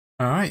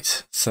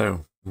Alright,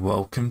 so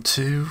welcome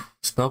to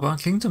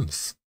Spellbound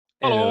Kingdoms.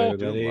 Hello, Hello,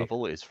 Doom everybody.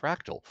 level is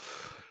fractal.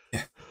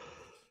 Yeah.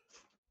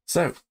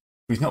 So,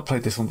 we've not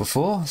played this one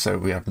before, so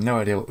we have no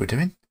idea what we're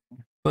doing.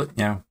 But,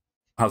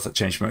 how's that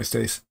changed most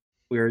days?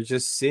 We're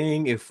just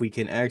seeing if we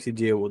can actually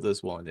deal with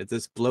this one. If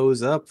this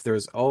blows up,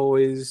 there's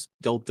always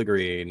Delta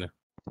Green.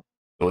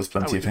 Always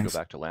plenty We of could go things.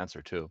 back to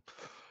Lancer too.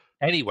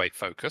 Anyway,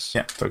 focus.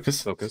 Yeah,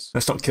 focus. Focus.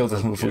 Let's not kill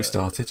this one before we Yeah.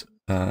 started.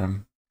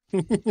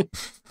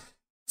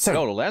 So,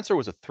 No, Lancer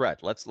was a threat.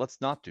 Let's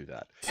not do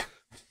that.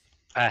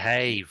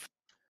 Behave.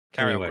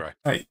 Carry Anyway. on,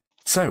 bro.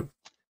 so,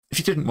 if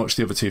you didn't watch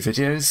the other two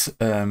videos,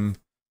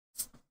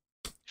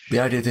 the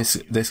idea of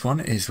this one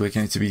is we're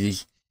going to be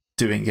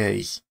doing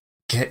a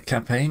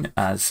campaign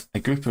as a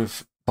group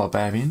of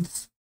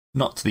barbarians,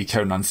 not the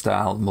Conan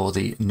style, more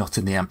the not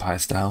in the Empire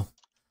style,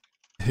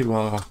 who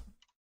are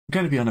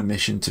going to be on a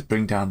mission to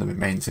bring down the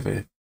remains of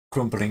a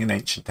crumbling and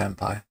ancient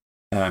empire.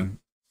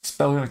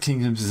 Spellbound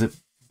Kingdoms is a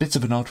bit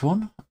of an odd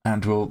one,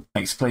 and we'll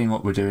explain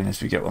what we're doing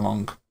as we go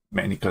along,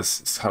 mainly because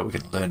it's how we're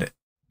going to learn it,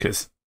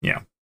 because,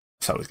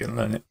 that's how we're going to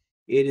learn it.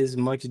 It is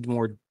much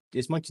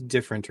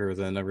differenter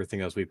than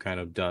everything else we've kind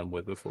of done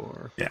with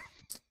before. Yeah.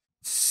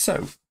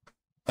 So,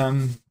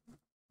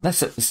 let's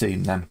set the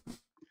scene then.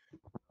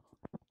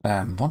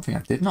 One thing I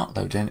did not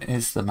load in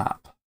is the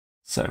map.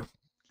 So,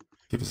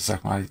 give us a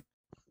second. I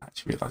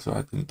actually realised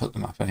I didn't put the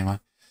map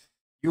anyway.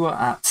 You are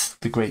at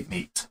the Great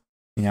Meat.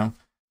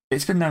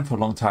 It's been known for a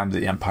long time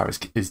that the Empire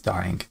is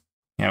dying.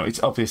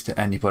 It's obvious to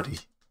anybody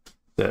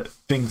that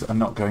things are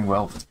not going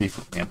well for the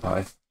people of the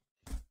Empire.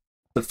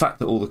 The fact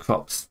that all the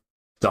crops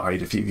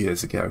died a few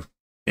years ago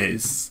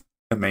is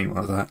a main one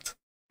of that.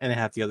 And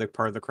half the other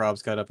part of the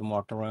crops got up and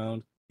walked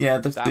around. Yeah,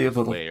 That's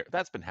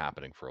been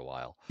happening for a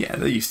while. Yeah,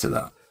 they're used to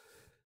that.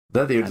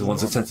 They're the only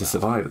ones that tend to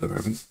survive at the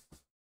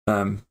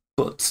moment.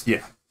 But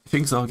yeah,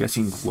 things are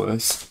getting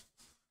worse,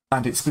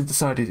 and it's been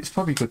decided it's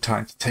probably a good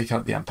time to take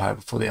out the Empire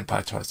before the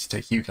Empire tries to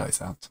take you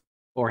guys out.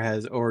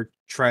 Or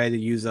try to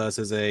use us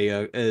as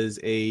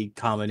a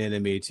common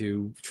enemy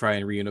to try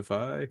and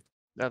reunify.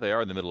 Now they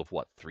are in the middle of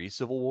 3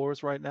 civil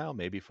wars right now,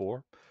 maybe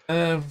 4.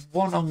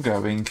 One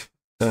ongoing,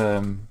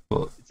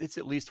 but It's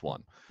at least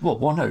one. well,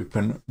 one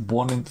open,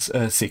 one in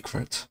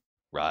secret.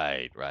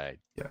 Right.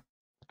 Yeah.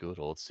 Good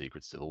old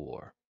secret civil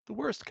war, the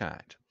worst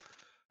kind.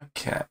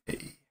 Okay,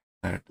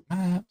 node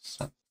maps,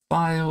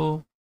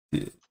 file,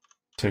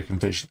 token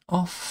vision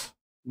off.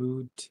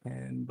 Mood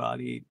 10,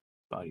 body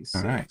 6.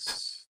 All right.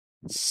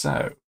 So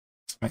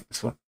let's make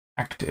this one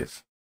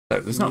active. So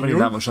there's not really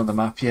that much on the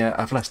map yet.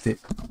 I've left it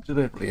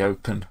deliberately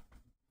open.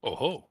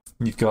 Oh,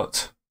 You've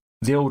got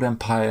the old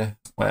Empire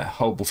where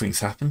horrible things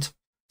happened.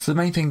 So the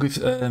main thing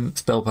with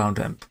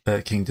Spellbound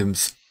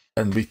Kingdoms,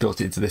 and we've built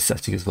it into this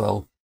setting as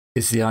well,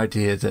 is the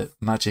idea that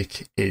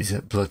magic is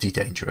bloody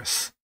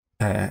dangerous.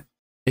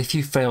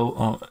 If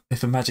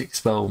a magic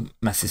spell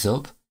messes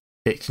up,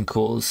 it can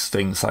cause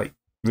things like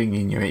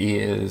ringing in your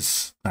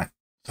ears, like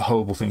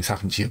horrible things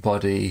happen to your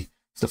body,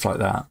 stuff like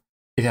that.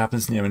 If it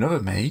happens near another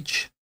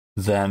mage,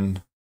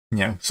 then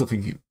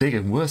something bigger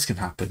and worse can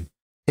happen.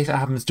 If it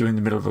happens during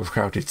the middle of a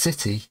crowded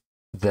city,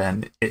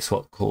 then it's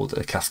what's called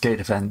a cascade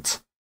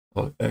event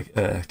or a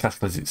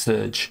cataclysmic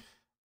surge,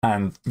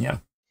 and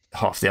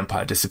half the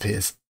empire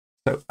disappears.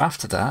 So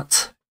after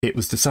that, it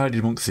was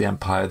decided amongst the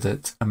empire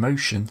that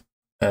emotion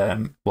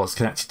was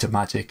connected to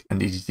magic and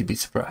needed to be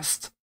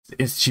suppressed. It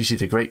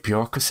instituted a great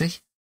bureaucracy,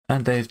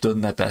 and they've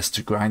done their best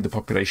to grind the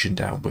population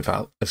down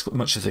without as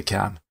much as they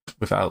can,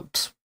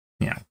 without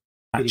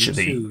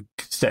actually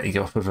setting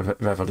up a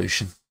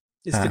revolution.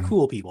 It's the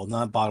cool people,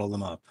 not bottle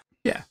them up.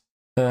 Yeah.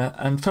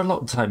 And for a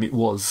long time it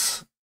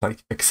was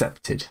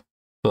accepted,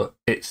 but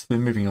it's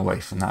been moving away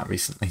from that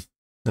recently.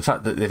 The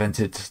fact that they've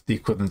entered the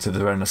equivalent of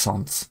the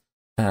Renaissance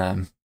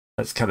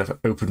has kind of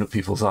opened up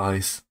people's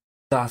eyes.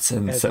 That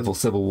and several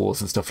civil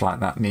wars and stuff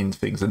like that mean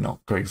things are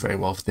not going very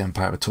well for the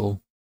Empire at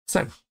all.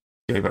 So,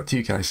 going back to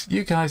you guys.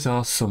 You guys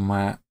are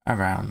somewhere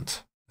around,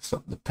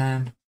 stop the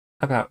pen,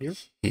 about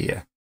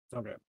here.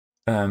 Okay.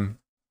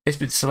 It's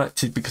been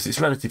selected because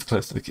it's relatively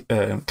close to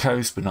the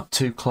coast, but not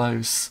too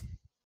close.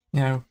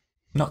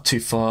 Not too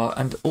far,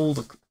 and all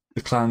the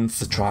clans,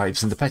 the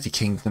tribes, and the petty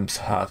kingdoms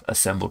have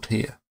assembled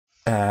here.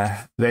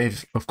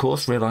 They've, of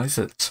course, realised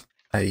that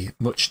a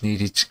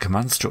much-needed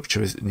command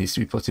structure needs to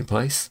be put in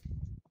place,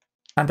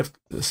 and have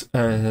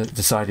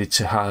decided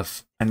to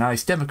have a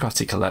nice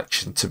democratic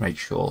election to make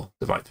sure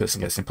the right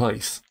person gets in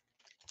place.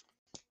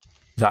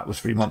 That was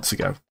 3 months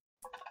ago.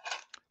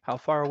 How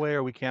far away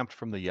are we camped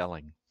from the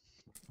yelling?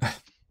 I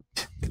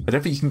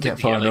don't think you can get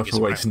far enough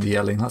away from the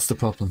yelling. That's the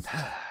problem.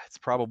 It's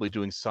probably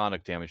doing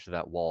sonic damage to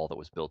that wall that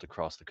was built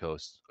across the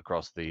coast,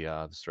 across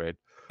the strait.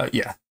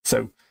 Yeah.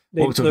 So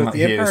what we're talking about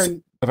here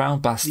is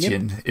around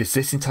Bastion. Is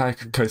this entire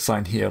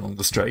coastline here along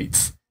the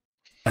straits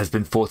has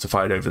been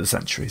fortified over the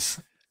centuries.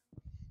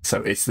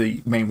 So it's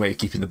the main way of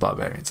keeping the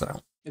barbarians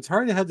out. It's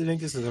hard to have to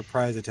think this is a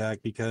surprise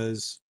attack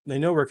because they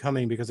know we're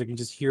coming because they can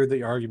just hear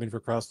the argument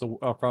across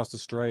the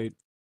strait.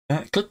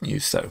 Good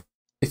news, though.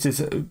 It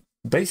is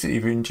basically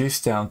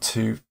reduced down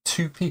to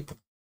 2 people.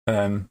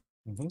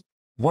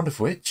 one of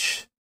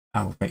which,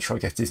 I'll make sure I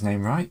get his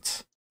name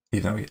right,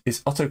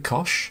 is Otto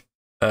Kosch.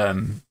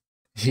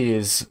 He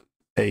is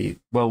a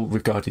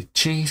well-regarded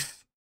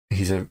chief.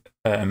 He's a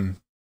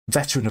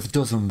veteran of a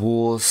dozen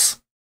wars,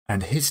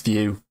 and his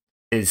view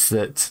is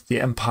that the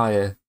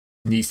Empire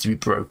needs to be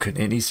broken.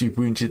 It needs to be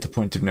wounded to the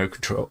point of no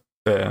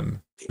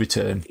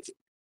return.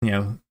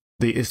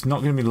 It's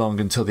not going to be long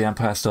until the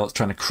Empire starts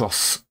trying to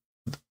cross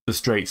the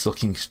straits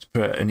looking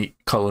for any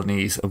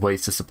colonies and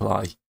ways to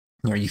supply.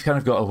 You've kind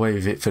of got away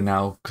with it for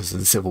now because of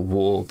the Civil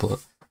War,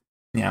 but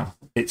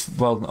it's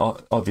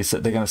obvious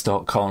that they're going to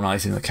start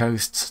colonizing the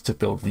coasts to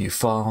build new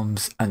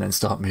farms and then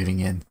start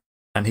moving in.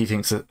 And he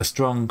thinks a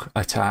strong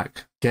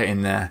attack, get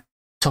in there,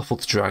 topple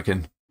the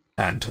dragon,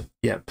 and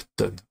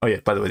done. Oh yeah,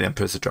 by the way, the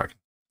Emperor's a dragon.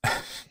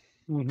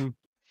 Mm-hmm.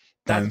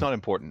 That's not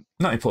important.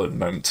 Not important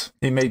moment.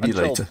 It may be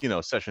Until,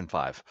 later. session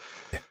 5.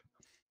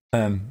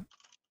 Yeah.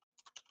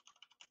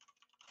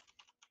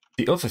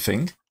 The other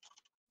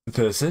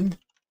person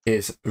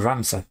is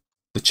Ramsa,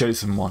 the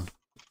chosen one.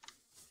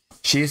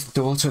 She is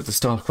the daughter of the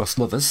Star-Crossed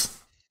Lovers,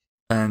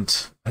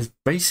 and has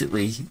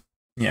basically,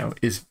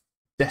 is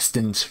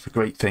destined for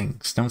great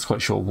things. No one's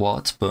quite sure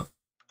what, but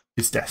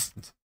is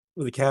destined.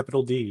 With a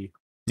capital D.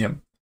 Yep.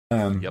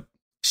 Yep.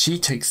 She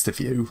takes the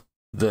view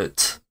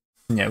that,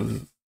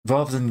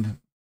 rather than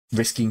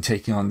risking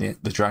taking on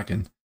the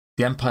dragon,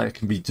 the Empire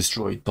can be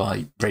destroyed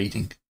by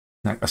raiding.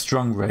 A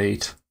strong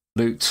raid,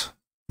 loot,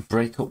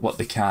 break up what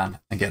they can,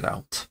 and get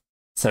out.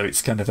 So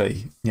it's kind of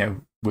a,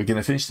 we're going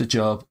to finish the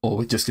job, or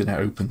we're just going to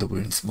open the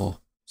wounds more.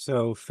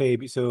 So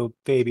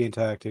Fabian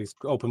tactics,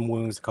 open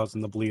wounds,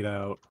 causing the bleed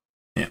out.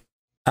 Yeah.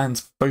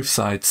 And both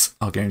sides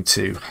are going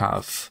to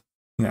have,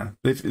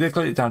 they've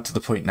got it down to the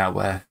point now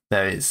where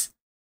there is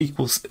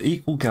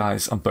equal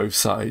guys on both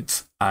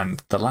sides,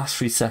 and the last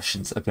 3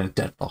 sessions have been a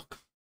deadlock.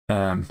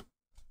 And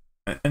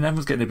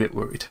everyone's getting a bit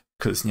worried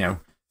because,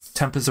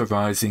 tempers are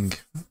rising,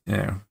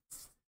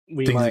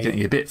 things are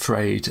getting a bit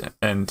frayed,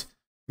 and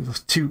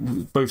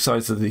both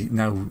sides of the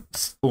now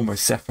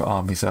almost separate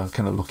armies are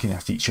kind of looking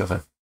at each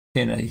other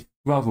in a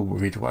rather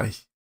worried way.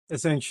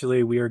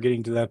 Essentially, we are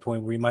getting to that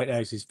point where we might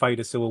actually fight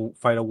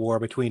a war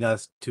between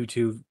us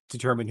to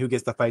determine who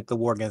gets to fight the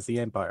war against the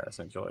Empire,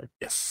 essentially.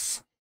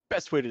 Yes.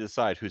 Best way to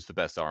decide who's the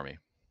best army.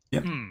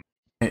 Yep.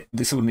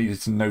 This will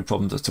need no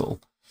problems at all.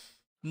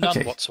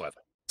 None whatsoever.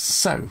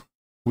 So,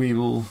 we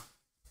will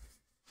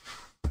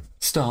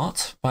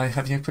start by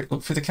having a quick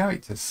look through the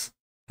characters.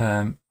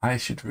 I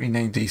should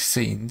rename these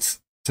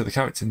scenes to the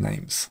character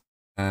names.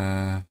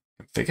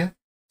 Configure.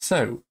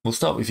 So, we'll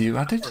start with you,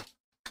 Adid.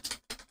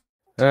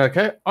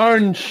 Okay,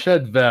 Arn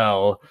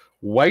Shedvel.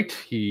 White,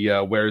 he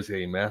wears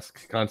a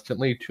mask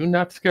constantly to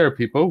not scare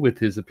people with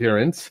his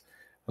appearance,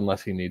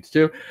 unless he needs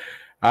to.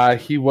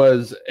 He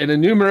was an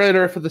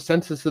enumerator for the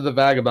census of the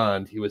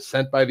Vagabond. He was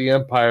sent by the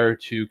Empire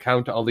to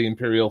count all the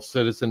Imperial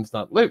citizens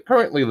not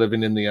currently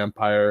living in the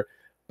Empire,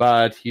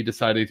 but he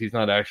decided he's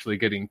not actually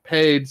getting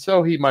paid,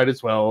 so he might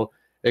as well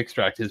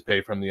extract his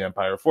pay from the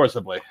Empire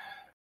forcibly.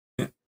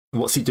 Yeah.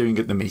 What's he doing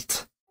at the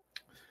meet?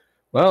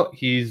 Well,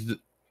 he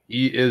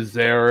is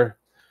there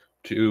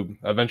to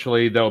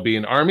eventually there'll be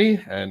an army,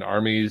 and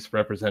armies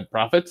represent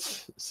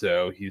profits,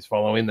 so he's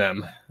following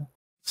them.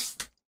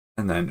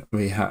 And then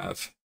we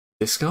have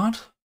Discard.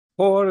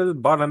 For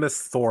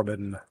Barnabas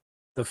Thorben,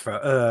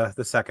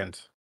 the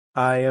second.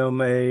 I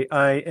am a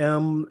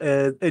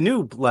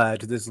new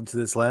lad to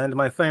this land.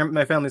 My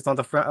family's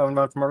not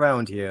from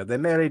around here. They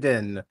married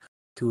in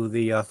to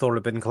the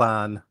Thorben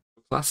clan.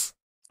 Class.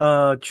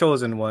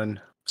 Chosen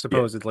one,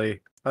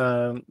 supposedly.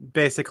 Yeah.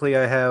 Basically,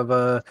 I have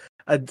a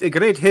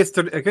great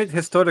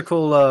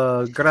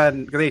historical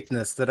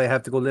greatness that I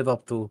have to go live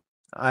up to.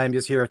 I'm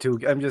just here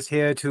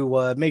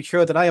to make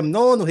sure that I am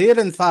known here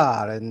and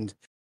far, and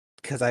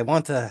because I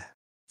want to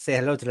say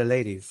hello to the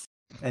ladies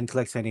and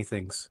collect many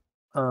things.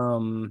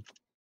 Serpentis?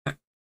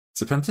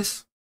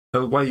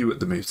 Why are you at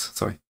the moot?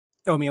 Sorry.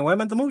 Oh, me, why am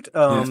I at the moot?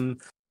 Yes.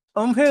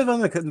 I'm here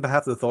on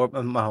behalf of the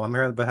I'm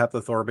here on behalf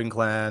of the Thorben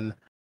clan.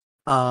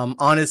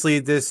 Honestly,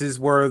 this is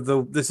where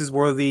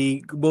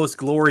the most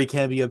glory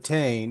can be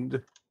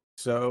obtained.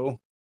 So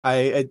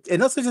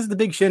and also just the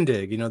big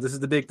shindig. This is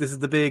the big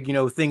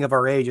thing of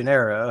our age and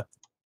era.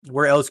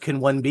 Where else can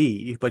one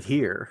be but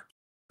here?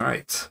 All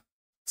right,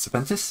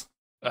 Serpentis.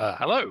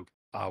 Hello.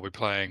 Are we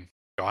playing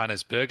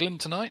Johannes Berglund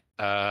tonight?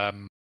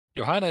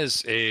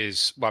 Johannes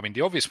is,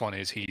 the obvious one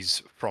is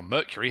he's from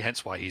Mercury,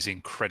 hence why he's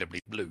incredibly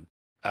blue.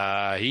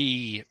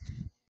 He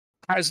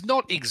has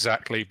not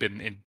exactly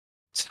been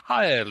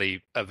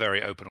entirely a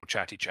very open or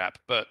chatty chap,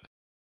 but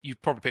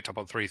you've probably picked up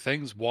on 3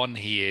 things. One,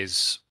 he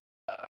is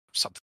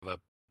something of a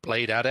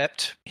blade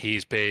adept.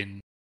 He's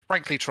been,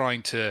 frankly,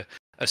 trying to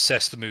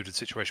assess the mood of the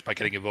situation by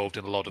getting involved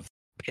in a lot of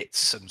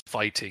pits and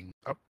fighting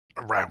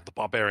around the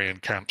barbarian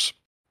camps.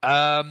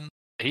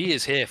 He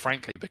is here,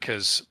 frankly,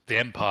 because the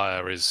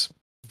Empire is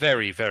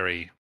very,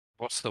 very,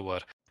 what's the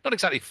word? Not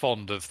exactly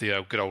fond of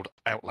the good old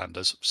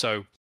Outlanders.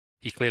 So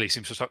he clearly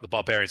seems to start the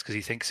barbarians because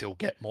he thinks he'll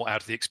get more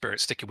out of the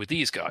experience sticking with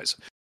these guys.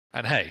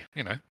 And hey,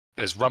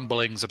 There's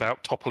rumblings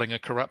about toppling a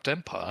corrupt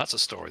empire. That's a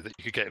story that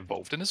you could get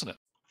involved in, isn't it?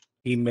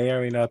 He may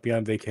or may not be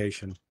on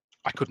vacation.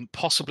 I couldn't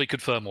possibly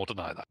confirm or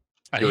deny that.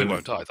 And You're he an-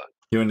 won't either.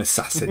 You're an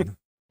assassin.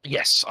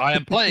 Yes, I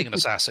am playing an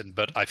assassin,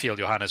 but I feel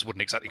Johannes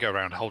wouldn't exactly go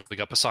around holding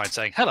up a sign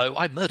saying, "Hello,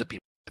 I murder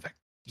people."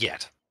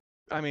 Yet.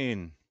 I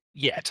mean,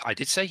 Yet. I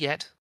did say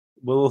yet.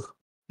 We'll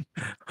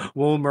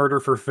murder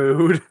for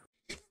food.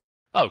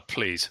 Oh,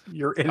 please.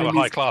 Your I'm a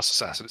enemies. high-class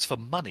assassin. It's for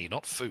money,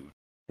 not food.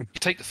 You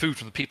take the food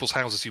from the people's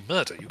houses you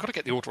murder. You've got to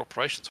get the order of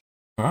operations.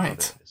 All oh, right.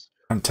 there it is.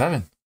 I'm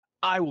Tevin.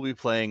 I will be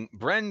playing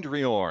Brend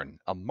Riorn,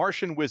 a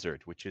Martian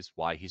wizard, which is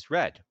why he's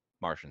red.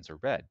 Martians are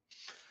red.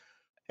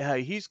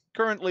 He's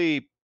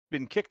currently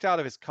been kicked out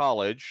of his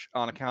college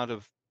on account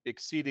of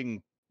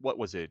exceeding, what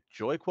was it,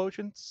 joy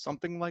quotients?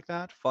 Something like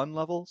that? Fun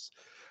levels?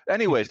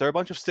 Anyways, there are a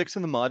bunch of sticks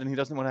in the mud, and he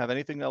doesn't want to have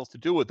anything else to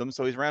do with them,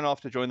 so he's ran off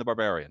to join the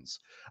Barbarians.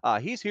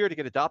 He's here to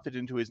get adopted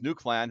into his new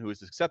clan, who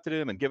has accepted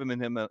him and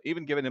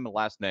even given him a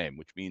last name,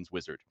 which means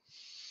wizard.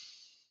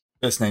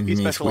 First name He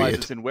means specializes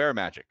weird. in wear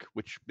magic,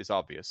 which is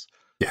obvious.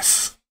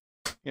 Yes.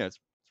 Yeah, it's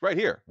right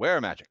here.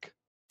 Wear magic.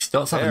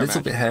 Starts out a Bear little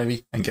magic. bit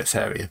hairy and gets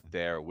hairier.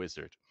 They're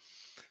wizard.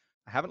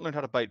 I haven't learned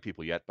how to bite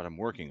people yet, but I'm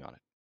working on it.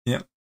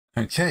 Yep.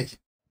 Okay.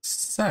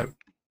 So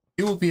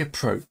you will be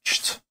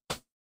approached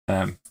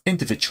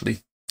individually,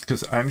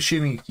 because I'm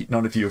assuming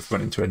none of you have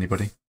run into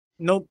anybody.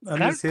 Nope. I I'm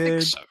don't just think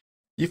here. so.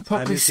 You've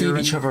probably just seen here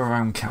each in- other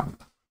around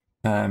camp.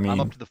 I mean, I'm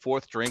up to the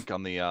 4th drink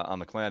on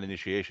the clan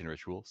initiation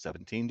ritual.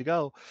 17 to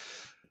go.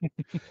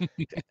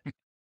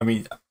 I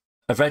mean,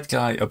 a red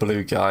guy, a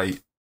blue guy,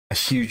 a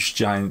huge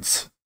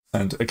giant,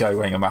 and a guy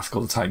wearing a mask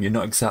all the time. You're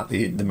not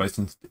exactly the most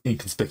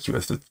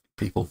inconspicuous of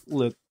people.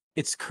 Look,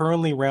 it's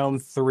currently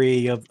round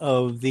 3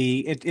 of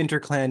the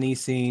interclan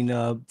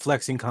scene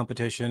flexing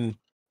competition.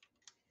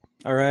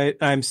 All right,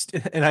 and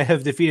I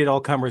have defeated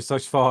all comers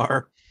thus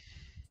far.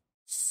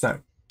 So,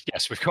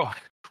 Yes, we've got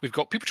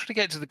people trying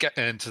to get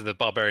into the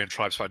barbarian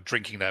tribes by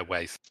drinking their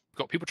way. We've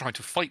got people trying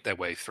to fight their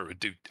way through and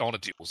do honor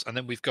duels, and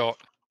then we've got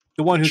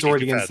The one who's to be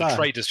already fair, inside. the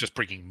trader's just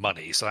bringing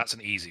money, so that's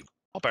an easy.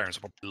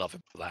 Barbarians will probably love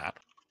him for that.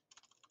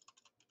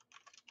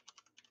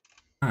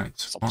 right.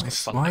 Some Why sort of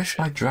is, fun why is shit.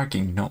 my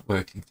dragging not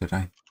working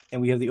today?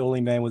 And we have the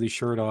only man with his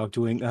shirt off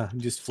doing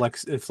just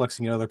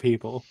flexing at other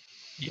people for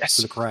Yes,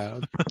 the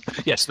crowd.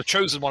 yes. The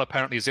chosen one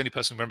apparently is the only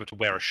person who remembered to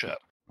wear a shirt.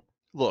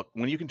 Look,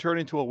 when you can turn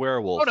into a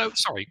werewolf. Oh no,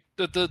 sorry.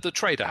 The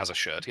trader has a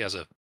shirt. He has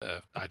a.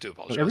 I do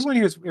apologize. Everyone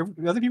here,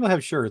 other people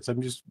have shirts.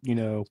 I'm just,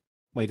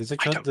 wait. Does I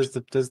don't.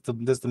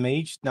 the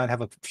mage not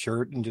have a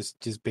shirt and just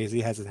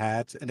basically has his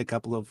hat and a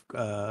couple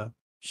of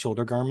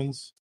shoulder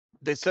garments?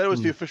 They said it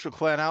was the official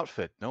clan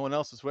outfit. No one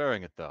else is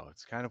wearing it, though.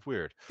 It's kind of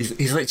weird. He's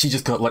literally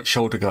just got like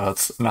shoulder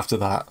guards, and after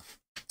that,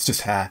 it's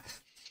just hair.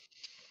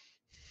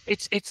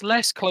 It's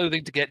less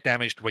clothing to get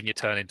damaged when you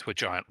turn into a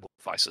giant wolf,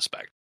 I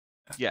suspect.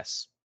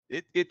 Yes,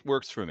 it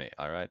works for me,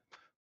 all right?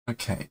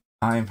 Okay,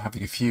 I'm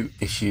having a few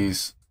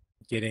issues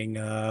Getting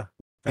getting my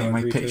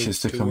boundary pictures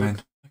to come work.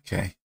 in.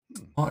 Okay,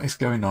 what is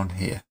going on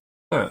here?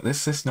 Oh,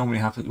 this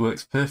normally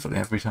works perfectly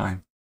every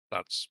time.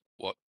 That's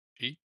what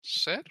he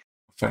said.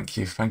 Thank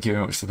you very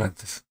much,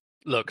 Saventus.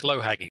 Look,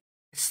 low hanging.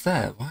 It's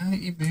there. Why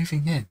aren't you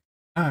moving in?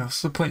 Oh,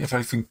 what's the point of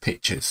having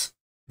pictures?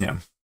 Yeah.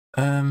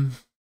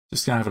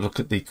 Just gonna have a look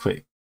at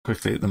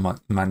quickly at the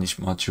manage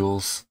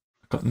modules.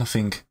 I've got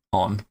nothing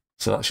on,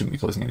 so that shouldn't be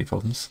causing any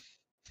problems.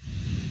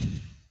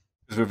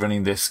 Because we're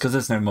running this, because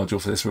there's no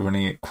module for this, we're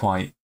running it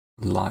quite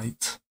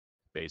light.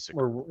 Basic.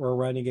 We're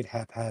running it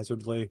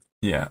haphazardly.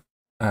 Yeah.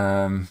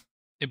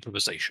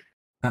 Improvisation.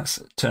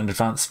 That's turned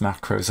advanced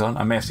macros on.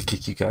 I may have to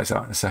kick you guys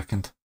out in a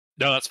second.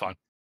 No, that's fine.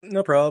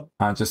 No problem.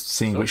 I'm just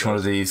seeing So which one of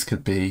goes. these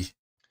could be.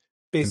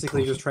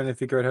 Basically, Important. just trying to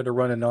figure out how to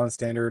run a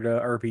non-standard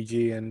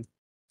RPG in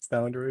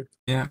Foundry.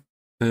 Yeah.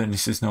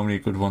 Furnace is normally a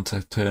good one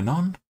to turn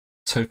on.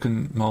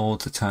 Token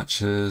mold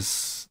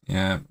attaches.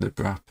 Yeah, the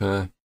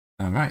wrapper.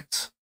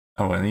 Alright.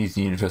 Oh, I need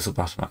the universal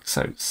battle max.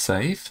 So,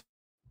 save.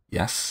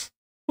 Yes.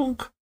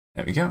 Bonk.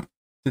 There we go.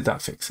 Did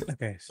that fix it?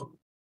 Okay, so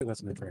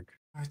that's my drink.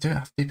 I don't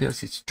have the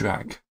ability to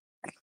drag.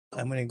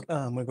 I'm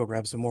gonna go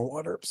grab some more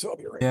water. So I'll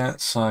be right. Yeah,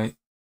 so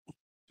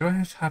do I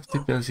have the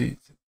ability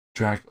to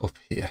drag up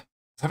here?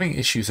 I was having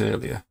issues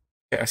earlier.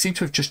 Yeah, I seem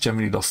to have just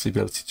generally lost the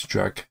ability to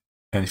drag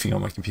anything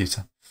on my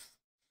computer.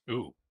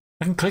 Ooh.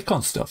 I can click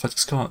on stuff, I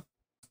just can't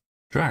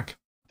drag.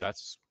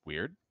 That's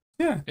weird.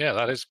 Yeah. Yeah,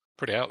 that is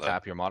pretty out there.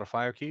 Tap your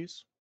modifier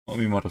keys. What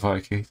do you modify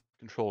key?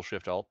 Control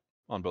Shift Alt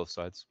on both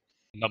sides.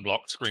 Num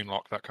lock, screen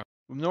lock, that kind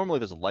Normally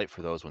there's a light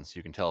for those ones so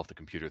you can tell if the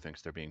computer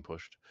thinks they're being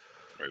pushed.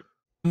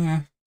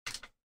 Yeah.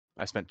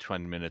 I spent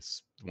 20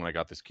 minutes when I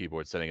got this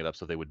keyboard setting it up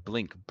so they would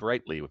blink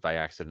brightly if I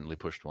accidentally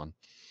pushed one.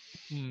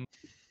 of.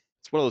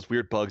 It's one of those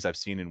weird bugs I've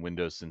seen in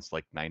Windows since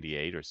like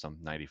 98 or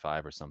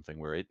 95 or something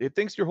where it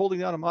thinks you're holding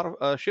down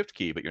a shift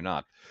key, but you're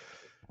not.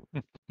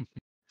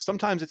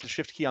 Sometimes it's a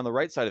shift key on the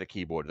right side of the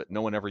keyboard that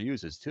no one ever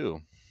uses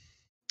too.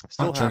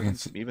 Still Not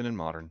happens, dragons. even in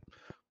modern.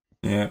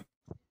 Yeah.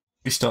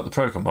 Restart the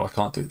program, but I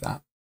can't do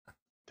that.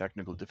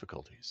 Technical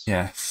difficulties.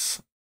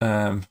 Yes.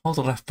 Hold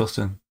the left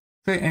button.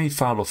 Create any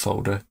file or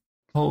folder.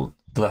 hold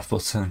the left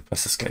button and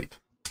press escape.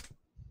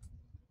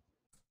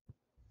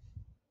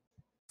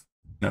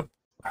 Nope.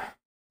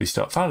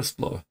 Restart File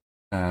Explorer.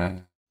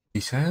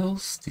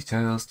 Details.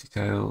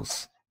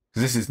 Because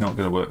this is not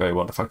going to work very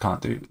well if I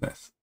can't do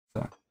this.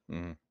 So.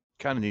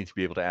 Kind of need to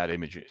be able to add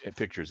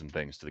pictures and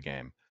things to the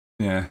game.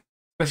 Yeah.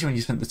 Especially when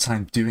you spent the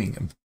time doing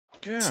them.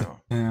 Yeah.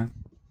 So, yeah.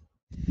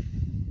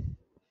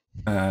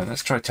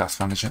 Let's try Task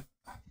Manager.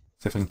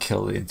 See if I can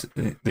kill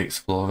the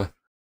Explorer.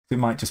 It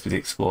might just be the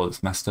Explorer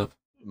that's messed up.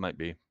 It might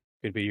be.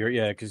 Could be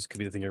because it could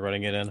be the thing you're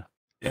running it in.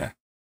 Yeah.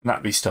 And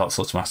that restarts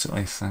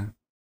automatically, so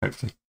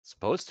hopefully.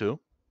 Supposed to.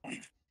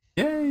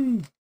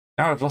 Yay!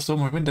 Now I've lost all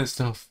my Windows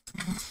stuff.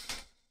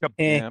 Yep.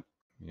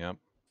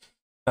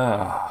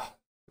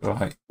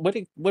 Right.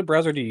 What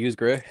browser do you use,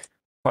 Gray?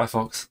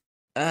 Firefox.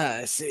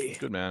 I see.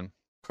 Good man.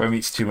 Chrome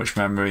eats too much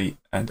memory,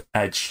 and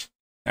Edge,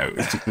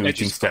 it's a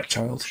glitching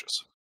stepchild.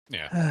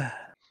 Yeah.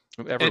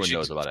 Everyone Edge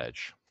knows about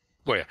Edge.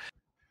 Well, yeah.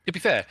 To be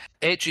fair,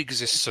 Edge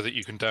exists so that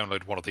you can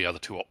download one of the other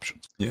two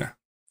options. Yeah.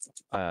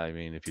 I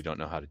mean, if you don't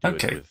know how to do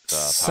it with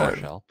so-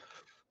 PowerShell.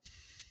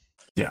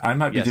 Yeah, I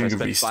might be Yes, I doing a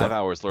spent restart. 5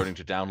 hours learning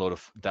to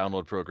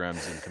download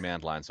programs in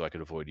command line so I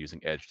could avoid using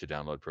Edge to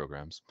download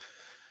programs.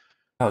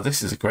 Oh,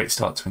 this is a great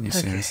start to a new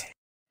series.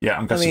 Yeah,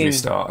 I'm going to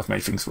restart. I've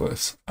made things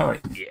worse. All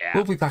right. Yeah.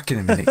 We'll be back in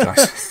a minute,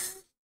 guys.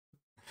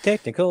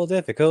 Technical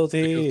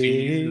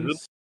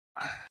difficulties.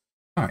 All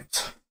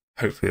right.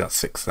 Hopefully that's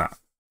fixed that.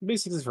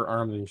 Basically, this is for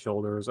arms and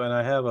shoulders, and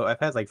I've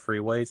had like free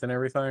weights and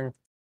everything.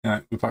 All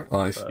right, we're back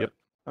live. Yep.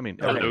 I mean,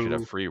 Hello. everyone should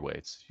have free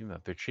weights.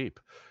 They're cheap.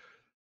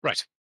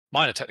 Right.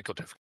 Minor technical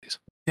difficulties.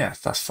 Yeah,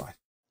 that's fine.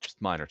 Just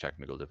minor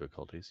technical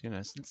difficulties.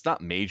 It's not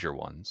major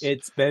ones.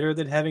 It's better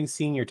than having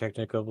senior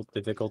technical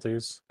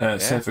difficulties.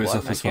 Server is what?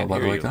 up I as well, can't by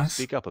the hear way, you. guys.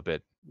 Speak up a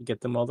bit.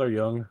 Get them while they're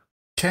young.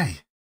 Okay.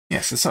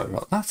 Yes, so sorry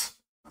about that.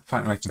 I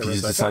find my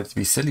computer decided to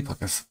be silly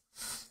buggers.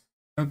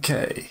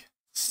 Okay.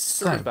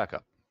 Server's So, back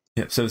up.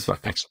 yep, server's back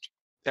up. Excellent.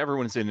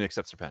 Everyone's in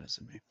except Serpentis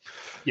and me.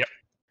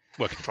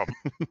 Working problem.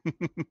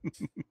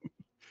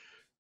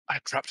 I'm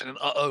trapped in an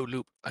uh-oh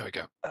loop. There we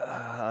go.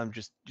 I'm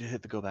just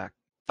hit the go back.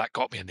 That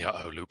got me in the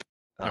uh-oh loop.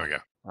 There we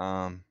go.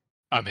 I'm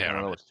I'm here. I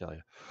don't know what to tell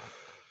you.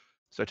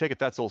 So I take it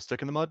that's all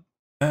stick in the mud?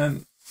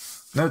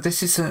 No,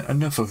 this is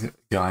another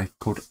guy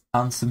called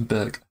Anson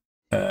Berg.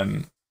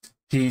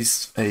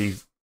 He's a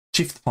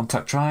chief of the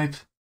Pontac tribe.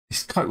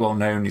 He's quite well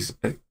known. He's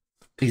a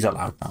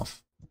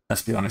loudmouth,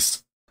 let's be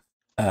honest.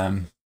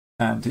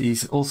 And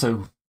he's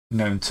also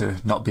known to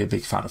not be a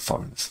big fan of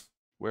foreigners.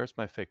 Where's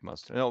my fake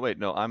mustache? No, wait,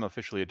 no, I'm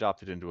officially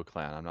adopted into a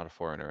clan. I'm not a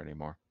foreigner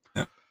anymore.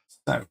 Yeah.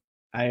 So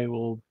I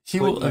will. he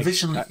will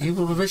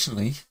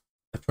originally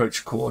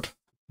approach Cord.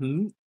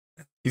 Hmm?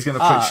 He's going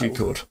to approach you,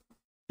 Cord.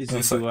 Is And this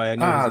it's who like, I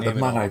know his the name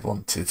at man all? I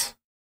wanted.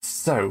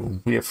 So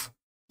we have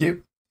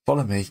you.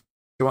 Follow me.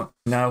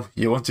 Now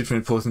you're wanted for an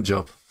important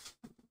job.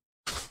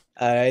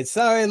 Alright,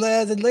 sorry,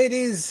 lads and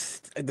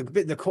ladies. The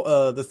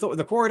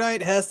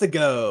Cordite has to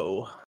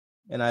go,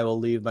 and I will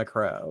leave my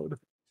crowd.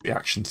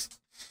 Reactions.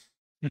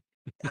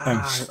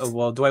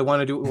 Well, do I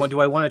want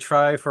to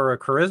try for a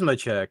charisma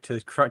check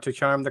to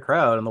charm the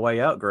crowd on the way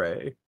out,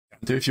 Gray?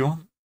 Do if you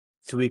want.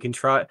 So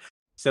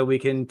we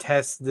can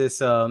test this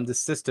this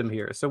system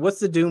here. So what's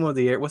the doom of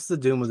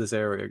this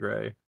area,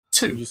 Gray?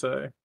 Did 2. you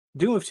say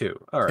doom of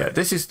 2? All right. Yeah,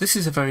 this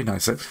is a very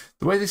nice. So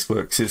the way this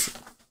works is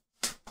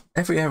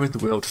every area in the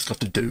world has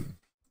got a doom.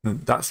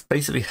 And that's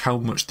basically how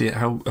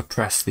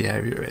oppressed the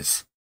area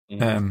is.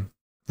 Mhm.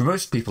 For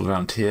most people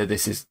around here,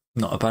 this is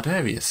not a bad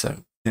area.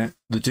 So yeah,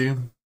 the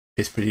doom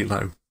is pretty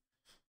low.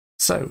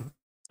 So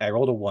I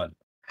rolled a 1.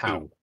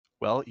 How?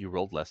 Well, you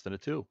rolled less than a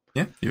 2.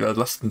 yeah, you had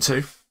less than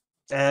 2.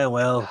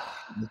 Well,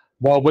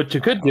 Well, what you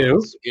could do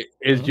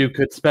is Mhm. you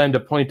could spend a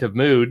point of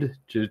mood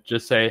to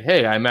just say,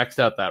 "Hey, I maxed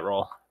out that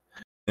roll."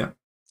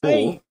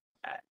 Or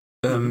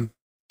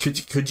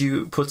could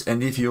you put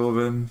any of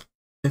your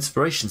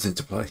inspirations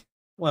into play?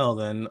 well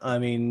then, I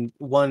mean,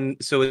 1.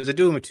 So it's a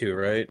doom of 2,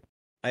 right?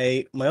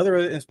 My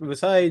other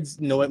besides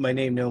know my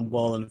name known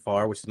well and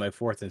far, which is my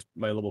 4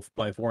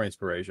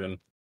 inspiration.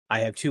 I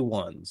have 2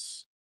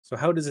 1s. So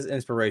how does this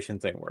inspiration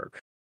thing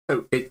work?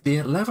 So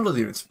the level of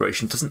your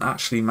inspiration doesn't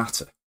actually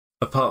matter,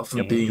 apart from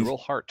Yep, being. You roll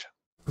heart.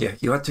 Yeah,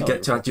 you had to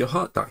get to add your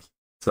heart die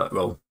to that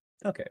roll.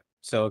 Okay.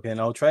 So again,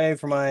 I'll try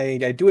for I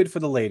do it for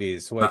the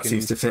ladies. So That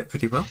seems to fit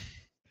pretty well.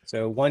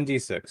 So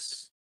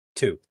 1d6.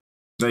 2.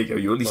 There you go.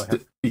 You at Go least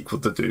ahead.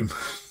 equaled the doom.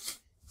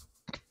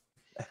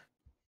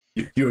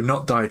 You are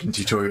not died in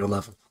tutorial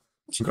level.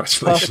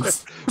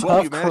 Congratulations.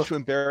 Well, you Tough managed to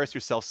embarrass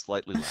yourself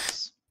slightly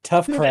less.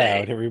 Tough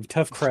crowd.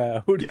 Tough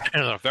crowd.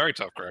 Very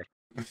tough crowd.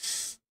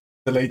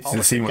 The ladies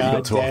have seen what you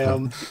got to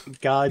offer.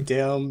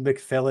 Goddamn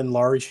McFellin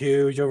large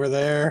huge over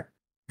there.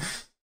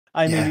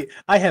 I mean,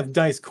 I have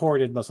nice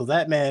corded muscle.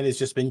 That man has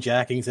just been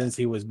jacking since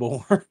he was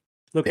born.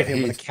 Look at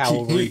him with a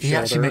cavalry he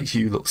actually shoulder. makes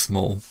you look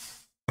small.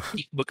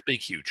 Look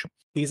big, huge.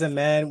 He's a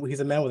man with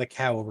a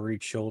cow over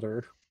each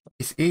shoulder.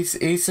 He's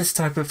this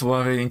type of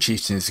barbarian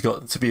chieftain. He's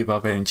got to be a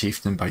barbarian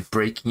chieftain by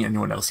breaking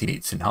anyone else he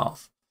eats in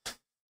half.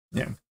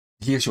 Yeah,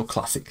 here's your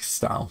classic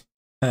style.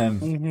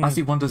 Mhm. As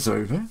he wanders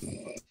over,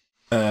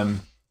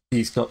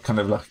 He's got kind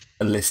of like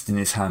a list in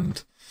his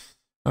hand.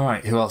 All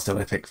right, who else do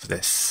I pick for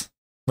this?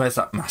 Where's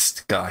that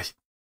masked guy?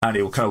 And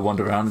he'll kind of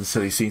wander around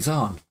until he sees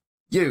on.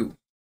 You,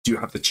 do you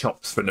have the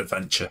chops for an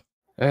adventure?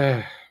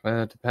 Well,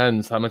 it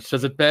depends. How much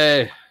does it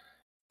pay?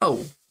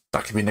 Oh,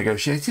 that can be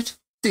negotiated.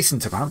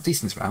 Decent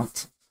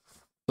amount.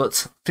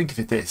 But think of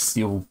it this,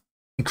 you'll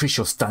increase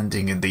your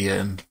standing in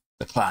the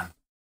clan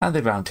and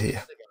around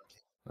here.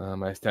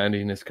 My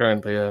standing is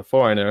currently a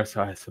foreigner,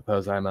 so I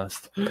suppose I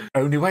must.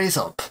 Only way is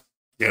up.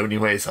 The only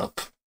way is up.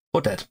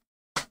 Or dead.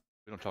 We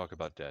don't talk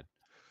about dead.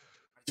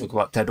 I talk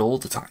about dead all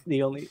the time.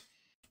 The only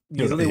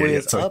You're not way here yet,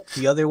 is sorry. up.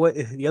 The other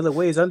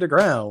way is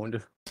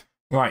underground.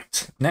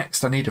 Right,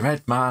 next I need a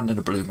red man and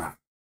a blue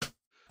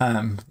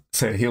man.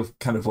 So he'll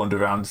kind of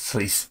wander around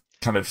until he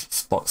kind of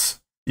spots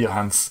your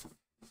hands.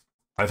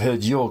 I've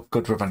heard you're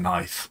good with a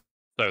knife.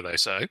 So they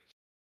say.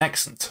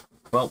 Excellent.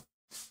 Well,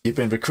 you've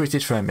been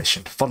recruited for a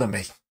mission. Follow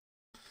me.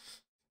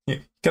 Yeah,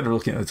 kind of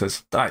looking at it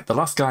says, right, the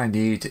last guy I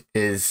need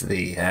is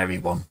the hairy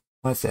one.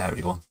 Where's the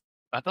hairy one?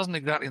 That doesn't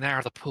exactly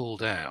narrow the pool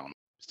down.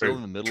 Still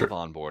in the middle of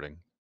onboarding.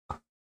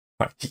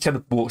 Right, he kind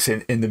of walks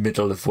in the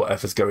middle of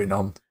whatever's going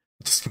on.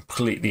 Just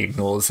completely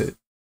ignores it.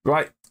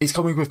 Right, he's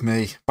coming with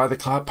me by the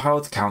power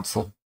of the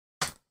council.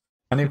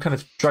 And he'll kind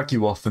of drag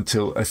you off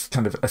until a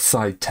kind of a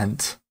side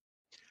tent.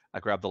 I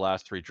grab the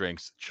last 3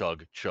 drinks.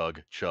 Chug,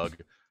 chug, chug.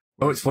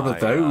 Oh, it's one of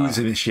those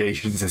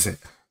initiations, is it?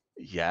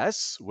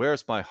 Yes.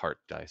 Where's my heart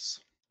dice?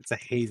 It's a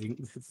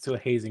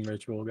hazing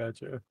ritual.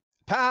 Gotcha.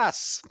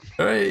 Pass!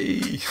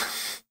 Hey!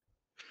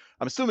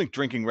 I'm assuming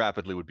drinking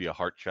rapidly would be a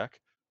heart check.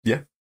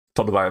 Yeah.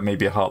 Followed by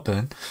maybe a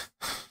heartburn.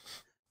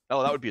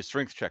 Oh, that would be a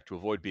strength check to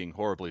avoid being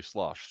horribly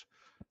sloshed.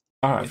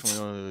 All right.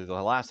 Unfortunately, the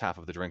last half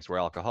of the drinks were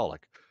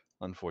alcoholic.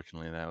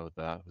 Unfortunately,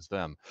 that was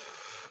them.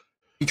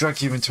 He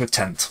drags you into a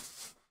tent.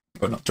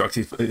 Well, not drags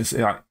you, but it's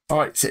like, all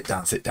right, sit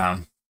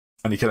down.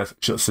 And he kind of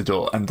shuts the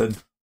door, and then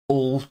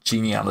all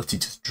geniality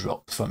just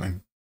drops from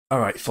him. All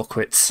right,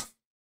 fuckwits.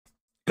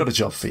 Got a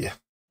job for you.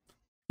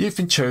 You've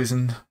been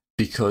chosen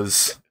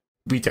because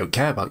we don't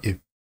care about you.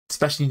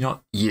 Especially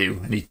not you,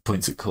 and he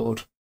points at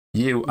Cord.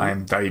 You,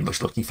 I'm very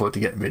much looking forward to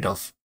getting rid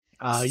of.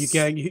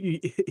 You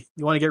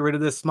want to get rid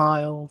of this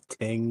smile?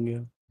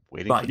 Ting.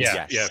 Waiting Right, for the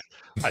Yeah, yes.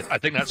 yeah. I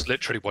think that's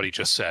literally what he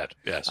just said.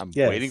 Yes. I'm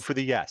Yes. waiting for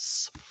the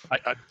yes.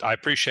 I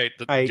appreciate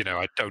that, I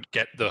don't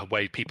get the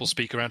way people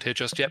speak around here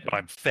just yet, but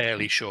I'm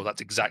fairly sure that's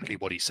exactly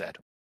what he said.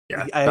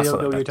 Yeah, I that's don't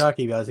know what you're meant.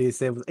 talking about. He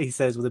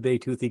says with a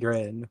big toothy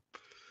grin,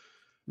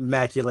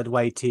 immaculate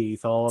white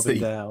teeth all up and See.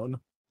 down.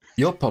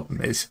 Your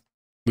problem is,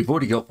 we've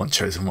already got one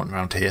chosen one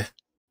around here,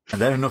 and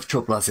they're enough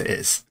trouble as it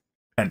is.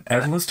 And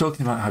everyone's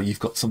talking about how you've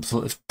got some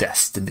sort of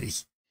destiny,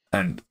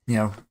 and,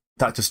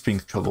 that just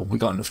brings trouble. We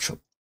got enough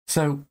trouble.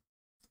 So,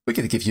 we're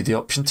going to give you the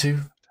option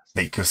to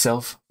make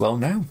yourself well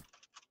known.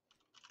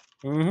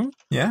 Mm-hmm.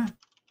 Yeah.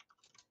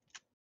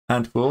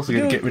 And we're also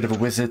going to get rid of a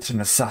wizard,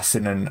 an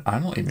assassin, and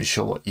I'm not even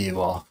sure what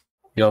you are.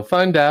 You'll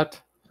find out.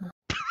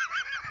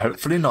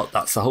 Hopefully not,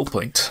 that's the whole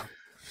point.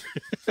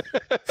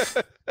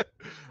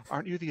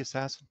 Aren't you the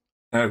assassin?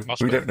 No,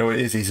 Must we be. don't know what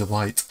it is, he's a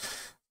white.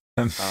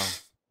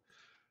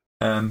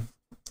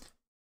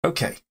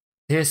 Okay,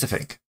 here's the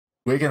thing.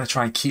 We're going to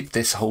try and keep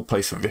this whole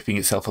place from ripping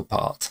itself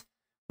apart.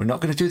 We're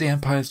not going to do the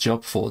Empire's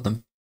job for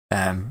them.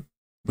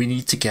 We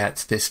need to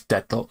get this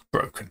deadlock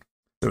broken.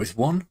 There is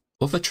one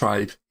other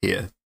tribe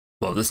here.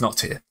 Well, there's not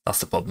here. That's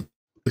the problem.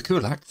 The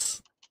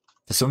Kulaks,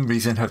 for some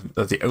reason,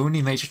 are the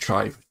only major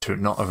tribe to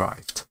have not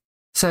arrived.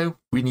 So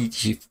we need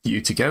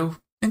you to go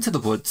into the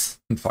woods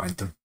and find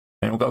them.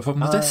 Anyone got a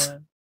problem with this?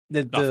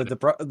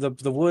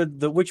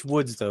 Which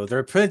woods though? There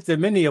are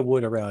many a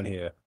wood around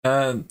here.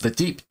 The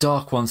deep,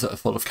 dark ones that are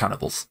full of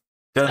cannibals.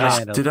 Did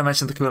I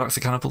mention the Kulaks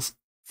are cannibals?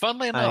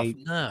 Funnily enough,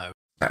 no.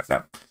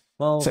 No.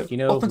 Well, So,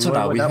 up until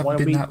now, we haven't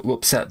been that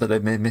upset that they're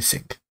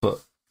missing.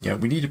 But,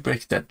 we need to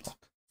break a deadlock.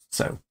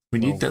 So, we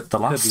need the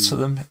last of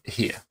them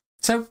here.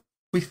 So,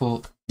 we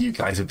thought you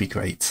guys would be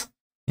great.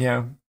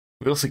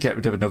 We also get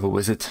rid of another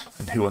wizard.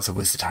 And who wants a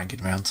wizard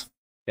hanging around?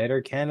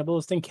 Better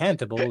cannibals than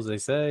cantables, they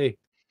say.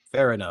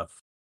 Fair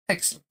enough.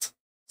 Excellent.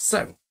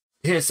 So,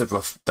 here's the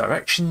rough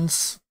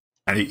directions.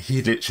 And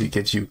he literally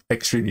gives you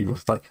extremely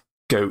rough, like,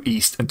 go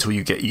east until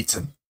you get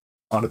eaten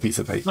on a piece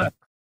of paper.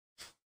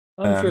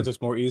 I'm sure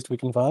there's more east we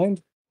can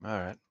find. All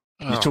right.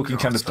 You're talking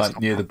kind of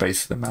like near the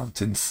base of the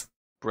mountains.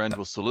 Brand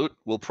will salute.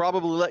 We'll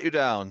probably let you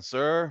down,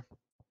 sir.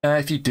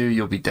 If you do,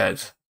 you'll be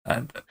dead.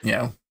 And,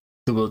 the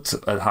world's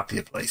a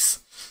happier place.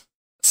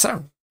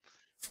 So,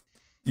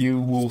 you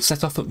will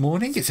set off at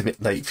morning. It's a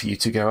bit late for you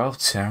to go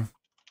out, so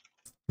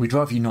we'd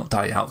rather you not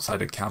die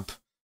outside of camp.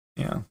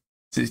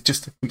 So it's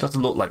just, we got to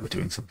look like we're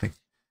doing something.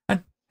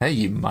 And, hey,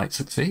 you might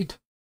succeed.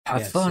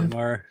 Have fun.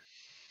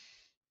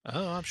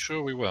 Oh, I'm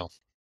sure we will.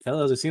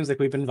 Fellows, it seems like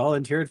we've been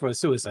volunteered for a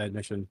suicide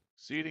mission.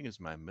 Seating is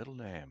my middle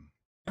name.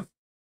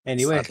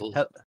 Anyway, Subtle.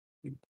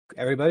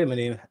 everybody,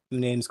 my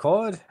name's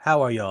Cord.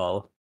 How are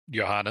y'all?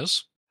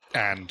 Johannes,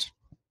 and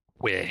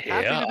we're here.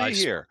 Happy to be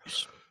here.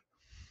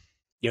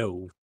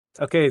 Yo.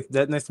 Okay,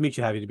 nice to meet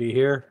you. Happy to be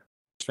here.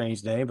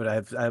 Strange name, but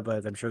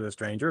I'm sure the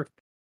stranger.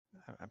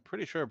 I'm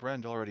pretty sure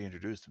Brand already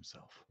introduced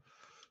himself.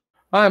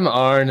 I'm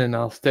Arn, and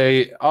I'll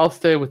stay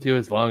with you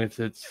as long as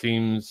it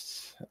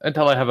seems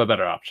until I have a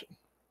better option.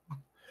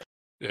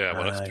 Yeah,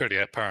 well, it's pretty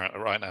apparent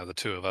right now the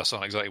two of us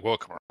aren't exactly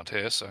welcome around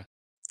here, so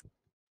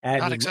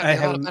not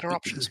exactly a lot of better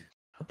options.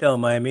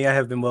 Don't mind me. I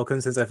have been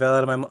welcome since I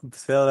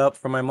fell out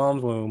from my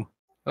mom's womb.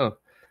 Oh,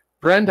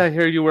 Brand, I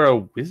hear you were a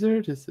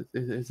wizard.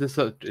 Is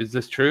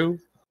this true?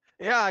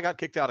 Yeah, I got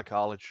kicked out of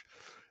college.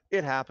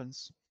 It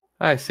happens.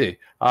 I see.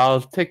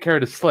 I'll take care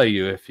to slay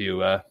you if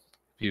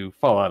you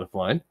fall out of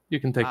line. You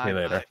can take me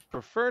later. I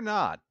prefer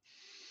not.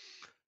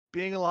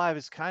 Being alive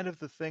is kind of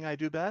the thing I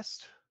do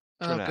best.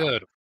 Oh,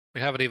 good.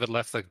 We haven't even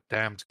left the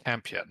damned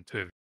camp yet, and two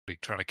of you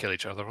trying to kill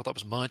each other. Well, that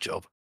was my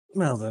job.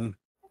 Well then.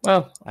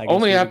 Well,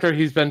 only after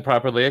he's been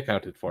properly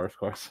accounted for, of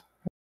course.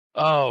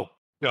 Oh,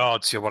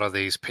 gods, you're one of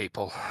these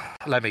people.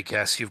 Let me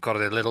guess, you've got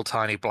a little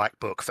tiny black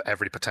book for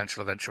every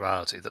potential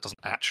eventuality that doesn't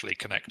actually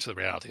connect to the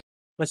reality.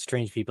 What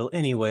strange people.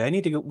 Anyway, I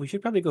need to go. We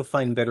should probably go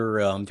find better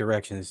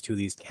directions to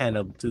these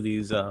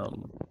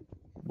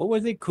what were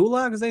they?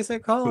 Kulaks, they say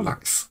call them?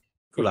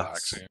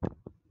 Kulaks. Yeah.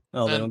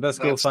 Oh, then And let's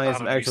go that's find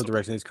some actual unreasonable.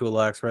 directions,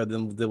 kulaks, rather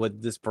than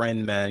what this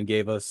Brand man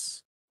gave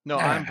us. No,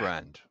 I'm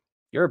Brand.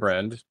 You're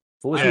Brand.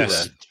 What was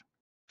Yes. Brand?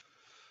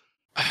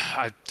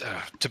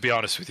 To be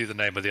honest with you, the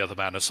name of the other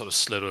man has sort of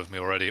slid with me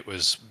already. It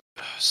was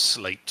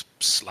Slate,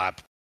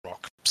 Slab,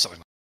 Rock,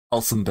 something.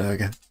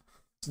 Olsenberger.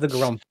 The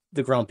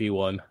grumpy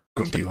one.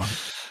 Grumpy one.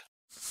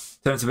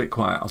 Terran's a bit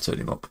quiet, I'll turn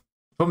him up.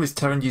 Problem is,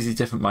 Terran uses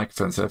different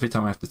microphones, so every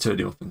time I have to turn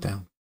him up and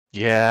down.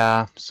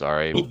 Yeah,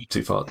 sorry. Oh,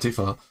 too far.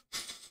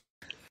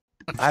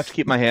 I have to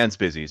keep my hands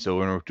busy, so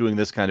when we're doing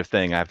this kind of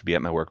thing, I have to be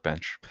at my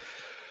workbench.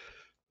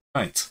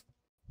 Right.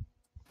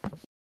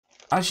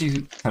 As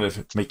you kind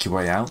of make your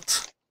way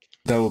out,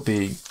 there will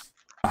be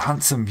a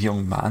handsome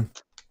young man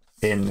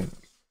in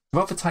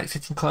rather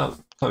tight-fitting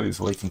clothes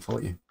waiting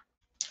for you.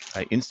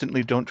 I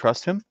instantly don't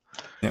trust him.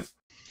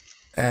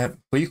 Yeah.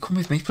 Will you come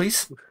with me,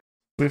 please?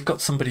 We've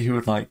got somebody who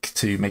would like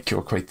to make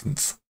your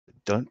acquaintance.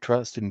 Don't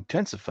trust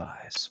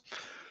intensifies.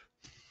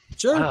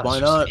 Sure, It's why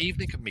just not? an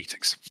evening of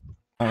meetings.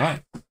 All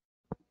right.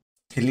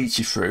 He leads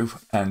you through,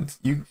 and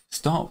you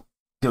start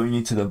going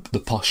into the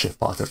posher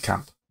part of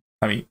camp.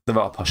 I mean, there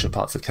are posher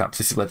parts of camp.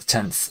 This is where the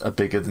tents are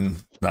bigger than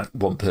like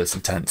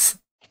one-person tents.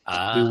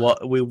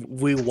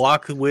 We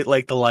walk with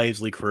like the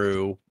lively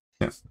crew.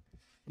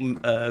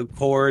 Yeah.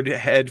 Cord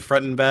head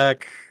front and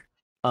back,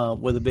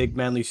 with a big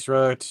manly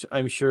strut.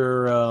 I'm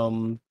sure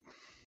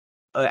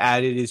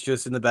Added is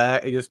just in the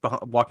back, just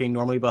walking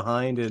normally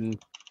behind, and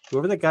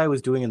whoever that guy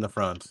was doing in the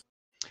front.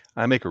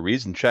 I make a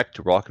reason check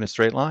to walk in a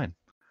straight line.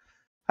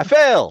 I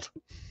failed!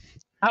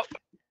 How?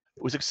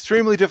 It was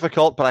extremely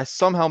difficult, but I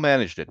somehow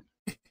managed it.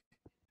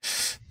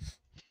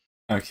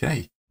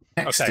 Okay.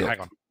 Next Okay, up.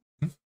 hang on.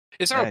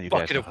 Is there Man, a you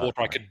guys bucket are of water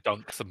I hot, could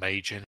dunk the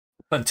mage in?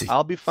 Plenty.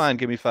 I'll be fine.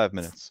 Give me 5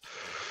 minutes.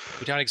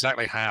 We don't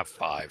exactly have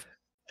 5.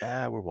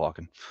 Yeah, we're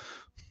walking.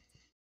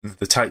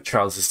 The tight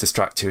trousers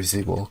distract you as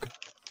you walk.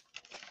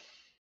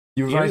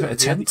 You arrive at a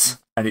tent,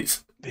 and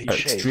it's an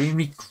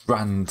extremely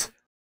grand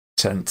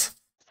tent.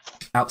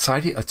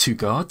 Outside it are 2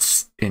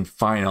 guards in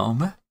fine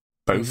armor,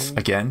 both,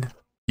 again,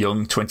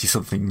 young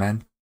 20-something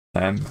men.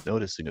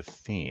 Noticing a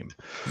theme.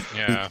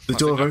 Yeah. The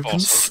door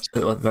opens,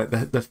 not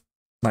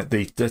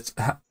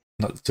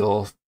the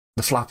door,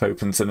 the flap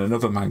opens, and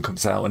another man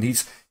comes out, and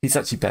he's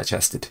actually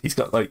bare-chested. He's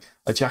got like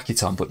a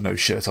jacket on, but no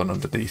shirt on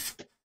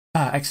underneath.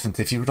 Excellent.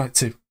 If you would like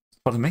to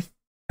follow me,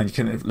 and you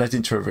can led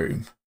into a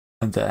room,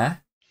 and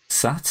there,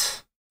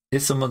 sat,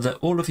 is someone that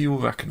all of you will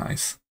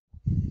recognise.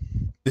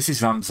 This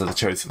is Ramza, the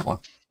chosen one.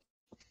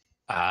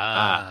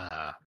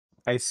 I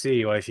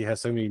see why she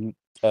has so many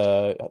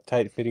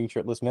tight-fitting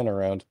shirtless men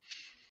around.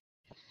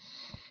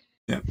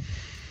 Yeah.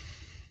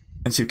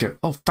 And so you go,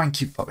 oh,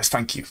 thank you, Boris,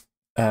 thank you.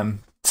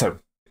 So,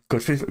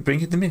 good for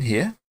bringing them in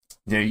here.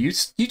 You know, you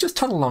just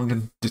tunnel along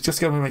and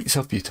just go and make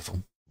yourself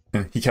beautiful.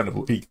 And he kind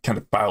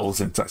of bows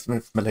and says,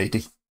 my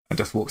lady, and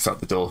just walks out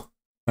the door.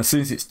 As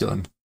soon as it's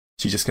done,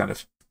 she just kind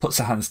of puts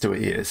her hands to her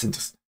ears and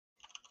just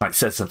like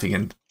says something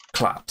and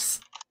claps.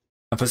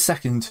 And for a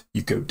second,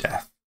 you go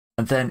deaf.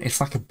 And then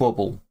it's like a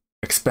bubble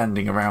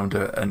expanding around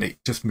her, and it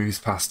just moves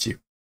past you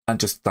and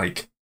just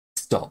like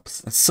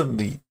stops. And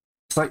suddenly,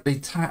 it's like the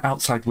entire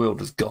outside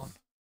world is gone.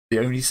 The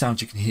only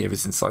sound you can hear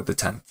is inside the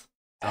tent.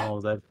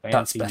 Oh, that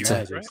That's fancy better.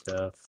 magic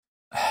stuff.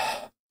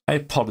 I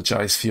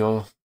apologise for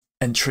your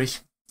entry.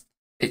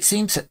 It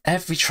seems that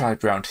every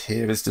tribe round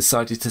here has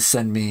decided to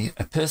send me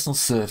a personal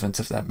servant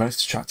of their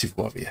most attractive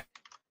warrior.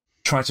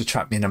 Try to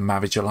trap me in a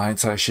marriage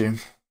alliance, I assume.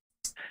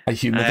 I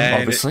humour them,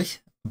 obviously,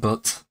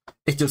 but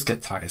it does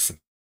get tiresome.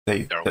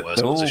 They're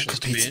all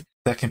competing.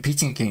 They're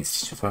competing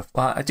against each other.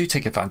 Well, I do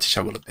take advantage,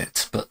 I will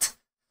admit, but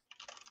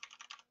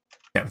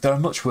there are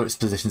much worse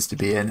positions to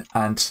be in,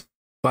 and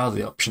while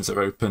the options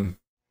are open,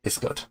 it's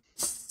good.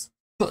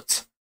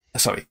 But,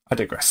 sorry, I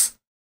digress.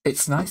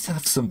 It's nice to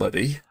have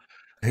somebody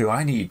who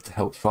I need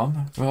help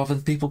from, rather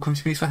than people coming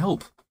to me for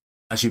help.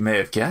 As you may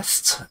have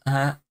guessed,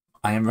 I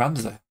am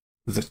Ramza,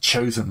 the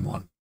chosen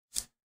one.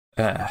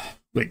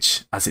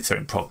 Which has its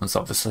own problems,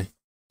 obviously.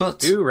 But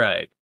Too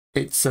right.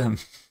 it's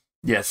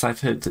yes,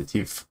 I've heard that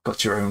you've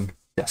got your own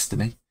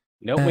destiny.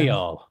 Don't we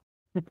all?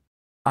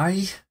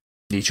 I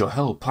need your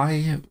help. I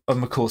am,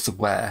 of course,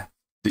 aware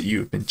that you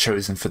have been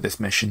chosen for this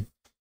mission,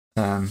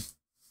 and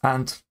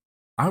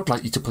I would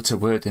like you to put a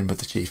word in with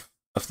the chief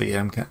of the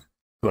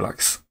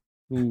Gulags.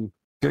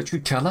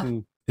 Gertrude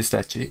Keller is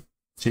their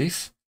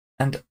chief,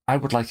 and I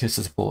would like her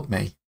to support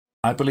me.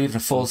 I believe a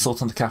full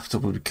assault on the capital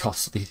would be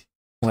costly,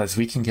 whereas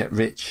we can get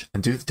rich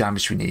and do the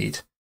damage we need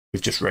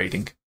with just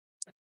raiding.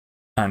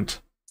 And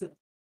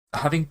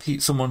having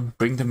someone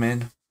bring them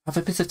in, have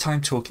a bit of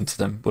time talking to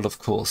them will, of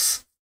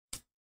course,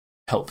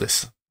 help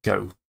this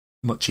go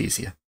much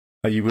easier.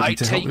 Are you willing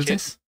to help with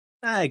this?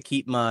 I'll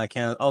keep my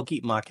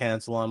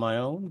counsel on my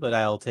own, but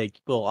I will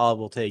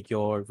take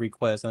your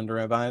request under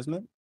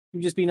advisement.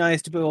 It'd just be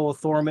nice to Bill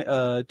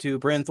Thorman, to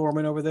Bryn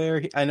Thorman over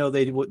there. I know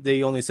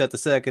they only set the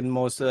second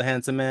most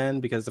handsome man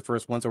because the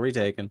first one's already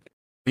taken.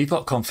 You've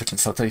got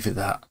confidence, I'll tell you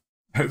that.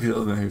 Hopefully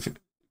that'll move it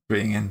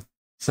bring in.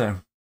 So,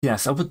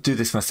 yes, I would do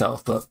this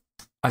myself, but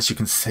as you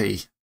can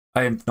see,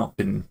 I have not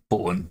been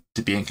born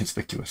to be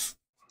inconspicuous.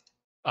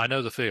 I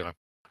know the feeling.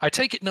 I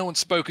take it no one's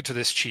spoken to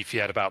this chief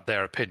yet about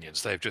their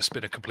opinions. They've just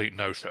been a complete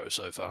no-show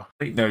so far.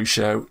 Complete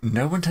no-show.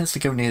 No one tends to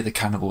go near the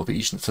cannibal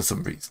region for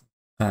some reason.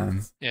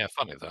 Yeah,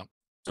 funny though.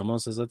 Someone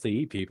says that they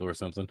eat people or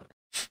something.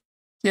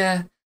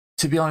 Yeah,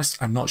 to be honest,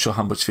 I'm not sure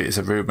how much of it is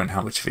a rumour and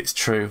how much of it's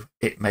true.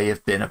 It may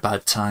have been a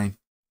bad time.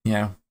 You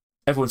know,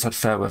 everyone's had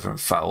fair weather and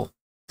foul.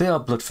 They are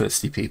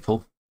bloodthirsty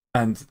people,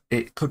 and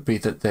it could be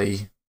that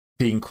they,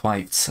 being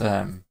quite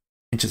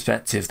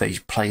introspective, they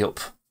play up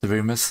the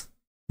rumours.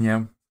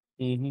 You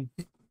know,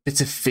 bit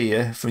of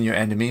fear from your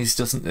enemies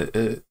doesn't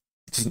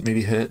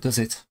really hurt, does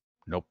it?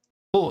 Nope.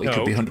 Or it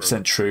could be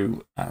 100%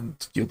 true,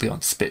 and you'll be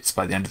on spits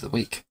by the end of the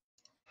week,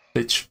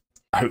 which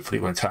hopefully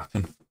won't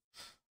happen.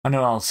 I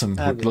know Alsam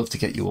would love to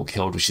get you all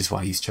killed, which is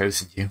why he's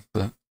chosen you,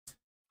 but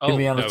in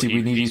reality,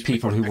 we needed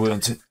people who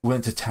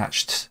weren't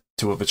attached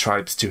to other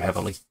tribes too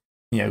heavily.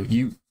 You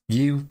know,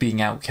 you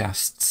being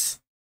outcasts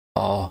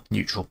are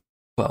neutral.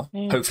 Well,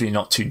 hopefully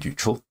not too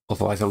neutral,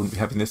 otherwise I wouldn't be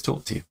having this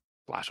talk to you.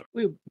 Flatter.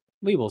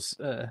 We will.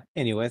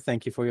 Anyway,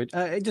 thank you for your.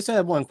 I just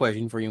have one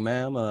question for you,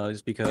 ma'am.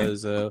 Just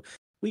because the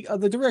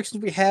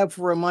directions we have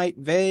for a might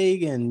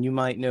vague, and you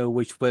might know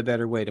which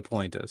better way to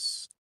point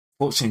us.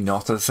 Fortunately,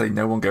 not. As I say,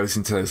 no one goes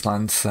into those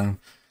lands, so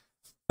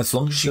as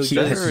long as you keep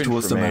heading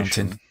towards the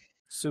mountain.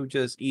 So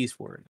just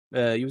eastward.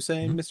 You were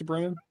saying, Mr.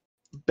 Brennan?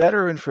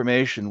 Better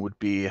information would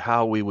be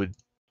how we would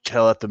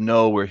let them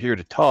know we're here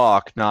to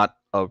talk, not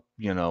a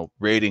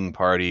raiding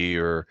party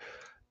or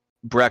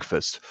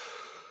breakfast.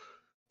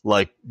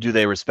 Like, do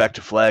they respect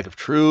a flag of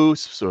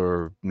truce,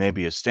 or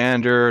maybe a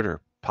standard,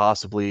 or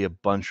possibly a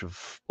bunch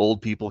of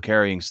old people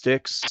carrying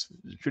sticks?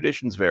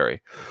 Traditions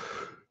vary.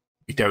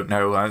 We don't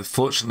know.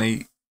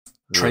 Unfortunately,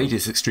 trade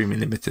is extremely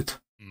limited.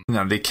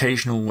 Now, the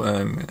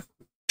occasional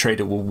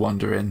trader will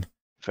wander in.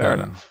 Fair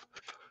enough.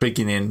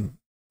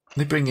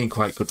 They bring in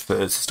quite good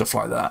furs, stuff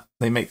like that.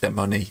 They make their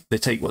money. They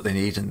take what they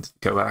need and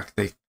go back.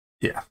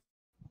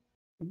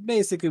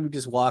 Basically, we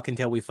just walk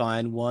until we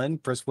find one,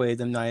 persuade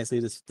them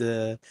nicely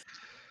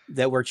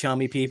that we're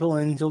chummy people,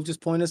 and he'll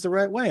just point us the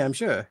right way, I'm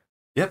sure.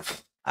 Yep.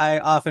 I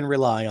often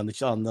rely on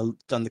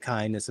the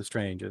kindness of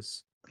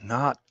strangers.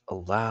 Not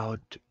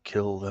allowed to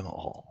kill them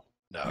all.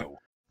 No.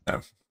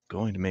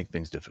 Going to make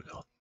things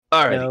difficult.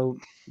 All right.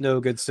 No,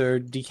 good sir.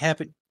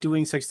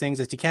 Doing such things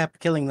as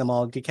killing them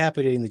all,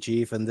 decapitating the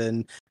chief, and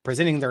then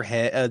presenting their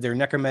head, their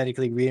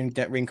necromantically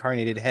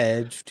reincarnated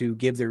head to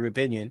give their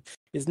opinion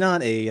is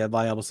not a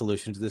viable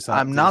solution to this.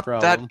 I'm not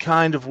that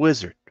kind of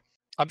wizard.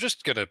 I'm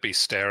just going to be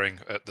staring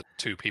at the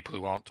two people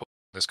who aren't talking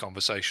this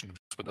conversation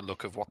with the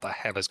look of what the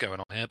hell is going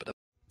on here. But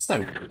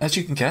so, as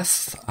you can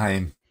guess,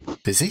 I'm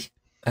busy.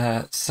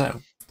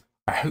 So,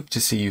 I hope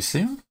to see you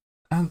soon.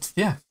 And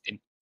yeah,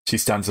 she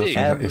stands up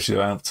and if she's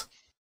out.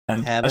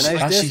 And have a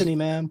nice destiny,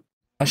 ma'am.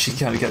 As she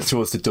kind of gets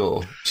towards the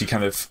door, she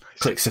kind of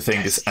clicks her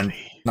fingers and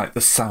like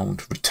the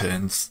sound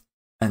returns.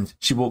 And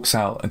she walks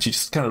out and she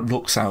just kind of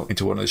looks out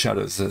into one of the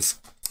shadows and says,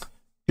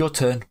 "Your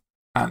turn."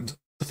 And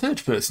the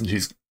third person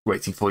who's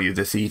waiting for you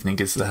this evening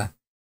is there.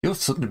 You've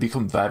suddenly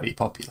become very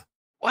popular.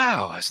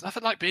 Wow, it's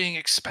nothing like being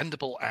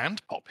expendable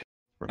and popular.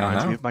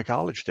 Reminds me of my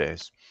college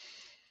days.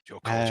 Your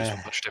college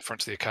is much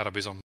different to the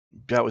academies on.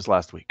 That was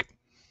last week.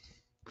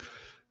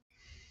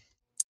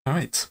 All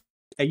right.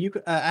 I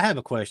have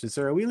a question,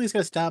 sir. Are we at least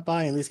going to stop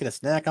by and at least get a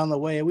snack on the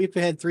way? We've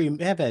had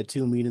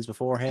 2 meetings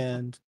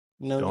beforehand.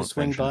 Just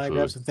swing by,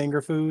 grab some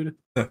finger food.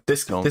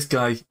 This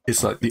guy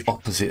is like the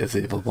opposite of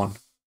the other one.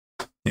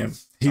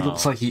 He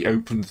looks like he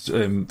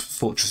opened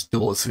fortress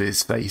doors with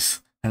his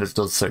face and has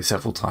done so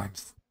several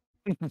times.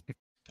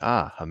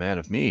 A man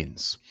of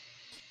means.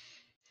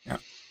 Yeah.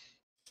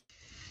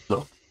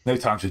 Look, no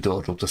time to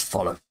dawdle, just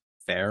follow.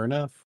 Fair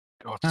enough.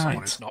 God,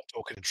 someone who's not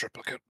talking in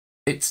triplicate.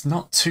 It's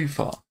not too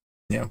far.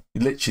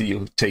 Literally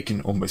you're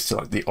taken almost to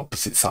like the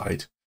opposite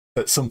side.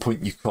 At some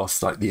point you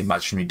cross like the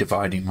imaginary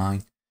dividing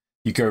line.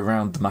 You go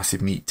around the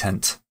massive meat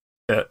tent.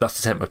 That's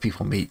the tent where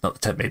people meet, not the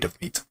tent made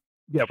of meat.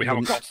 Yeah, we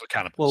haven't got to the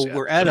cannibals Well, yet.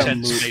 we're at The a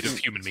tent's moot. made of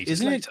human meat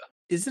Isn't it? later.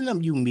 Isn't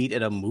it you meet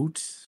at a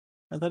moot?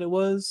 I thought it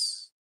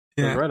was.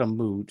 Yeah. We're at a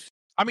moot.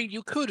 I mean,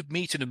 you could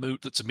meet in a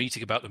moot that's a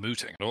meeting about the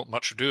mooting. Not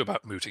much to do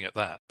about mooting at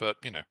that, but,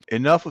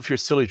 Enough of your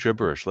silly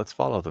gibberish. Let's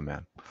follow the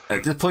man.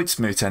 The point's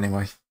moot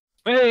anyway.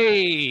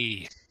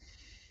 Hey!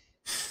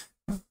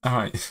 All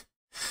right.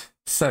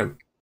 So,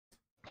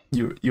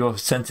 you're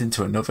sent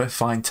into another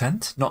fine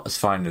tent, not as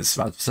fine as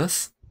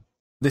Radversus.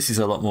 This is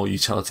a lot more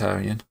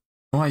utilitarian.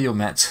 Where you're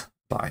met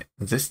by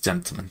this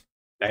gentleman.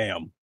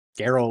 Damn.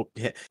 Geralt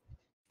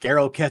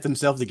kept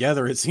himself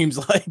together, it seems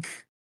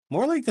like.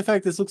 More like the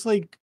fact this looks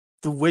like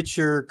the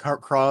Witcher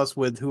cross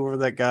with whoever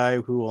that guy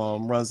who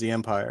runs the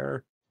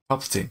Empire.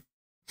 Palpatine.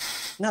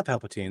 Not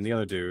Palpatine, the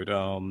other dude.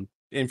 From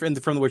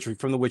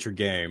the Witcher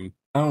game.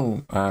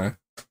 Oh,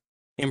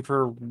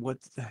 Emperor, what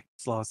the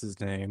heck's lost his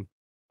name?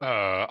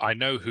 I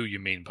know who you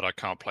mean, but I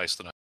can't place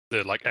the name.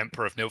 The,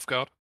 Emperor of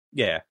Nilfgaard?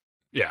 Yeah.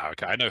 Yeah,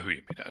 okay, I know who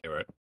you mean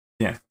anyway.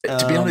 yeah.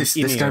 To be honest,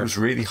 this guy Ymir. was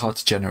really hard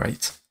to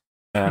generate.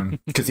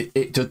 Because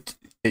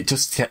it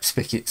just kept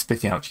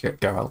spitting out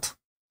Geralt.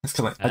 It's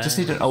kind of like, I just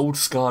need an old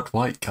scarred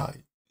white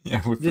guy.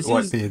 Yeah, with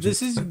white beard.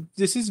 This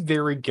is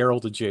very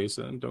Geralt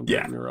adjacent. Don't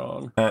get me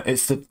wrong.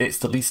 It's the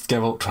least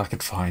Geralt I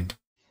could find.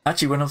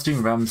 Actually, when I was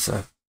doing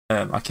Ramsar,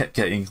 I kept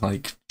getting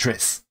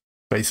Triss,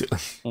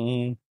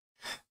 basically.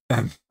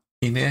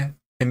 Emir,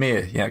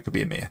 yeah, it could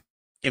be Emir.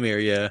 Emir,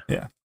 yeah.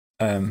 Yeah.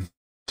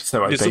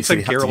 So I This looks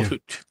basically like had to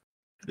Geralt.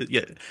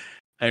 Yeah,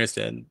 I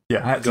understand. I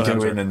had to Go go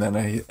ahead, in, and then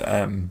I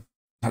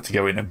had to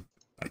go in and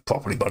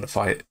properly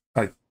modify it.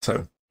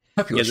 So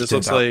happy with This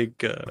looks like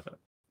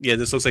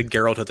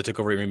Geralt had to take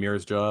over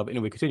Emir's job.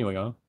 Anyway, continuing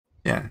on.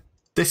 Yeah,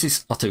 this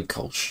is Otto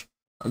Kolsch,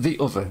 the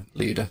other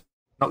leader.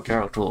 Not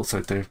Geralt will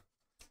also do.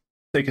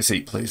 Take a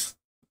seat, please.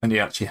 And he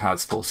actually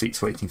has 4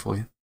 seats waiting for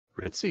you.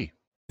 Ritzy.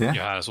 Yeah.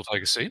 Johannes will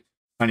take a seat.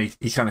 And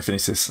he kind of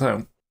finishes.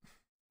 So,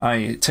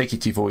 I take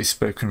it you've always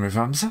spoken with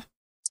Ramsar?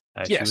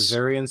 She Yes. was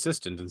very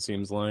insistent, it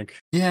seems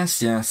like.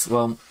 Yes.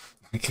 Well,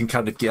 I can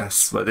kind of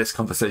guess where this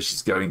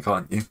conversation's going,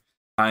 can't you?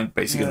 I'm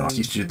basically going to ask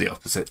you to do the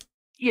opposite.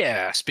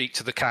 Yeah, speak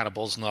to the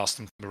cannibals and ask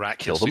them to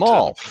miraculously Kill them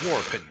all. turn your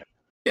opinion.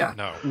 Yeah.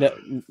 No,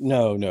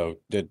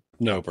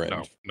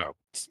 Brent. No.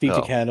 Speak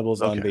to Oh,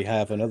 cannibals on okay.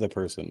 behalf of another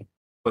person.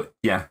 But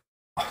yeah,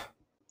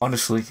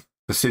 honestly,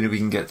 the sooner we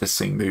can get this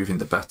thing moving,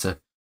 the better.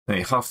 I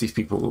mean, half these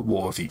people were at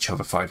war with each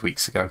other 5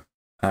 weeks ago,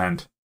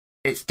 and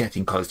it's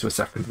getting close to a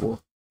second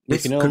war.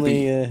 This can could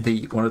only,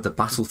 be one of the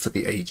battles for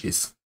the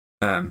ages,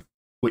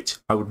 which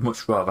I would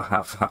much rather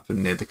have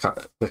happen near the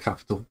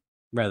capital.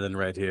 Rather than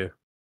right here.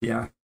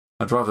 Yeah,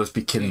 I'd rather us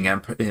be killing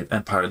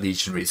Empire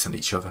legionaries than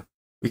each other.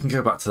 We can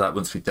go back to that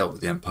once we've dealt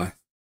with the Empire.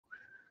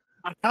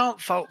 I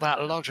can't fault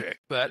that logic,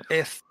 but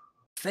if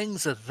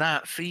things are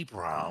that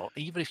febrile,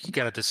 even if you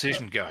get a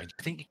decision going, do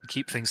you think you can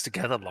keep things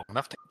together long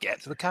enough to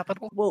get to the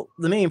capital? Well,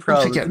 the main Once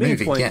problem. we get the main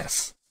moving, point,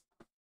 yes.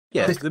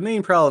 Yeah, the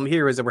main problem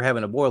here is that we're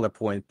having a boiler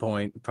point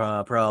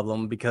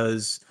problem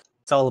because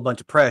it's all a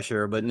bunch of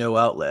pressure but no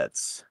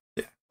outlets.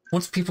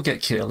 Once people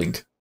get killing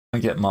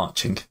and get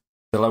marching,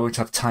 they'll always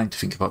have time to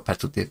think about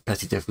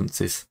petty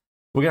differences.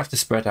 We're going to have to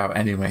spread out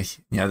anyway.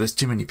 There's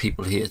too many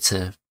people here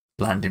to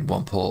land in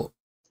one port.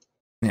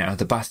 We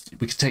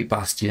could take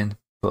Bastion,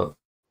 but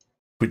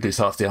we'd lose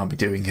half the army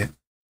doing it.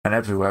 And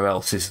everywhere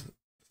else is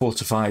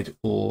fortified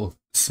or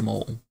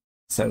small.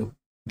 So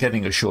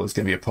getting ashore is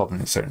going to be a problem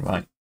in its own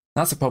right.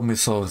 That's the problem with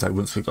Solid, though,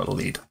 once we've got a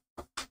leader.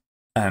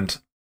 And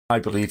I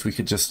believe we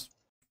could just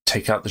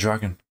take out the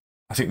dragon.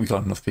 I think we've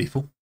got enough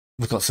people.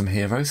 We've got some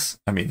heroes.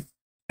 I mean,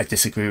 I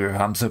disagree with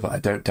Hamza, but I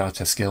don't doubt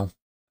her skill.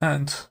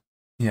 And,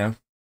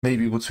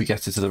 maybe once we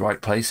get her to the right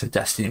place, her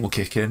destiny will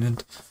kick in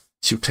and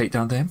she'll take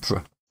down the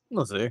Emperor.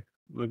 We'll see.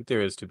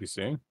 There is to be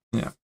seen.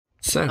 Yeah.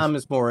 So I'm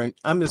just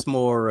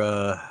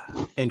more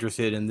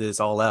interested in this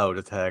all-out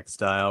attack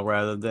style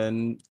rather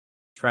than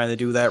trying to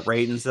do that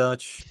raid and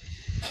such.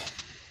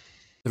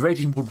 the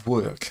raiding would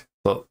work,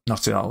 but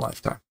not in our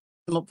lifetime.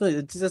 Well,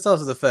 that's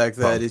also the fact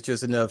that it's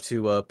just enough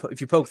to if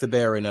you poke the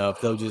bear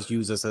enough, they'll just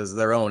use us as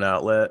their own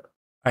outlet.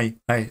 I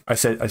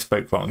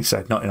spoke wrong. I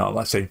said not in our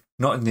lifetime,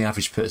 not in the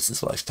average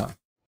person's lifetime.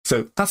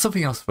 So that's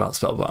something else about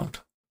Spellbound.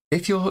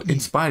 If you're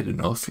inspired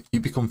enough, you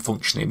become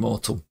functionally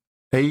immortal.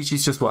 Age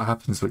is just what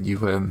happens when you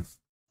When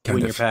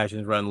your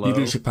passions run low. You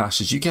lose your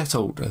passions. You get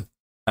older,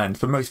 and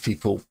for most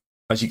people,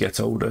 as you get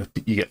older,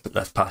 you get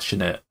less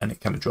passionate, and it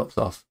kind of drops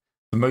off.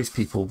 For most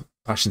people,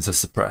 passions are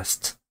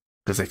suppressed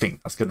because they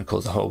think that's going to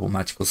cause a horrible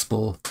magical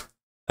spore.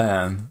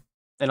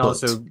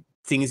 Also,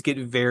 things get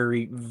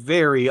very,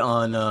 very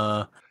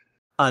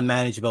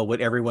unmanageable with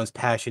everyone's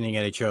passioning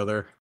at each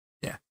other.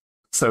 Yeah.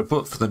 So,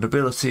 but for the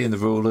nobility and the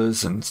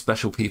rulers and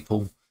special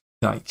people,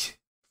 like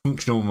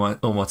functional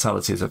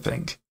immortality is a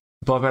thing.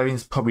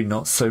 Barbarians, probably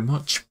not so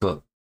much,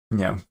 but,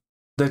 there's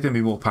going to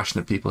be more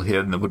passionate people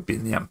here than there would be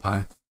in the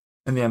Empire.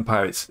 In the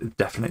Empire, it's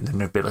definitely the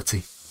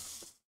nobility.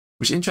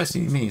 Which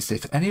interestingly means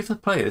if any of the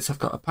players have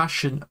got a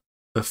passion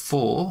of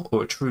 4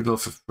 or a true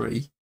love of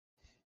 3,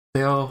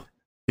 they are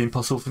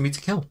impossible for me to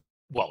kill.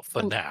 Well,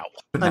 for now.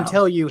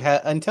 Until you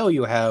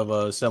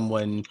have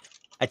someone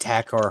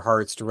attack our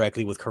hearts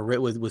directly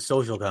with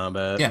social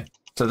combat. Yeah.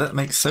 So that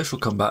makes social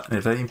combat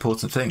a very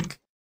important thing.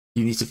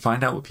 You need to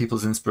find out what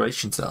people's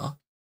inspirations are.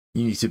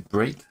 You need to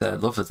break their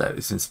love of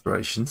those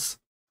inspirations,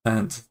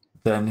 and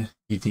then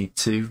you need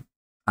to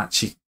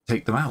actually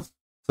take them out.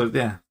 So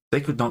yeah,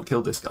 they could not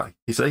kill this guy.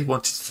 If they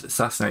wanted to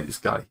assassinate this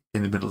guy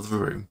in the middle of the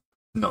room,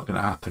 not going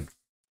to happen.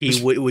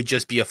 It would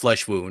just be a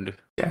flesh wound.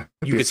 Yeah.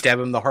 You could stab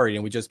him in the heart and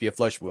it would just be a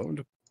flesh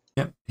wound.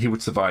 Yeah, he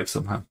would survive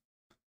somehow.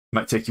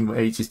 Might take him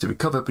ages to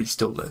recover, but he'd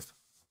still live.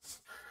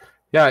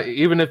 Yeah,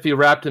 even if you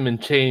wrapped him in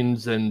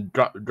chains and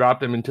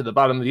dropped him into the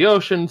bottom of the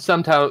ocean,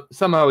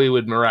 somehow he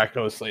would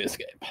miraculously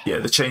escape. Yeah,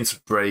 the chains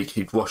would break,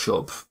 he'd wash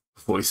up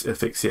before he's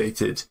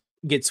asphyxiated.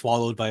 Get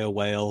swallowed by a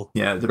whale.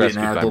 Yeah, there'd be an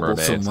Rescued air by bubble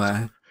mermaids.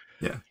 somewhere.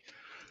 Yeah.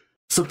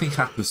 Something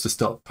happens to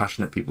stop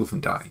passionate people from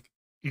dying.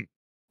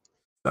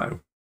 So,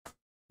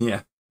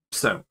 yeah.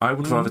 So, I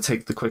would rather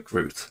take the quick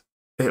route.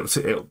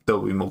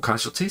 There'll be more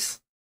casualties,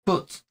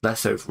 but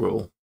less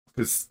overall,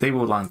 because they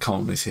will land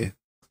colonies here.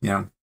 You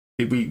know,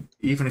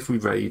 even if we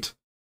raid,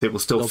 they will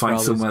still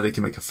find somewhere they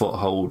can make a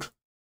foothold.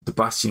 The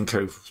Bastion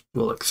Cove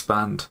will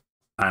expand,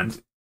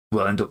 and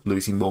we'll end up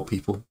losing more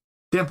people.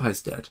 The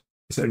Empire's dead.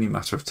 It's only a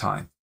matter of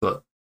time.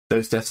 But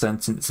those death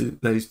sentences,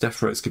 those death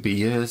throes could be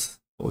years,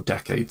 or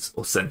decades,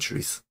 or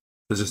centuries.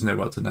 There's just no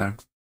one to know.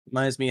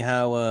 Reminds me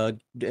how a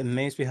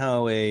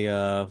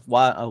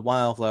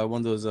wildflower,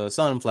 one of those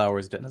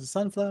sunflowers. Is it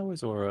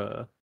sunflowers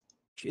or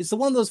it's the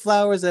one of those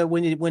flowers that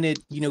when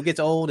it gets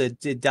old,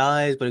 it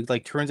dies, but it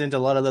like turns into a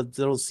lot of the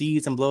little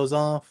seeds and blows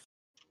off.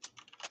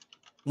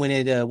 When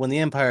the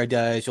Empire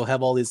dies, you'll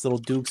have all these little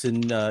dukes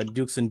and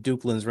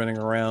dukelins running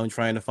around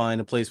trying to find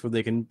a place where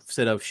they can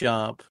set up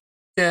shop.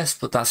 Yes,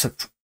 but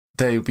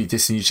they'll be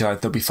dissing each other,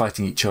 they'll be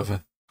fighting each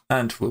other,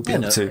 and we'll be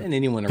able to and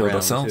anyone build around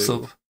ourselves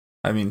too. up.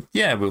 I mean,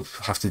 yeah, we'll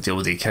have to deal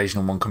with the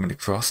occasional one coming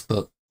across,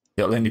 but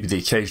it'll only be the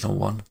occasional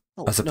one,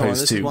 as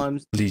opposed to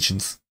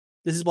legions.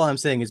 This is why I'm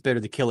saying it's better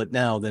to kill it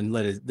now than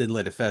let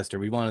it fester.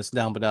 We want to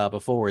stomp it out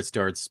before it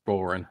starts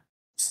roaring.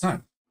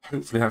 So,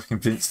 hopefully I've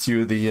convinced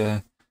you of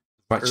the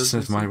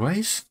righteousness of my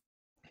ways.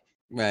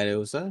 Right,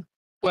 Osa.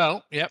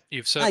 Well, yep,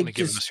 you've certainly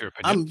given us your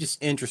opinion. I'm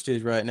just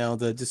interested right now.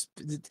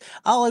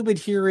 All I've been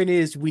hearing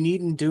is we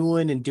need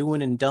doing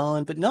and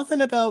done, but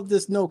nothing about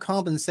this. No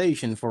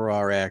compensation for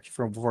our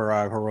for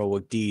our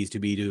heroic deeds to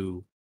be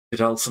due.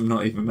 Did Alsum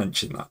not even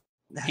mention that?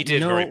 He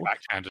did very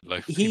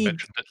backhandedly. He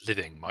mentioned that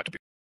living might be.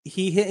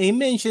 He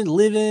mentioned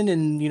living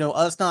and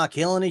us not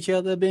killing each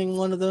other being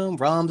one of them.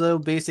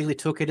 Ramzo basically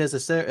took it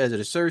as an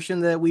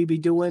assertion that we be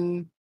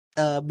doing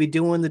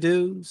the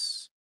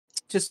dues.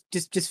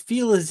 Just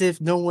feel as if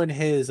no one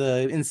has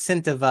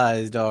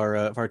incentivized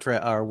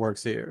our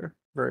works here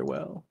very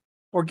well,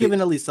 or given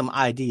at least some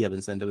idea of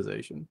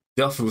incentivization.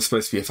 The offer was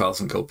supposed to be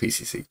 1,000 gold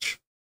pieces each.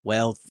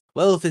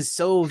 Wealth is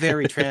so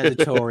very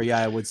transitory.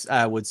 I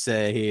would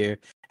say here.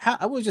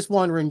 I was just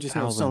wondering,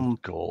 some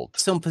gold,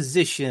 some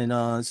position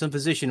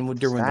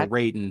during the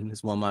raiding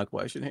is one of my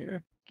question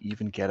here.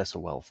 Even get us a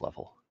wealth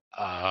level?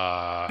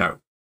 No.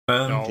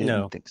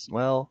 No.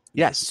 Well,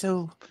 yes.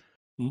 So,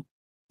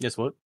 guess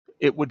what?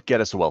 It would get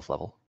us a wealth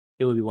level.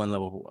 It would be one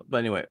level. But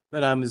anyway,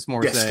 but I'm just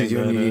more yes, saying. Yes,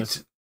 because you need.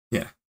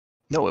 Yeah.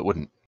 No, it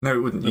wouldn't. No, it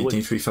wouldn't. You'd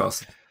need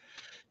 3,000.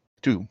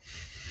 2.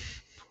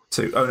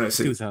 Oh no,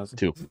 so 2,000.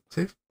 2.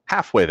 2.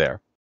 Halfway there.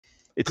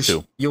 It's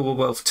 2. You're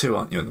wealth 2,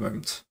 aren't you, at the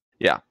moment?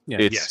 Yeah.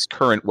 It's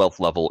current wealth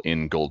level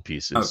in gold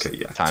pieces. Okay,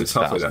 yeah. Times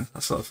halfway 1,000. there.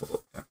 That's what I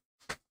thought.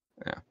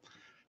 Yeah.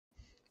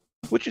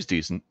 Which is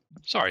decent.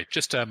 Sorry,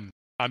 just I'm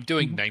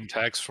doing name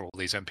tags for all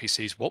these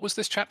NPCs. What was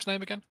this chap's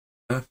name again?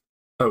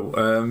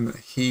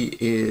 He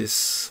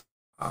is.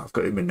 I've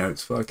got him in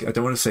notes, but I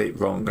don't want to say it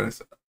wrong.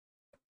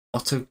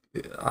 Otto.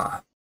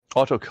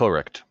 Otto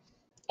Kilricht.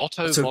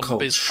 Otto von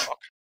Bismarck.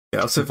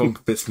 Yeah, Otto von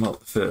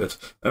Bismarck III.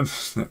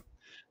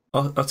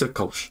 Otto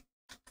Kolsch.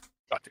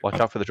 Watch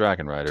out for the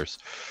Dragon Riders.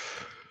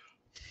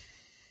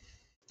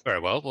 Very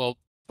well. Well,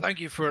 thank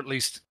you for at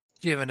least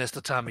giving us the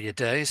time of your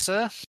day,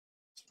 sir.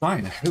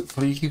 Fine.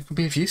 Hopefully you can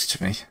be of use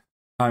to me.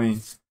 I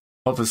mean,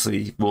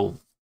 obviously we'll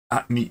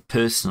meet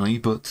personally,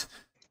 but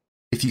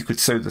if you could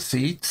sow the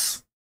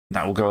seeds,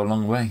 that will go a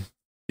long way.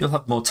 You'll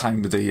have more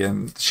time with the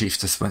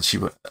chieftess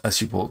as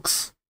she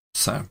walks.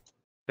 So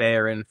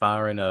fair and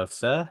far enough,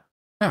 sir.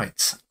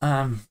 Right.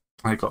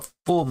 I've got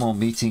 4 more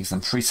meetings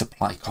and 3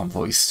 supply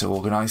convoys to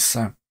organise,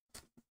 so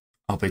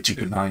I'll bid you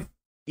good night.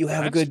 You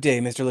have a good day,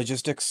 Mr.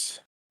 Logistics.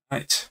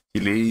 Right.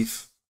 You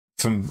leave.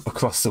 From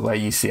across the way,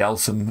 you see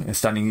Alsum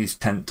standing in his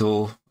tent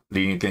door,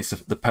 leaning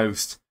against the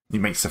post. He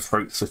makes a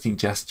throat-slitting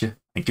gesture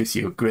and gives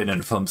you a grin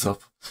and a thumbs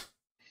up.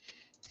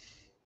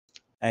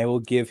 I will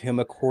give him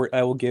a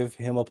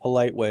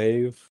polite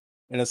wave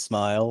and a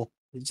smile.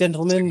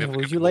 Gentlemen,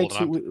 would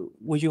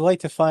you like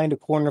to find a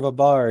corner of a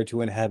bar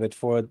to inhabit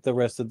for the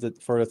rest of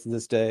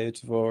this day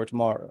for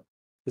tomorrow?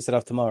 To set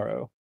off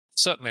tomorrow.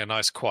 Certainly a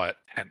nice quiet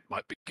tent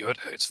might be good.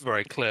 It's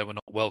very clear we're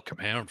not welcome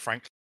here, and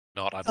frankly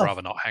I'd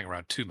rather not hang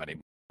around too many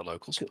the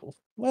locals. Cool.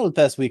 Well, the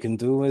best we can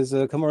do is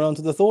come around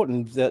to the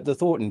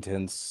Thornton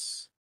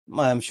tents.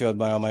 I'm sure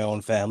my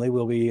own family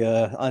will be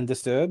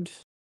undisturbed.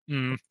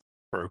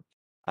 True.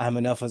 I'm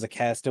enough as a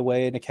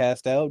castaway and a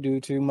cast out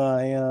due to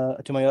my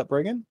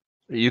upbringing.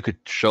 You could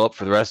show up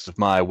for the rest of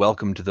my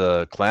welcome to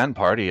the clan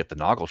party at the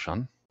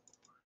Noggleshun.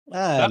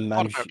 That's I'm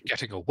not about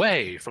getting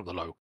away from the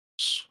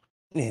locals.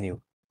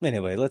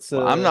 anyway, let's.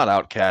 Well, I'm not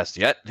outcast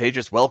yet. They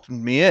just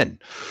welcomed me in.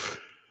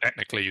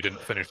 Technically, you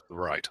didn't finish the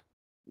rite.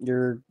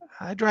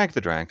 I drank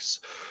the drinks.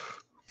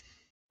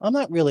 I'm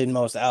not really the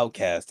most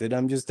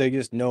outcasted. They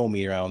just know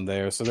me around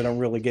there, so they don't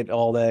really get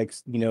all that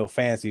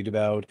fancied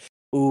about.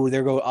 Ooh,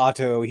 there go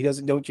Otto. He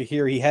doesn't. Don't you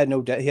hear? He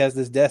has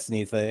this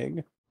destiny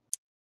thing.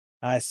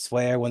 I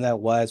swear, when that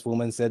wise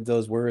woman said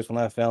those words, when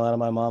I fell out of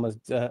my mama's,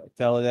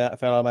 fell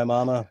out of my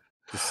mama,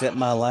 to set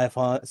my life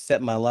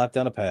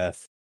down a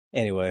path.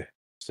 Anyway,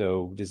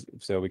 so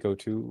we go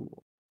to.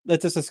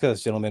 Let's just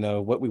discuss, gentlemen,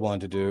 what we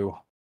want to do.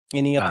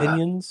 Any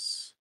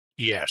opinions?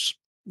 Yes.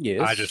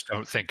 Yes. I just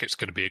don't think it's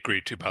going to be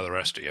agreed to by the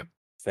rest of you.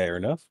 Fair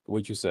enough.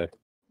 What'd you say?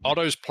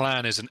 Otto's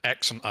plan is an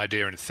excellent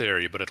idea in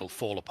theory, but it'll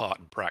fall apart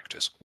in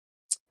practice.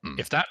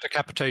 If that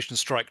decapitation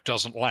strike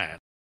doesn't land,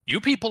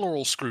 you people are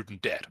all screwed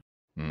and dead.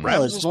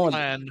 Ramsel's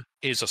plan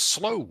is a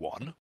slow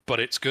one, but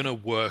it's going to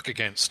work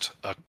against,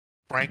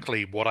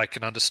 frankly, what I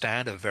can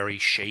understand, a very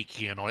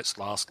shaky and on its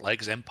last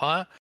legs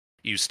empire.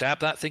 You stab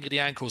that thing at the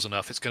ankles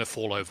enough, it's going to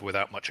fall over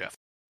without much effort.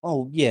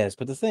 Oh, yes,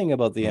 but the thing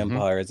about the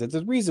empire is that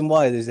the reason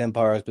why this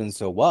empire has been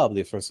so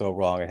wobbly for so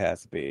long, it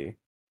has to be.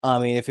 I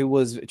mean, if it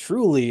was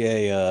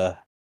truly a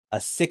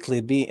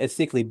sickly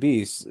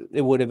beast,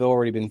 it would have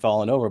already been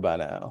fallen over by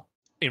now.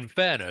 In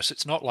fairness,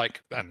 it's not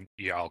like, and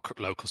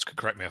locals could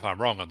correct me if I'm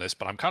wrong on this,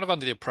 but I'm kind of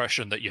under the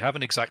impression that you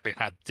haven't exactly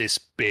had this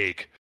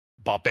big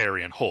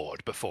barbarian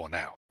horde before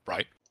now,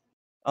 right?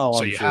 Oh, so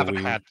I'm you sure haven't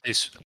had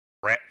this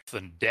breadth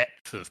and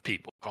depth of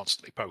people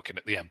constantly poking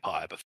at the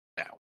empire before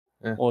now.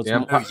 Well,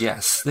 Oh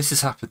yes, this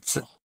has happened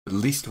at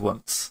least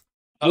once.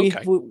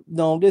 Okay.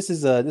 No, this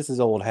is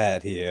old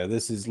hat here.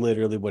 This is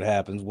literally what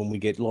happens when we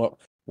get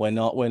when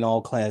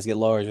all clans get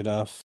large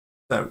enough.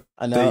 So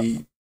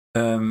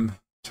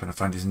trying to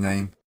find his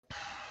name.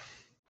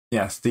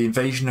 Yes, the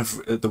invasion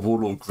of the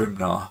warlord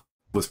Grimnar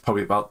was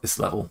probably about this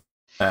level.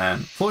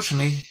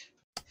 Fortunately,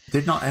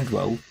 did not end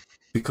well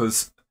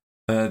because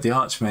the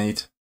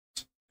Archmaid,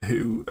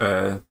 who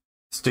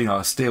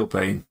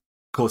Steelbane,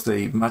 caused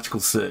a magical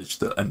surge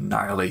that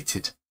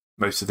annihilated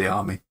most of the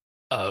army.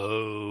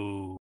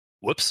 Oh,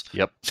 whoops.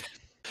 Yep.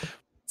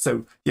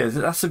 So, yeah,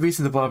 that's the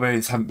reason the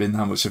Barbarians haven't been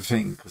that much of a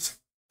thing, because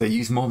they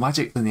use more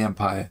magic than the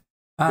Empire.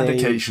 And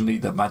occasionally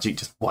the magic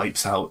just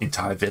wipes out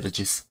entire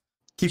villages.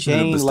 Keeping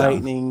the numbers down.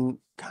 Lightning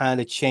kind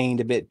of chained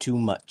a bit too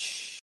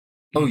much.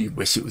 Oh, you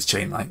wish it was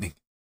chain lightning.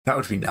 That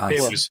would be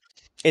nice.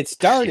 It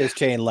started as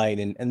chain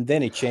lightning, and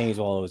then it changed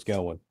while it was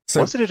going.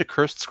 So, wasn't it a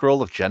cursed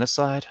scroll of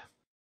genocide?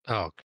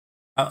 Oh,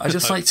 I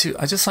just like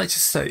to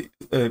say,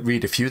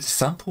 read a few of the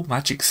sample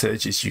magic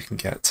surges you can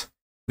get.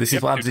 This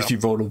is what happens if you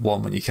roll a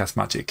 1 when you cast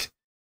magic.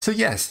 So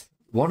yes,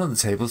 1 on the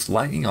table is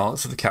lightning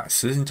arcs of the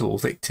casters into all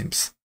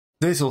victims.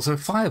 There's also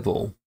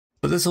Fireball,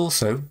 but there's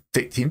also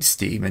Victim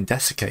Steam and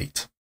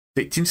Desiccate.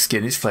 Victim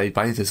skin is flayed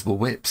by invisible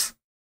whips.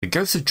 The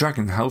ghosts of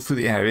dragon howl through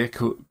the area,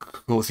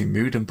 causing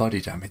mood and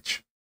body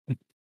damage.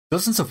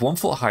 Dozens of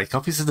 1-foot-high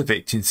copies of the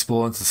victims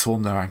spawn to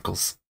swarm their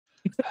ankles.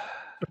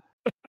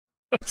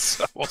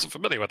 I wasn't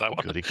familiar with that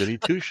one. Goody goody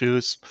two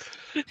shoes.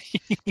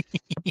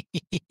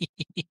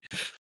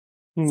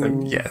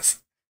 So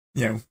yes,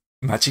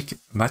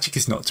 magic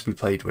is not to be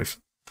played with.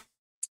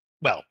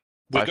 Well,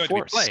 we're going to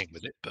be playing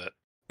with it, but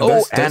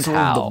those are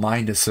all the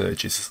minor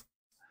surges.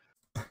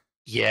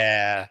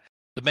 Yeah,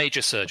 the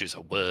major surges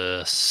are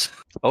worse.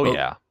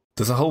 Yeah.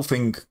 There's a whole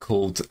thing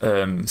called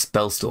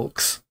spell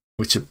stalks,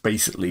 which are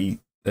basically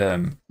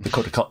the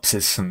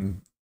cordycopsis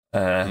from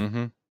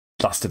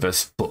Last of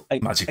Us, but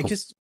magical.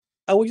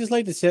 I would just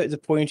like to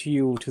point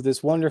you to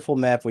this wonderful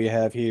map we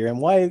have here, and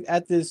why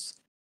at this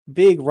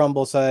big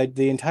rumble side,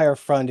 the entire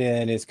front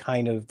end is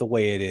kind of the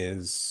way it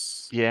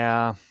is.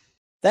 Yeah.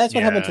 That's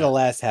what happened to the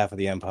last half of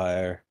the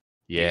Empire.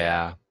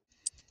 Yeah.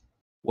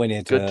 When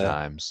it good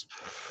times.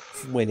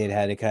 When it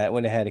had a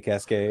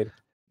cascade.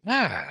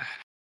 I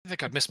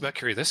think I'd miss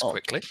Mercury this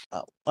quickly.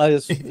 Cord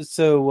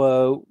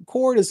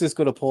is just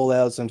going to pull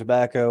out some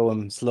tobacco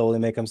and slowly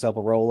make himself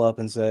a roll up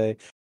and say,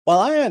 "Well,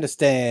 I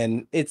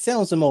understand. It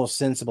sounds the most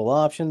sensible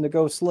option to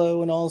go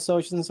slow and all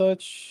such and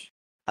such.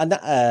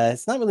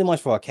 It's not really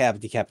much for a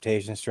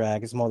decapitation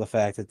strike. It's more the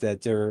fact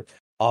that they're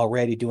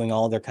already doing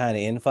all their kind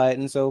of infight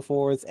and so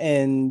forth,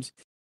 and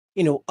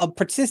a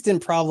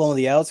persistent problem on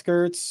the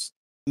outskirts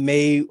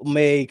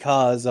may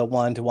cause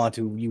one to want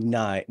to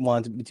unite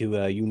when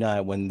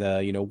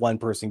the one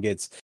person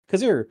gets,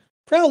 because they're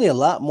probably a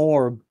lot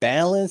more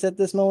balanced at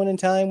this moment in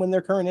time when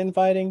they're current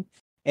infighting.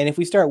 And if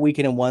we start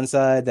weakening one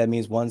side, that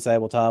means one side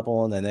will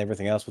topple, and then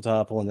everything else will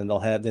topple, and then they'll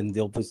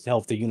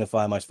help to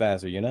unify much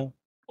faster,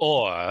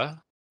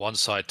 Or one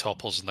side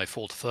topples and they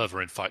fall to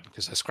further infighting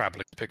because they're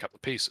scrabbling to pick up the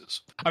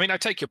pieces. I mean, I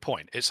take your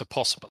point. It's a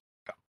possible.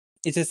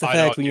 It's just the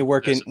fact when you're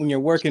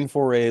working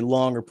for a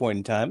longer point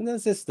in time, and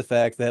that's just the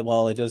fact that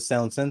while it does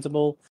sound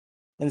sensible,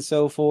 and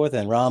so forth,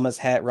 and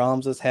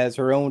Ramses has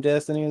her own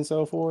destiny and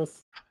so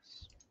forth.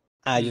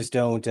 I just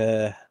don't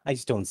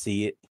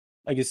see it.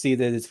 I just see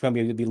that it's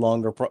probably going to be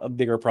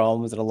bigger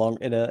problems at a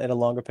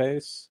longer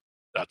pace.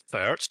 That's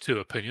fair. It's two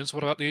opinions.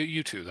 What about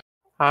you two then?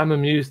 I'm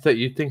amused that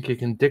you think you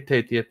can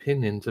dictate the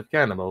opinions of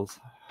cannibals.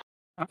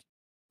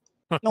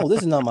 No,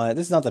 this is not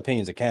the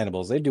opinions of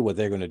cannibals. They do what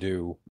they're going to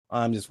do.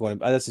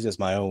 This is just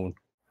my own.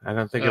 I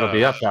don't think it'll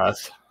be up to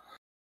us.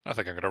 I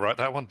think I'm going to write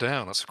that one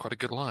down. That's quite a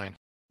good line.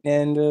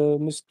 And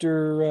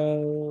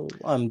Mr.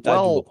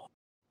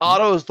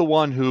 Otto's the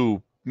one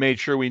who made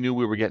sure we knew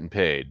we were getting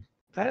paid.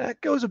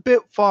 That goes a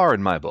bit far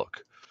in my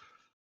book.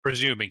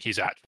 Presuming he's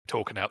actually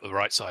talking out the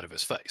right side of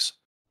his face.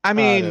 I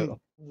mean,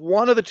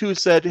 one of the two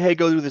said, hey,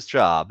 go do this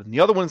job. And the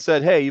other one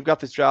said, hey, you've got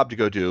this job to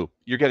go do.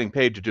 You're getting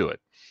paid to do it.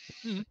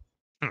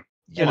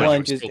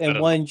 One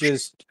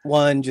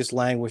just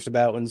languished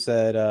about and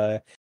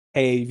said,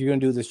 hey, if you're going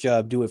to do this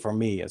job, do it for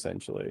me,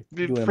 essentially.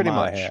 Pretty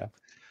much. Half.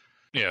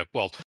 Yeah,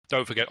 well,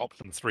 don't forget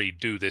option 3,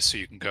 do this so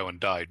you can go and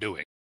die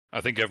doing.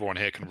 I think everyone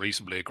here can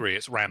reasonably agree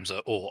it's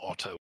Ramza or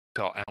Otto.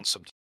 Can't ounce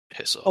them to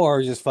piss off.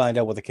 Or just find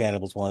out what the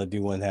cannibals want to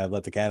do and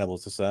let the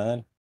cannibals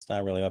decide. It's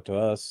not really up to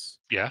us.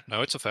 Yeah,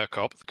 no, it's a fair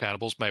cop. The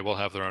cannibals may well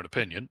have their own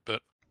opinion,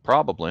 but...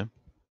 Probably.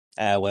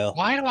 Well.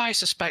 Why do I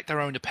suspect their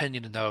own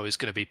opinion, though, is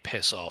going to be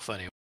piss off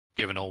anyway,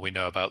 given all we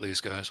know about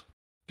these guys?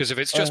 Because if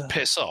it's just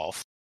piss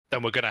off,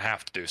 then we're going to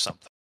have to do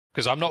something.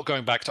 Because I'm not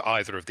going back to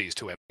either of these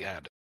two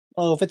empty-handed.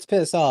 Oh, if it's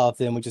piss off,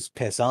 then we just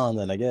piss on,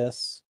 then I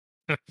guess.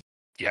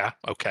 Yeah,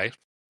 okay.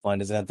 Fine,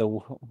 doesn't have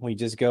we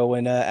just go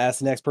and ask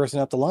the next person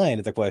up the line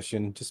at the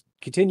question. Just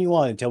continue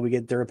on until we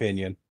get their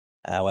opinion.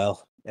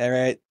 Well. All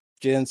right,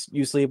 gents,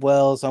 you sleep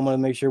well, so I'm going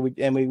to make sure we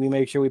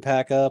make sure we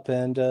pack up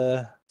and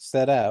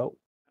set out.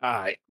 All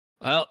right.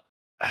 Well,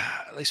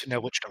 at least we know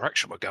which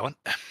direction we're going.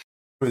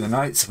 Through the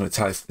night, someone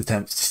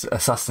attempts to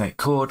assassinate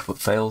Cord, but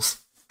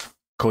fails.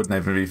 Cord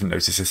never even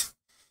notices.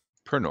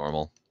 Per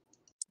normal.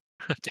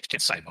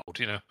 It's same old,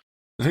 you know.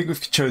 The thing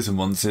with chosen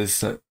ones is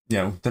that,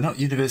 they're not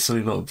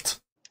universally loved.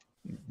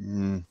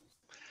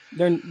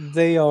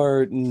 They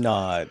are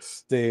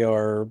not. They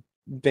are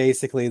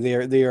basically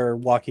they are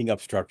walking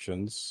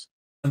obstructions.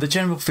 And the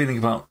general feeling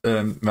about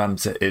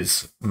Ramza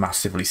is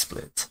massively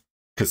split.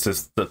 Because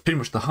there's pretty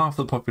much the half of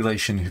the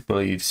population who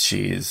believes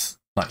she's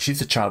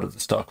a child of the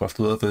StarCraft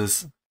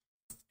lovers,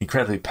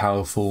 incredibly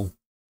powerful,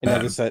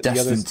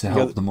 destined to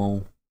help them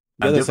all.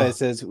 The other side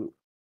says, go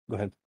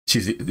ahead.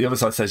 The other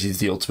side says she's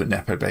the ultimate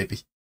Nepo baby.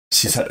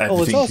 She's had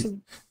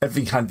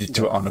everything handed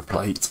to her on a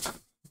plate.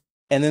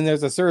 And then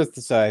there's a third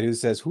side who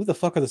says, who the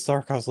fuck are the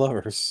StarCraft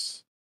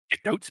lovers? You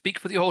don't speak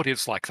for the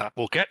audience like that.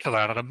 We'll get to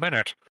that in a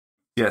minute.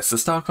 Yes, the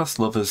StarCraft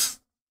lovers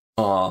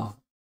are...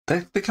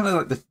 They're kind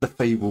of like the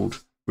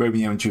fabled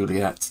Romeo and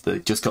Juliet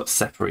that just got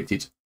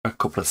separated a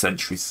couple of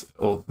centuries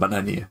or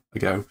millennia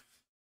ago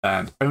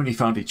and only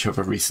found each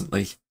other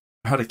recently,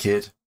 had a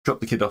kid,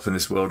 dropped the kid off in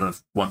this world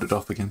and wandered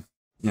off again.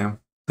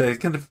 They're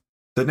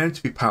known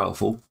to be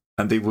powerful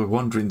and they were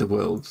wandering the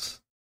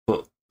worlds,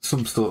 but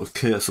some sort of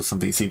curse or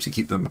something seems to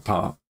keep them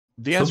apart.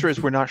 The answer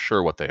is we're not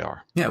sure what they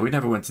are. Yeah, we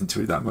never went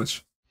into it that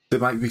much. They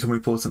might become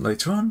important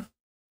later on.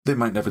 They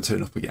might never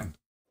turn up again.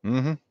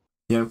 Mm-hmm.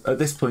 At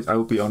this point, I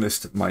will be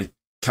honest, my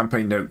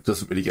campaign note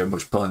doesn't really go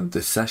much beyond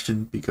this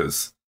session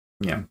because,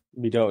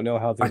 we don't know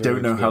how. I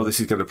don't know how this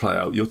is going to play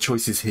out. Your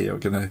choices here are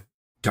going to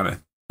kind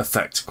of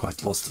affect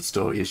quite a lot of the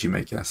story, as you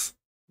may guess.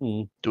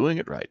 Doing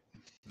it right.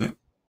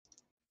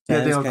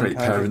 Yeah, they are great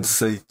parents.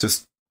 They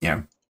just,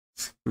 we're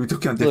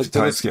looking at a different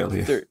time scale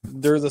here.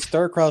 They're the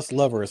star-crossed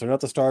lovers. They're not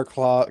the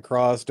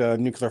star-crossed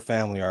nuclear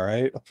family, all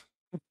right?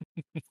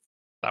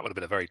 That would have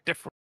been a very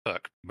different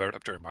perk right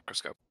up during a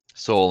microscope.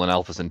 Sol and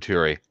Alpha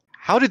Centauri.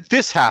 How did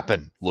this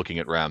happen? Looking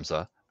at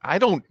Ramza. I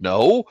don't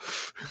know.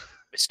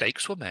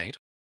 Mistakes were made.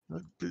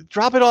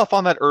 Drop it off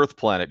on that Earth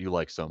planet you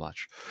like so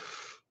much.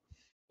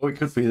 Or it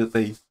could be that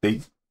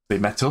they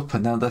met up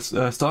and now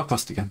they're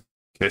star-crossed again.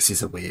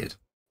 Curses are weird.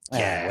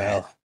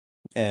 Yeah.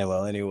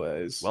 Well,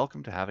 anyways.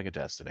 Welcome to having a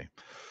destiny.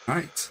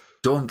 Right.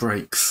 Dawn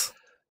breaks.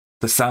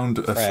 The sound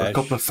of a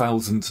couple of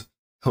thousand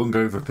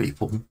hungover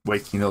people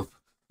waking up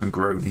and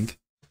groaning.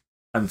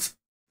 And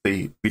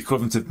the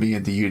equivalent of me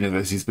in the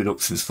universe has been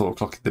up since 4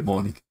 o'clock in the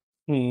morning.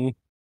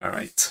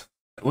 Alright.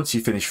 Once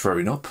you finish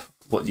throwing up,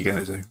 what are you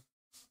going to do?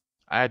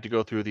 I had to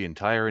go through the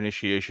entire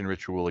initiation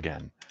ritual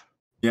again.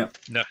 Yeah.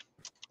 No.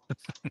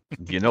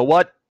 You know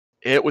what?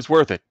 It was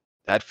worth it.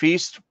 That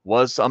feast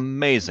was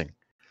amazing.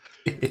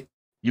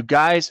 You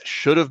guys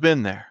should have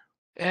been there.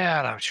 Yeah,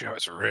 and I'm sure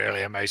it's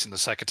really amazing the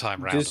second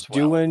time round. Just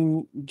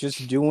doing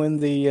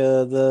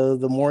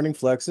the morning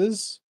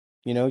flexes,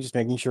 just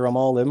making sure I'm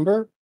all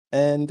limber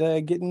and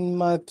getting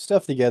my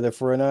stuff together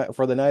for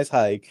the nice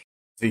hike.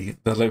 The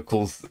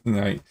locals,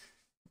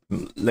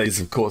 ladies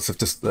of course, have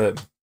just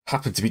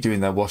happened to be doing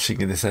their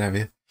washing in this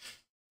area.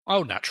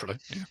 Oh, naturally.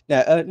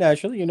 Yeah.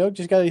 Naturally,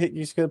 just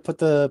gotta put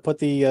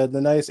the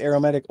nice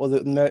aromatic.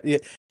 You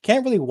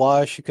can't really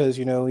wash because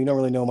you don't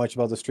really know much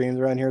about the streams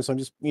around here. So I'm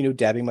just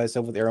dabbing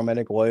myself with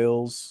aromatic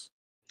oils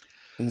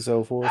and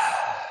so forth.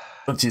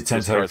 Onto your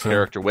tent Star's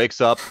character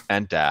wakes up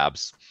and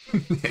dabs.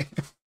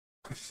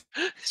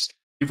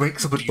 He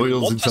wakes up and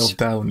boils himself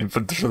down in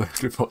front of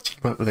the watching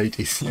about the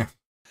ladies. Yeah.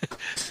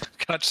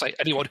 Can I just say,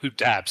 anyone who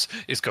dabs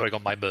is going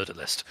on my murder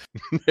list.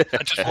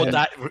 I just want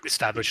that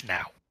established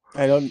now.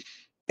 I don't.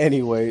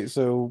 Anyway,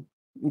 so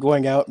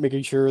going out,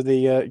 making sure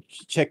the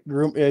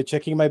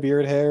checking my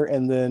beard hair,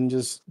 and then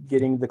just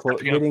getting the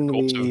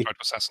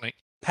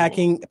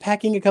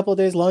packing a couple of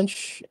days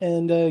lunch,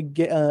 and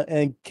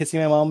and kissing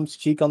my mom's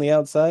cheek on the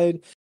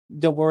outside.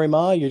 Don't worry,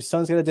 Ma, your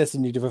son's got a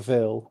destiny to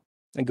fulfill.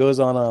 And goes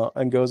on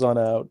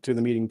out to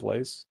the meeting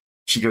place.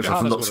 She goes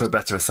off and looks for a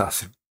better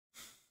assassin.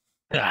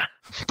 Yeah.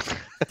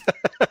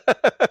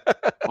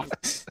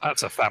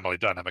 That's a family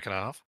dynamic and a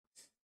half.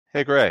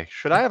 Hey, Gray,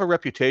 should I have a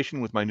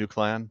reputation with my new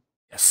clan?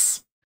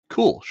 Yes.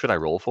 Cool. Should I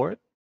roll for it?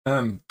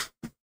 Do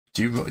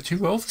you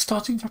roll for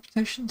starting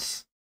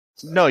reputations?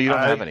 No, you don't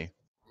have any.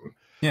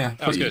 Yeah.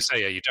 I was going to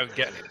say, you don't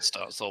get any at the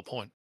start. That's the whole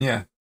point.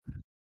 Yeah.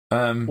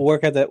 We'll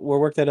work that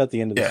out at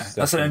the end of the session.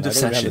 That's the end of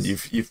session.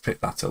 You've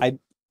picked that up.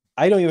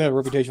 I don't even have a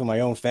reputation with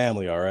my own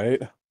family, all right?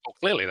 Well,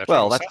 clearly.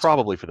 That's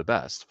probably for the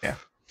best. Yeah.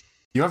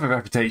 You have a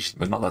reputation,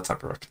 but not that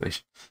type of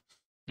reputation.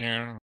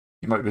 Yeah.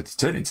 You might be able to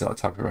turn into that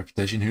type of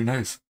reputation. Who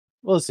knows?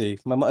 We'll see.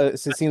 It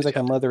seems like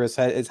my mother is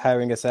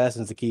hiring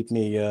assassins to keep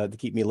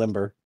me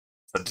limber.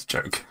 That's a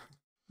joke.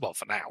 Well,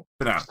 for now.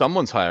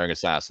 Someone's hiring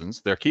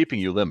assassins. They're keeping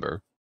you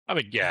limber. I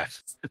mean, yeah.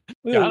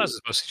 Johannes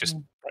is mostly just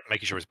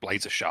making sure his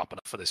blades are sharp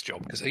enough for this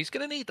job, because he's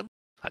going to need them.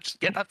 I just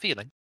get that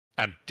feeling.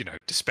 And,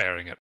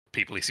 despairing at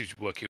people he seems to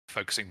be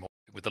focusing more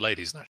with the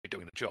ladies than actually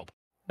doing the job.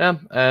 Yeah,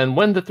 and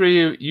when the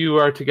three of you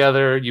are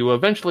together, you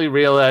eventually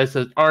realize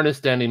that Arn is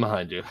standing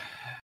behind you.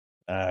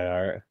 All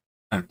right.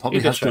 And probably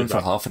has been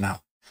for half an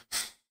hour.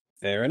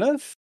 Fair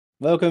enough.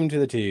 Welcome to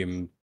the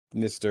team,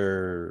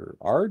 Mr.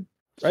 Ard?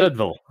 Right?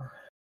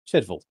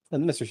 Shedville.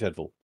 And Mr.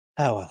 Shedville.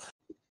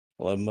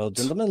 Well,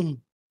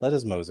 gentlemen, let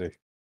us mosey.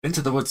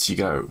 Into the woods you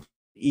go.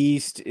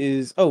 East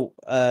is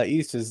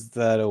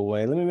that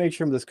away. Let me make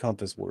sure this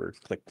compass works.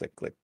 Click, click,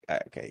 click.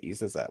 Okay,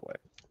 east is that way.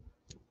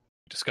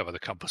 Discover the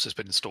compass has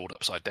been installed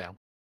upside down.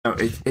 No,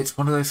 it's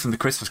one of those from the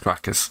Christmas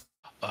crackers.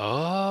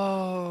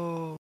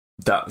 Oh.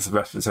 That's a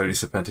reference only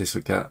Serpentis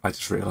would get, I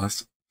just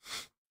realised.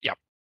 Yeah.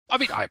 I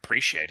mean, I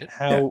appreciate it.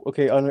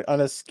 Okay, on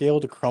a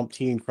scale to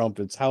Teen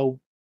Crumpets, how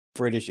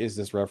British is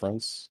this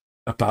reference?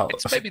 About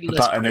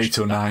an 8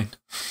 or 9.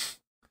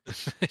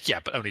 Yeah,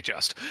 but only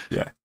just.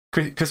 Yeah.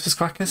 Christmas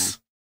crackers?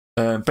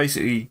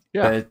 Basically,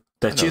 they're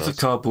tubes of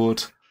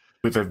cardboard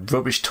with a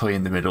rubbish toy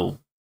in the middle.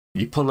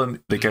 You pull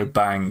them, they go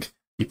bang.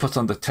 You put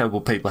on the terrible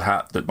paper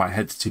hat that my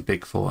head's too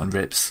big for and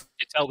rips.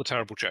 You tell the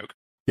terrible joke.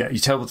 Yeah, you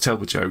tell the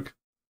terrible joke,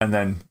 and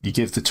then you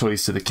give the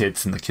toys to the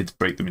kids, and the kids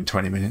break them in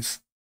 20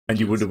 minutes. And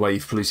you wonder why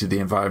you've polluted the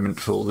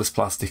environment for all this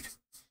plastic.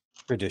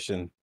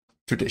 Tradition,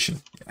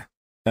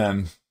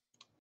 yeah.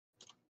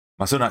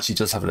 My son actually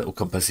does have a little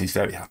compass. He's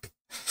very happy.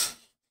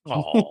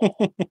 Oh.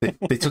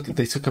 they took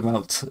him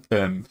out to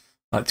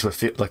a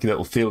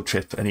little field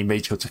trip, and he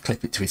made sure to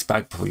clip it to his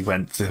bag before he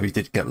went, so he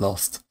didn't get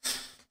lost.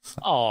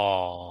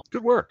 Oh,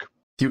 good work.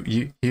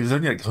 He was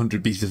only like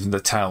 100 meters in the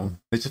town.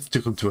 They just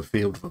took him to a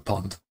field with a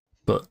pond,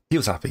 but he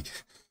was happy.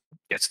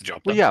 Gets the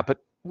job done. Well, yeah, but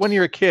when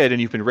you're a kid and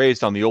you've been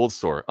raised on the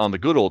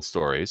good old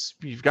stories,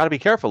 you've got to be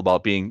careful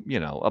about being,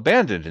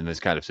 abandoned in this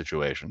kind of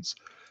situations.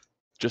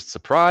 Just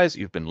surprise,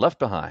 you've been left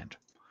behind.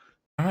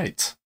 All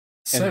right.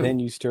 And then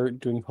you start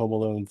doing Home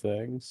Alone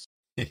things.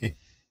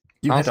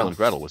 Hansel and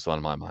Gretel was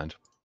on my mind.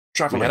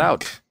 Traveling. Head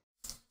out.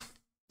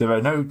 There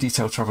are no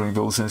detailed traveling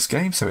rules in this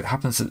game, so it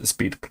happens at the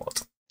speed of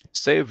plot.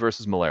 Save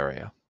versus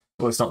malaria.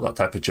 Well, it's not that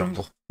type of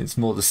jungle. It's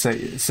more the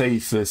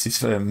save versus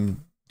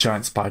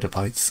giant spider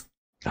bites.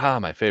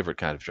 My favorite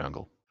kind of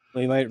jungle.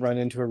 We might run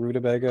into a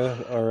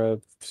rutabaga or a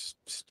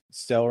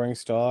stellering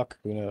stalk.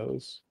 Who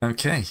knows?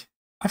 Okay.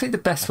 I think the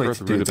best way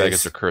to do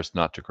rutabagas this are cursed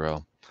not to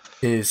grow.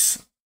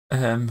 Is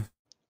can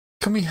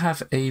we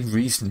have a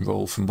reason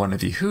roll from one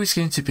of you? Who is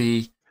going to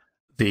be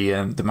the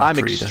map I'm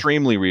reader?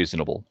 Extremely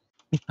reasonable.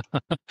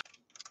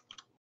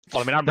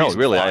 Well, I mean,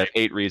 I have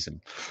 8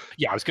 reason.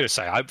 Yeah, I was going to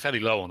say I'm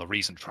fairly low on the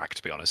reason track,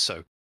 to be honest.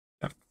 So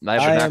I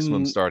have the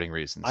maximum starting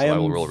reason, so I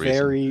will roll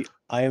reason.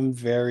 I am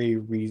very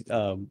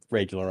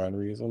regular on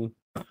reason.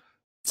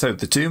 So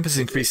the doom has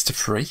increased to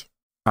 3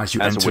 as you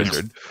enter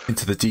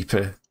into the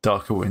deeper,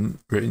 darker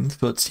ruins.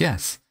 But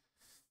yes,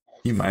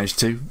 you managed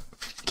to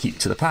keep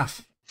to the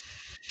path.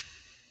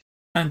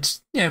 And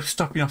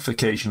stopping off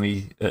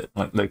occasionally at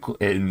local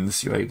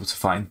inns, you're able to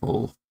find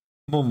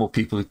more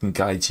people who can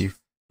guide you.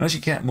 And as you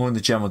get more in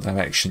the general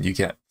direction, you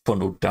get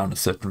funneled down a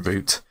certain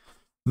route,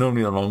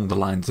 normally along the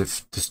lines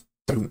of just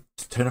don't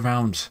turn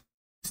around.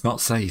 It's not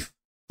safe.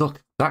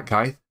 Look, that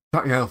guy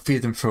will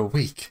feed them for a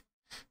week.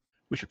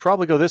 We should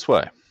probably go this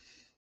way.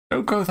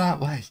 Don't go that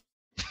way.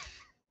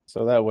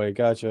 So that way,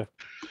 gotcha.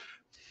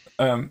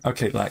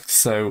 Okay,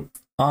 so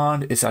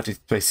Arn is added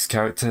to Space's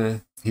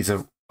character. He's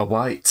a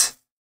white,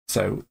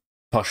 so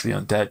partially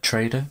undead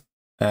trader.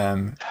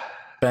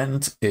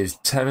 Bend is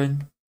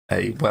Terran,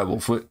 a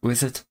werewolf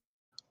wizard.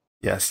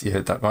 Yes, you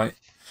heard that right.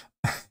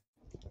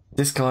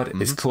 This card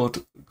is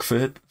called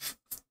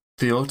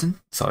Fjorden.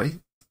 Sorry.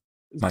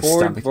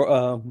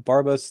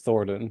 Barbas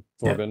Thornton.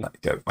 Yeah, there you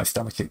go. My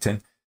stammer kicked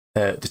in.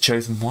 The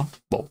Chosen One.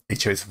 Well, a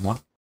Chosen One.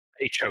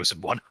 A chosen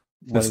one.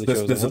 There's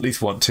at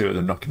least two of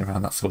them knocking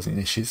around. That's causing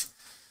issues.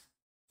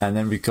 And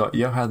then we've got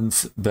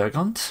Johannes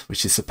Bergond,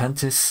 which is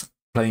Serpentis,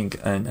 playing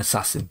an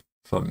assassin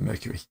from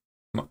Mercury.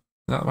 Is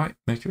that right?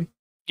 Mercury?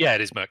 Yeah,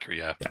 it is Mercury,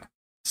 yeah.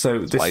 So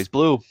That's why he's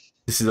blue.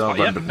 This is our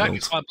random no, world.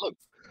 it's fine, blue.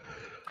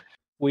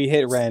 We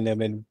hit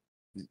random, and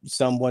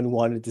someone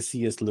wanted to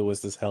see us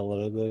Lewis this hell out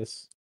of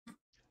this.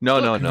 No.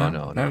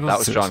 No, That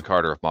was John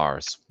Carter of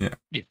Mars. Yeah.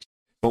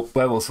 Well,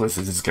 Werewolf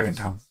Wizard is going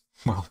down.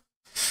 Well,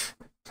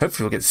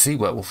 hopefully we'll get to see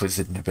Werewolf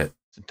Wizard in a bit.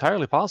 It's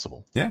entirely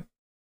possible. Yeah.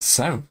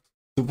 So,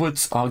 the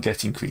woods are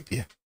getting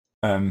creepier.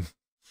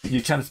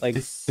 You kind of,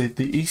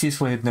 the easiest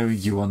way of knowing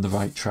you're on the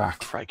right track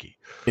Crikey.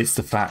 is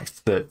the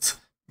fact that,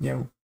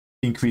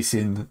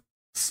 increasing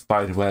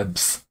spider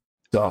webs,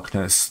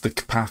 darkness, the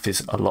path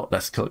is a lot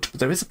less cut, but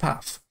there is a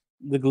path.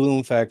 The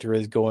gloom factor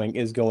is going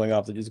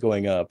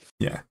up.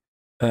 Yeah.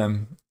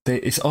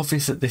 It's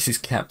obvious that this is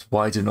kept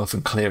wide enough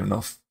and clear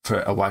enough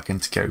for a wagon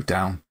to go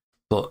down,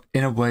 but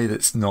in a way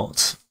that's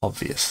not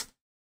obvious.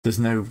 There's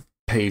no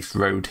paved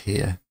road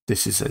here.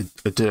 This is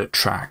a dirt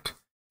track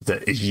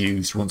that is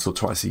used once or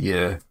twice a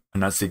year,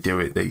 and as they do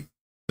it, they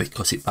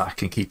cut it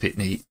back and keep it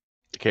neat.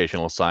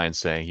 Occasional sign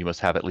saying you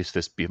must have at least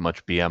this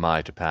much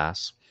BMI to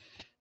pass.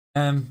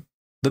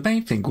 The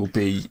main thing will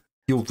be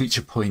you'll reach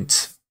a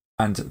point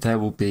and there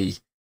will be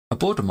a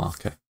border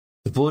marker.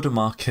 The border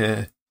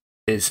marker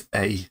is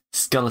a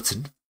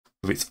skeleton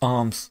with its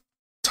arms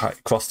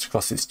tight crossed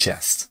across its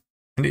chest,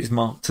 and it is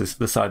marked to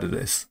the side of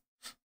this.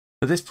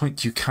 At this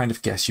point, you kind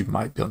of guess you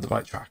might be on the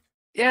right track.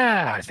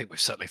 Yeah, I think we've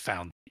certainly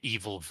found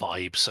evil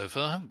vibes so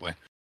far, haven't we?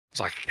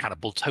 It's like a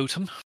cannibal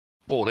totem.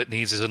 All it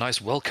needs is a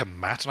nice welcome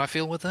mat, and I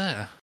feel we're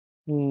there.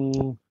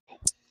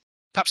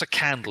 Perhaps a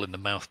candle in the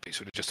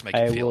mouthpiece, just to make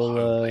it feel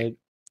homely.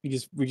 We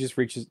just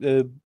reaches.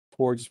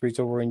 Poor just reaches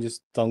over and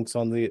just dunks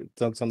on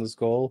the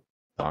skull.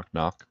 Knock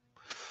knock.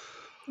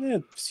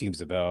 It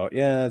seems about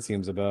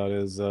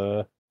as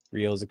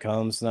real as it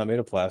comes. It's not made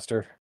of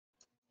plaster.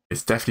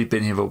 It's definitely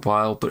been here a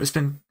while, but it's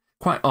been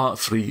quite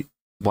artfully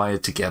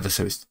wired together,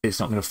 so it's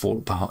not going to fall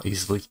apart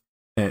easily.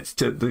 It's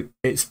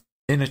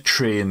in a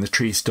tree, and the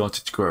tree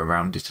started to grow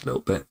around it a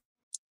little bit.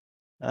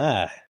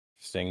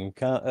 Interesting.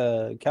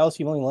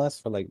 Calcium only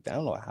lasts for I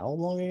don't know how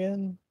long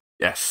again.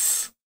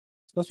 Yes.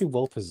 It's supposed to be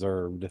well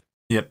preserved.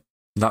 Yep,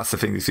 that's the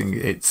thing.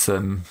 It's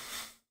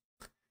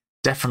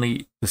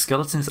definitely the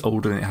skeleton is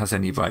older than it has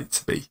any right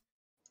to be.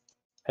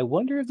 I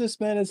wonder if this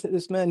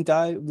man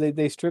died.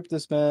 They stripped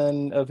this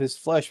man of his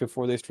flesh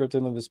before they stripped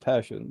him of his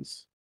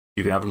passions.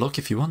 You can have a look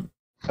if you want.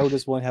 How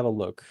does one have a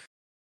look?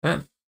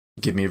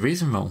 Give me a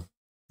reason roll.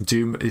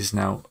 Doom is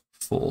now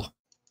 4.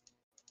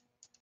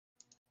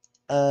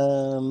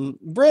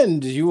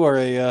 Brend, you are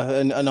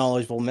a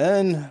knowledgeable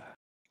man.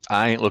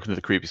 I ain't looking at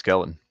the creepy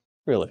skeleton.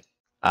 Really?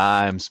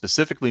 I'm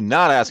specifically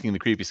not asking the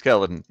creepy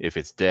skeleton if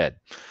it's dead.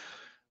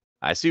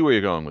 I see where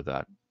you're going with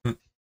that.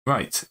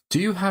 Right. Do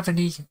you have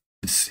any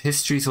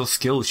histories or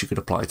skills you could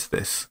apply to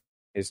this?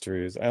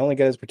 Histories. I only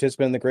got as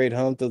participant in the Great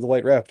Hunt of the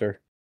White Raptor.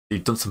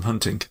 You've done some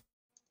hunting.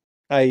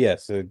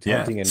 Yes.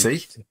 Hunting and... See?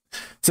 So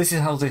this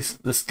is how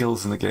the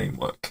skills in the game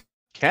work.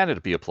 Can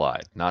it be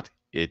applied? Not.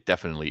 It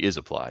definitely is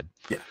applied.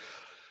 Yeah.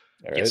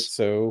 All right.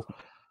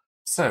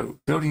 So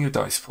building your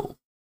dice pool.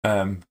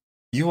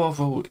 You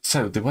are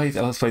so the way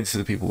I'll explain this to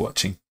the people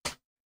watching.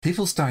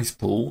 People's dice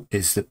pool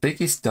is the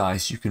biggest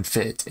dice you can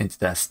fit into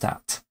their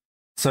stat.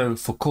 So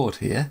for Cord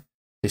here,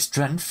 his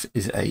strength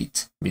is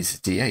 8, means it's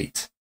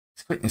D8.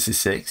 His quickness is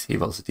 6, he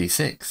rolls a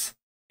D6.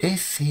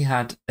 If he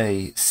had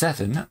a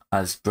 7,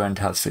 as Brent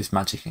has for his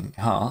magic and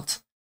heart,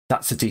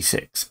 that's a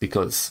D6,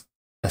 because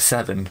a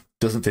 7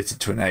 doesn't fit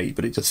into an 8,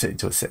 but it does fit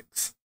into a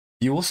 6.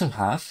 You also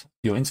have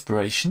your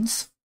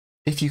inspirations,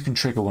 if you can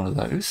trigger one of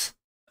those.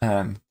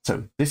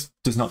 So this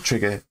does not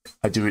trigger,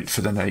 I do it for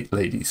the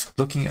ladies.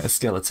 Looking at a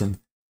skeleton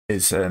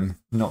is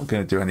not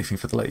going to do anything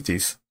for the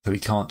ladies, so he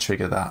can't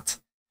trigger that.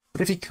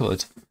 But if he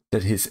could,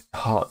 then his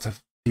heart,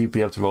 he'd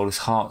be able to roll his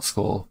heart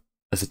score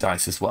as a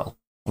dice as well,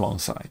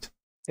 alongside.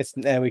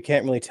 We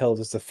can't really tell if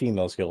it's a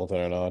female skeleton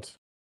or not.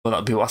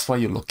 Well, that's why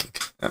you're looking.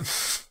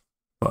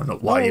 Well,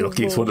 not why you're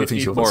looking, it's one of the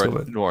things you're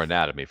looking. More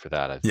anatomy for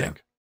that, I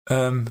think.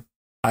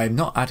 I'm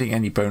not adding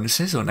any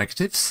bonuses or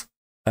negatives.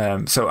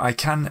 So I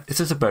can, it's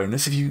as a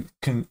bonus, if you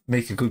can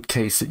make a good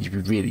case that you'd be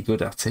really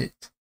good at it,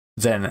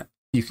 then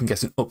you can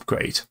get an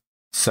upgrade.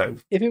 So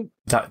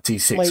that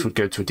D6 would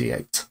go to a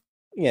D8.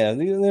 Yeah,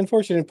 the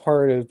unfortunate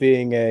part of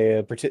being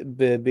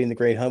being the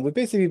Great Hunt would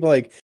basically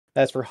be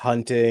that's for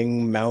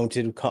hunting,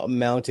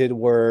 mounted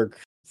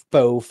work,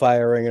 bow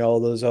firing, and all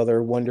those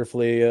other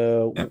wonderfully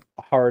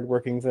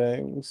hard-working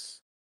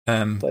things.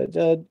 But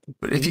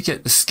if you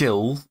get the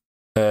skill,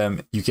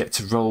 you get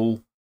to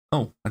roll.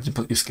 Oh, I didn't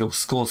put your skill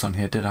scores on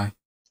here, did I?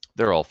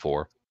 They're all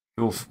 4.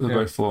 They're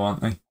both 4,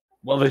 aren't they?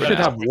 Well, they should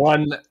have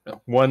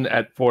one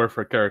at 4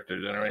 for character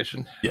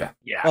generation. Yeah.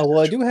 Oh well,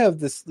 I do have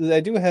this.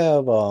 I do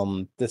have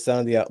the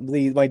Sound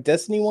of my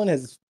Destiny one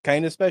has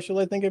kind of special.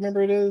 I think I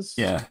remember it is.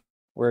 Yeah.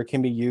 Where it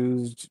can be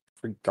used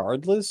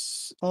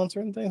regardless on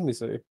certain things. Let me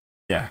see.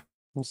 Yeah.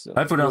 So,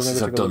 Everyone else has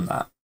done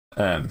that.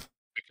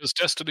 Because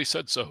Destiny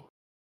said so.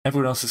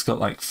 Everyone else has got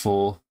like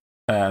 4.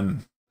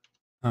 Apparently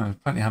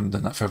I haven't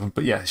done that for everyone,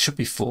 but yeah, it should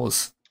be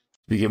 4s to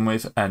begin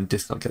with, and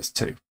Discard gets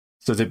 2.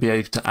 So they'd be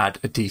able to add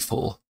a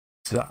D4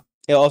 to that.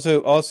 Yeah.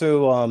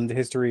 Also, the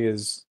history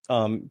is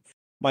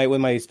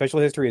my special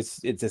history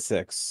it's a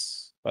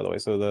 6, by the way.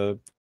 So the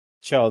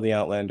Child of the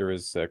Outlander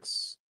is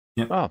 6.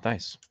 Yep. Oh,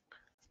 nice.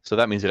 So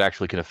that means it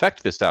actually can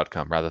affect this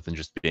outcome rather than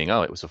just being,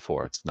 oh, it was a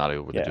 4. It's not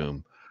over the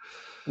doom.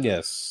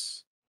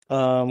 Yes.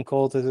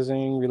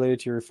 Cultism related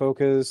to your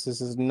focus. This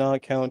does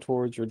not count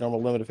towards your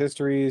normal limit of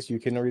histories. You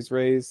can always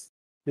raise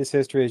this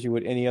history as you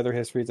would any other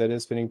histories that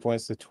is spending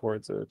points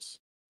towards it.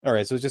 All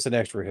right, so it's just an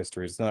extra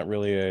history. It's not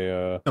really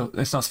a. No,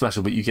 it's not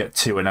special, but you get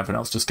 2, and everyone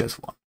else just gets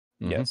 1.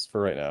 Yes,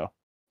 for right now.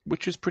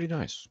 Which is pretty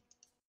nice.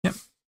 Yep.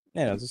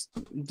 Yeah,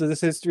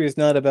 this history is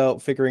not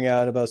about figuring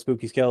out about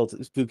spooky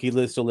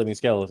list of living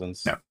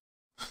skeletons. No.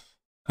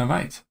 All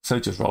right, so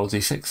just roll a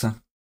d6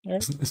 then.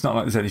 Right. It's not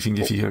like there's anything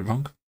if you go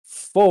wrong.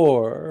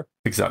 4.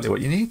 Exactly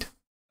what you need.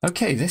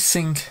 Okay, this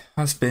thing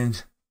has been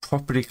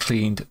properly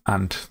cleaned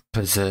and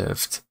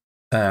preserved.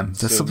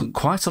 There's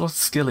quite a lot of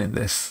skill in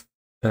this.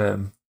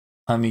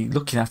 I mean,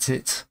 looking at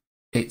it,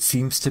 it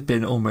seems to have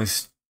been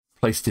almost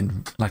placed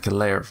in like a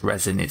layer of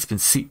resin. It's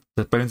been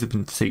the bones have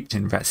been seeped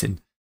in resin,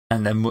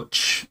 and they're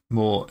much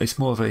more. It's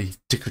more of a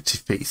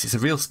decorative piece. It's a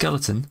real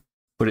skeleton,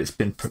 but it's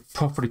been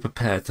properly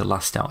prepared to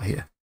last out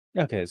here.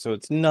 Okay, so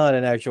it's not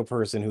an actual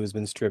person who has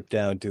been stripped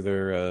down to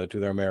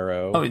their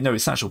marrow. Oh no,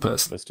 it's an actual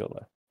person, but still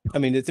alive. I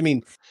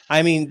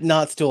mean,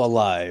 not still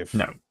alive.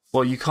 No,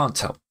 well, you can't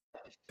tell.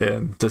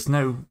 There's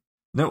no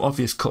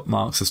obvious cut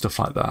marks or stuff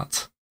like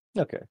that.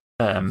 Okay.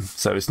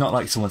 So it's not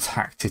like someone's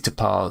hacked it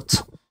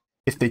apart.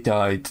 If they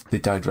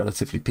died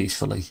relatively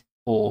peacefully,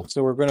 or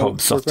so we're gonna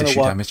soft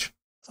tissue damage.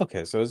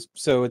 Okay, so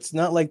it's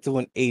not like the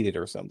one ate it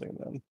or something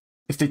then.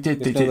 If they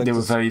did, they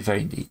were very,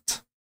 very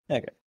neat.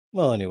 Okay.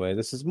 Well, anyway,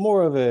 this is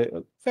more of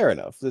a fair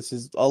enough. This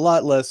is a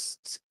lot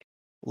less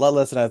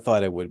than I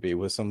thought it would be,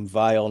 with some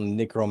vile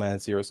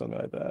necromancy or something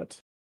like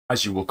that.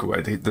 As you walk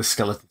away, the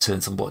skeleton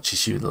turns and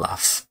watches you and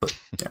laughs. But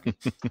yeah,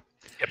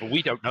 yeah, but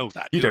we don't know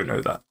that. You don't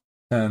know that.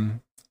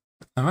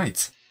 All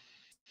right.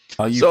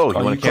 You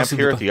want to camp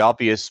here at the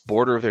obvious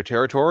border of their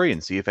territory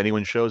and see if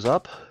anyone shows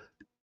up?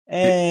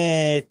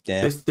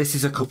 This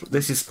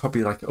is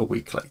probably like a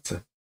week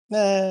later.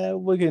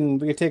 We can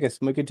take a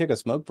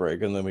smoke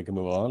break and then we can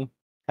move on.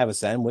 Have a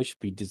sandwich.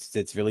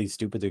 It's really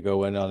stupid to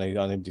go in on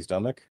an empty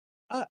stomach.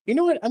 You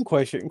know what? I'm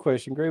questioning,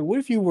 Gray. What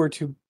if you were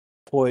to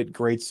put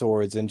great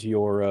swords into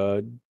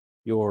your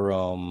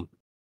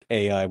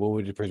AI? What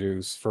would it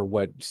produce for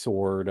what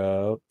sword?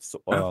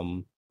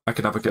 I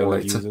can have a go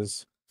later.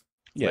 Uses?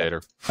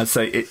 Later. I'd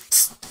say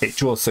it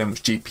draws so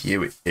much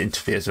GPU it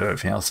interferes with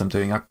everything else I'm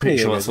doing. I'm pretty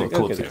sure that's what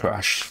caused the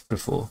crash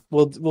before.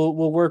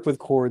 We'll work with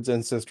Chord's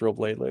Ancestral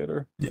Blade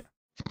later. Yeah.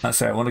 I'd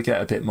say I want to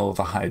get a bit more of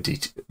a higher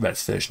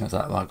res version of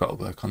that. I've got to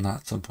work on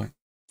that at some point.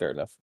 Fair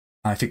enough.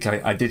 I think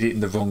I did it in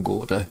the wrong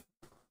order,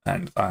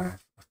 and I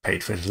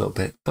paid for it a little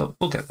bit, but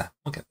we'll get there.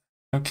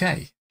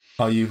 Okay.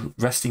 Are you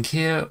resting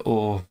here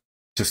or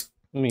just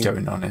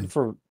going on in?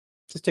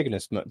 Just taking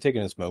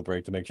a smoke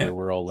break to make sure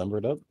we're all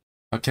limbered up.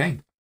 Okay.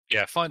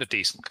 Yeah, find a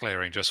decent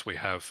clearing just so we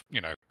have,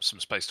 some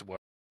space to work.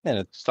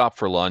 And stop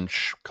for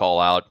lunch, call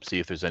out, see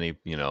if there's any,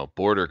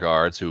 border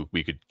guards who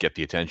we could get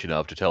the attention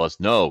of to tell us,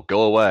 no,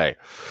 go away.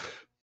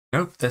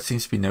 Nope, there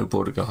seems to be no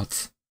border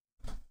guards.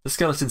 The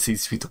skeleton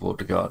seems to be the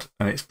border guard,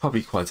 and it's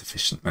probably quite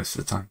efficient most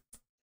of the time.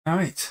 All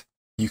right,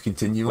 you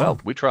continue on. Well,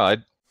 we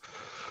tried.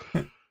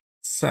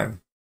 So,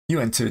 you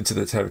enter into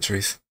the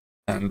territories,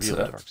 and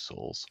Dark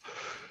Souls.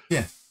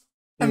 Yeah,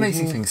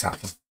 amazing things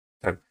happen.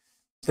 So,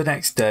 the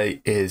next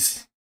day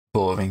is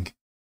boring,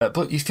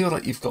 but you feel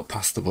like you've got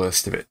past the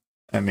worst of it.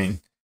 I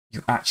mean,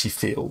 you actually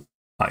feel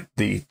like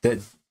the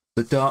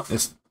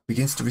darkness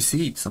begins to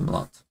recede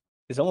somewhat.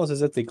 It's almost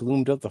as if they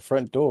gloomed up the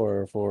front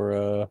door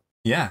for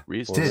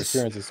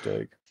appearance's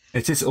sake.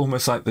 It is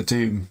almost like the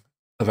doom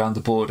around the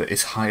border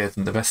is higher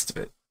than the rest of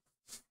it,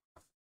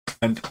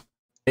 and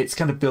it's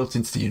kind of built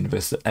into the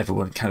universe that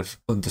everyone kind of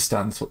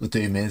understands what the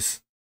doom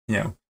is.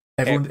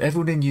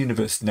 Everyone in the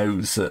universe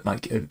knows that,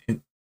 like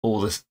in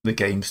all the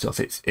game stuff,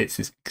 it's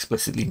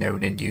explicitly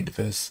known in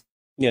universe.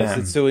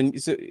 Yes, so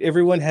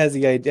everyone has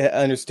the idea,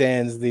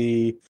 understands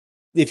the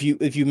if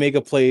you make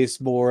a place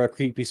more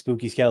creepy,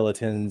 spooky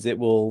skeletons, it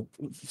will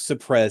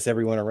suppress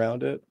everyone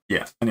around it.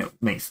 Yeah, and it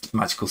makes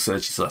magical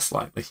searches less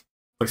likely.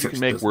 You can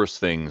make worse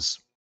things.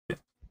 Yeah.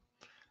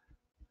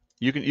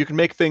 You can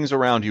make things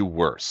around you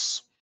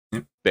worse.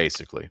 Yeah.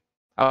 Basically,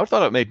 I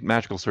thought it made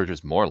magical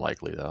searches more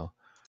likely though.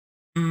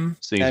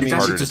 Seems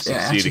harder to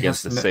succeed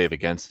against the save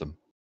against them.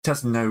 It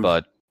has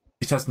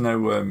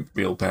no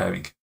real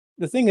bearing.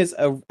 The thing is,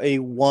 a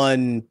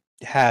one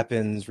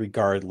happens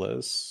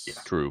regardless. Yeah.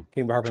 True.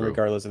 Can happen True.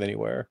 regardless of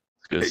anywhere.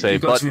 I was You've gonna say,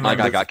 got but to my guy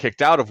remember- got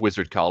kicked out of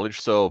Wizard College,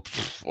 so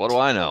what do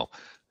I know?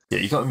 Yeah,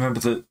 you got to remember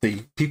that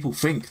the people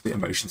think the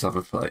emotions have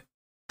a play,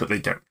 but they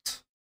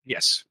don't.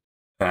 Yes.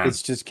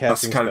 It's just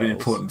That's casting kind of an spells.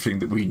 important thing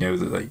that we know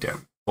that they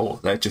don't, or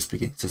they're just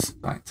beginning to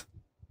suspect.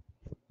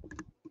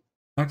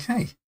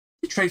 Okay,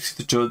 you trade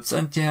through the judds,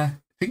 and yeah,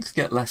 things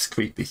get less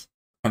creepy,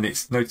 and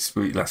it's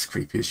noticeably less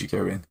creepy as you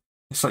go in.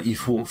 It's like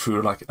you've walked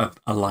through like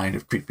a line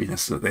of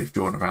creepiness that they've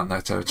drawn around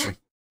their territory.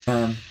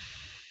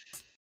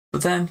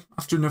 But then,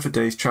 after another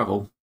day's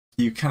travel,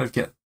 you kind of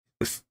get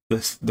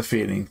the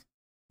feeling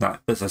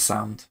that there's a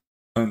sound.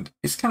 And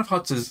it's kind of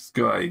hard to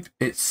describe.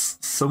 It's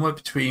somewhere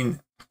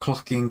between a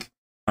clocking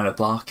and a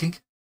barking,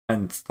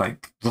 and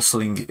like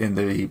rustling in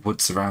the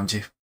woods around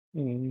you.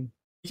 Mm.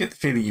 You get the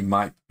feeling you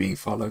might be being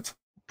followed.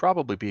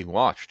 Probably being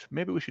watched.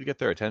 Maybe we should get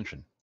their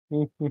attention.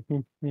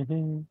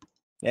 And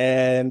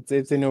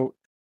if they know,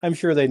 I'm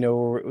sure they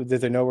know that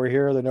they know we're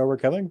here. They know we're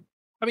coming.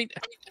 I mean,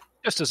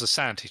 just as a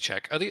sanity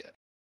check,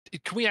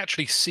 can we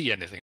actually see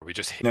anything? Or we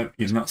just hit? No,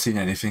 you've not seen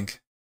anything.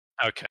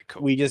 Okay,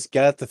 cool. We just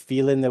got the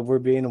feeling that we're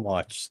being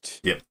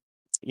watched. Yep.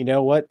 You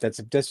know what? That's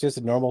just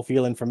a normal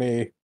feeling for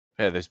me.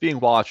 Yeah, there's being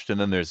watched, and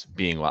then there's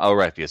being. Oh,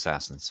 right, the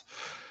assassins.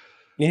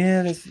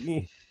 Yeah, that's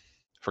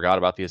Forgot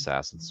about the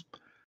assassins.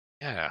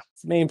 Yeah.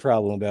 it's the main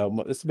problem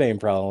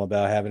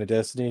about having a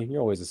destiny.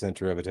 You're always the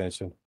center of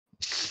attention.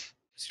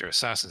 Your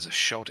assassins are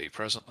shoddy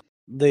presently.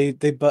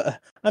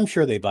 I'm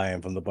sure they buy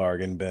them from the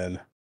bargain bin.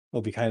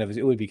 It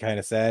would be kind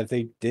of sad if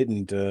they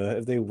didn't.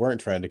 If they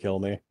weren't trying to kill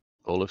me.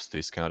 Olaf's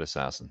discount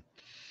assassin.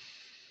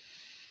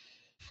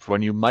 For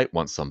when you might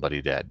want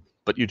somebody dead,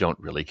 but you don't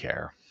really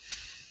care.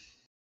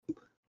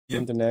 Yeah.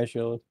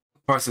 International.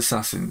 Price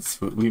assassins,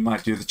 we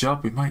might do the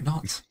job, we might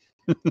not.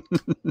 The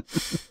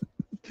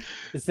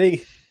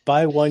thing,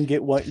 buy one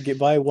killing,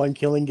 buy one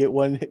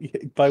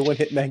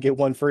hitman, get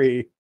one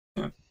free.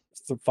 Yeah.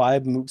 So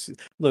 5 moves.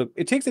 Look,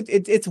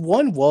 it's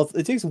one wealth.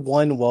 It takes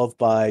one wealth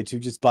buy to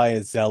just buy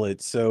a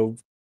zealot. So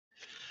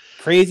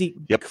crazy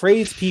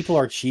people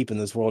are cheap in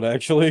this world,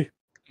 actually.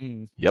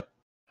 Yep.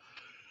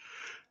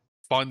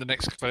 Find the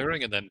next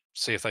clearing and then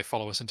see if they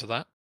follow us into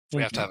that. If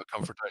we have to have a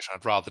confrontation,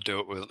 I'd rather do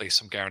it with at least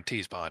some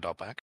guarantees behind our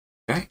back.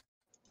 Okay.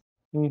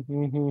 So,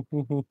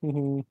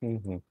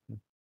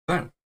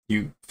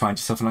 you find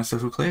yourself a nice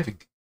little clearing.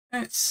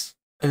 It's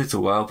a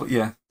little while, but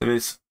yeah, there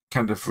is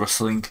kind of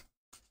rustling.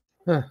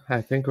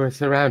 I think we're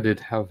surrounded.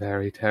 How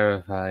very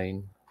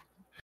terrifying.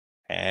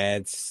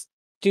 It's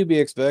to be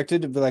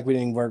expected, but like we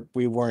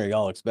weren't at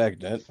all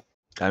expecting it.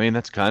 I mean,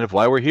 that's kind of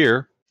why we're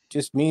here.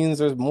 Just means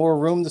there's more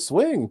room to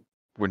swing.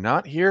 We're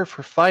not here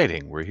for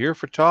fighting. We're here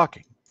for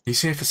talking.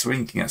 He's here for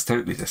swinging, that's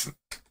totally different.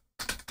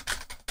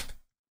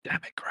 Damn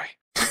it, Gray.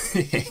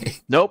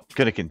 Nope.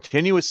 Going to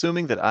continue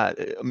assuming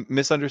that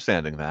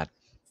misunderstanding that.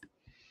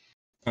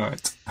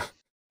 Alright.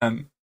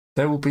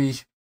 There will be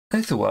a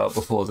little while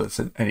before there's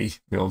any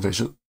real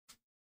visual.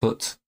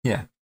 But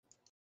yeah,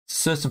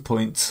 certain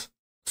point,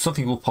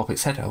 something will pop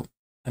its head out,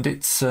 and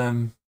it's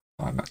I'm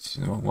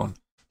actually the wrong one.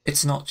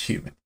 It's not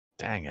human.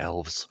 Dang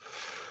elves.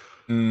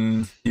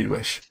 You'd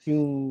wish.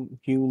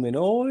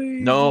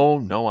 Humanoid?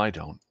 No, I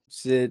don't.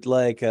 Is it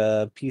like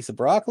a piece of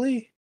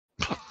broccoli?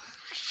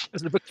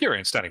 There's the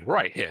Bacurian standing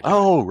right here.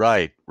 Oh,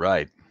 right.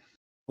 I'd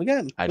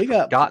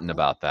forgotten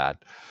about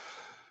that.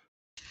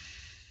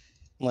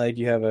 Like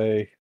you have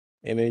a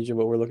image of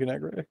what we're looking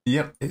at, Gray?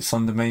 Yep, it's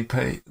on the main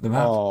page, the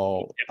map.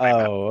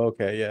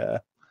 Okay, yeah.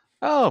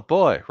 Oh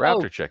boy,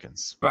 raptor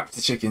chickens. Back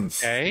to chickens.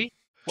 Okay.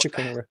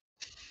 Chicken.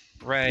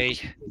 Gray.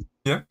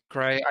 Yeah?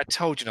 Gray, I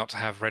told you not to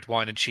have red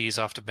wine and cheese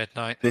after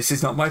midnight. This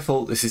is not my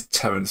fault, this is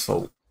Terran's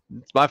fault.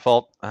 It's my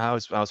fault. I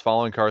was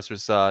following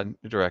Carcer's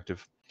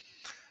directive.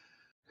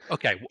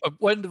 Okay,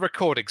 when the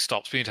recording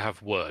stops, we need to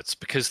have words,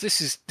 because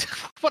this is...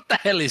 What the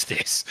hell is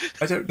this?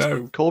 I don't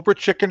know. Cobra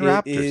chicken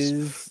raptors. It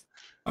is.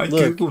 I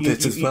Look, googled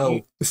it as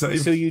well. It's not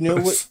even So you know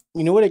close.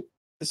 what?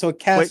 So a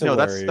cassowary. Wait, no,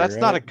 that's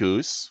right? not a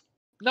goose.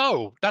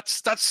 No,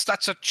 that's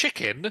a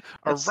chicken,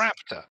 a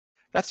raptor.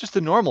 That's just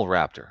a normal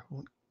raptor.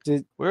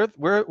 Where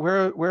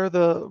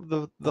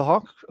the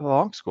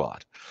honk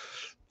squad?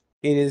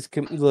 It is.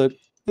 Look,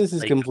 this is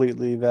Like-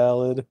 completely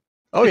valid.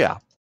 Oh yeah.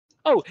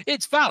 Oh,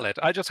 it's valid.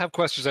 I just have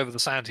questions over the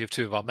sanity of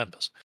 2 of our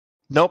members.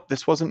 Nope,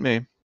 this wasn't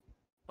me.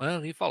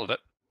 Well, you followed it.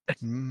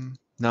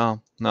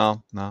 No.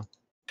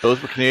 Those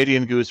were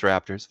Canadian goose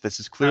raptors. This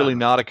is clearly Ah.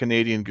 not a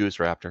Canadian goose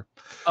raptor.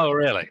 Oh,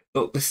 really?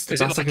 Look, this is the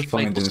Is it best I like can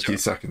find in maple a few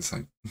syrup? seconds.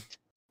 So.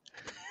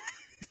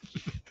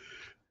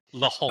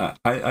 Lahore.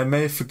 I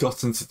may have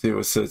forgotten to do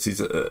a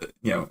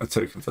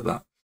token for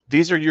that.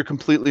 These are your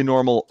completely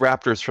normal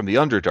raptors from the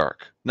Underdark,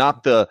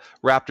 not the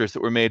raptors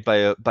that were made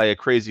by a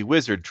crazy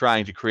wizard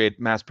trying to create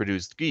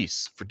mass-produced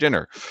geese for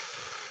dinner.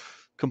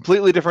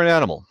 Completely different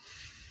animal.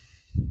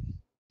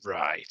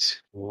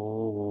 Right.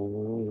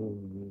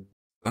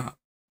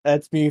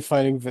 That's me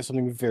finding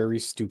something very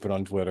stupid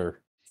on Twitter.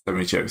 So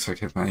many jokes I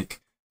could make.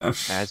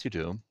 As you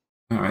do.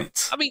 All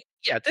right. I mean,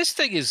 yeah, this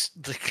thing is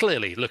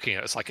clearly looking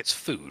at us like it's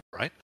food,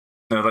 right?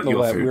 No, like No,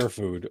 your that food. we're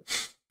food.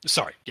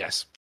 Sorry,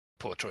 yes.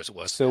 Poor choice of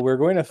words. So we're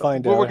going to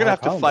find Well, out. we're gonna how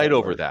have to combat fight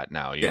over works. that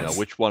now. You Yes. know,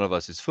 which one of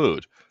us is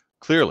food?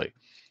 Clearly,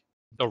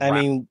 The I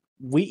rat. mean,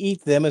 we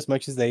eat them as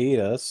much as they eat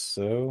us.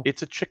 So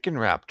it's a chicken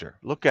raptor.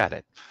 Look at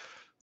it.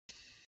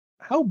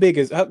 how big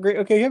is Gray?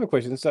 Okay, you have a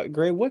question. So,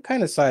 Gray, what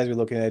kind of size are we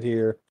looking at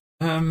here?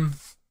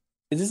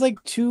 Is this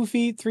like 2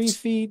 feet, 3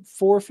 feet,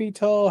 4 feet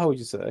tall? How would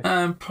you say?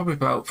 Probably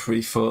about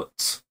 3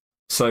 foot.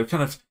 So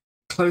kind of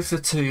closer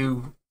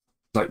to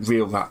like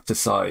real raptor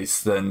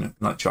size than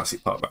like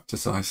Jurassic Park raptor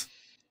size.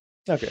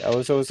 Okay,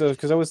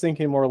 I was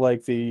thinking more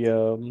like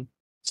the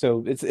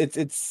So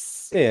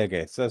it's yeah,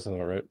 okay, so that's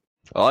all right.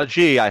 Oh,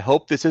 gee, I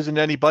hope this isn't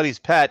anybody's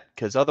pet,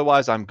 because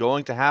otherwise I'm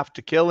going to have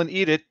to kill and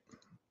eat it.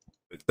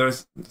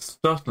 There's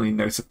certainly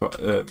no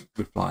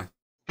reply.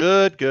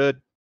 Good,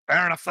 good.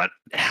 Fair enough, then.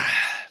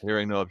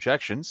 Hearing no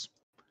objections,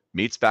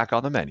 meat's back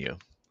on the menu.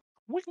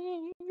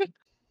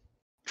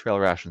 Trail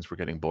rations were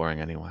getting boring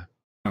anyway.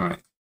 All right.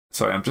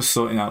 Sorry, I'm just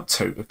sorting out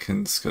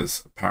tokens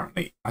because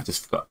apparently I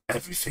just forgot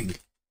everything.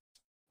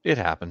 It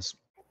happens.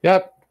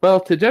 Yep. Well,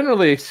 to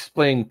generally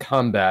explain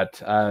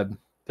combat,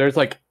 there's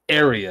like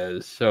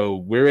areas. So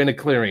we're in a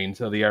clearing,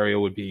 so the area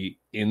would be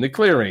in the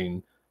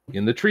clearing,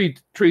 in the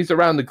trees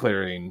around the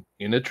clearing,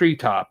 in a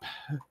treetop.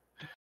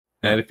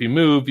 And if you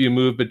move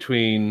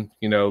between,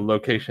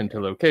 location to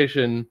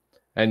location,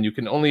 and you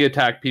can only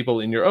attack people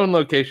in your own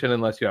location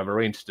unless you have a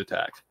ranged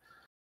attack.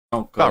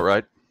 Oh God. All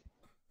right.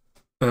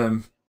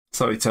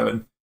 Sorry,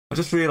 Tone. I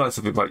just realised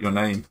something about your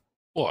name.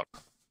 What?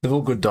 They're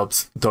all good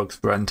dogs,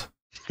 Brent.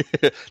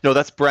 No,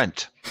 that's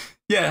Brent.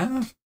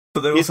 Yeah,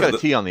 but they're He's also got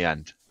a T on the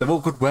end. they're all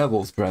good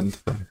werewolves,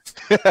 Brent.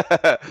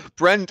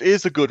 Brent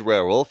is a good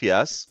werewolf,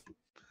 yes.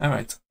 All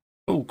right.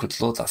 Oh, good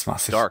lord, that's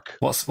massive. Dark.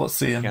 What's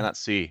the Cannot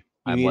see. You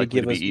I'm need to likely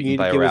give to be us- you eaten need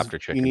by to a give us- raptor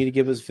chicken. You need to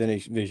give us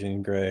finish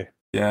vision, Gray.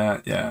 Yeah,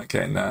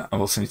 getting that. I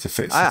also need to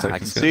fix the I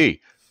tokens. can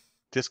see.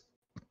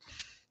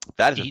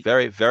 That is a Eat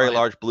very, very by-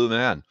 large blue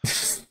man.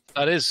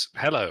 That is.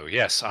 Hello.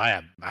 Yes, I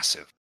am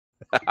massive.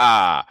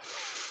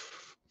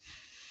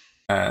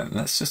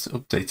 Let's just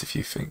update a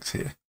few things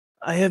here.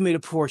 I have made a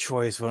poor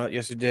choice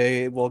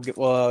yesterday while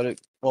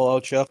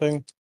out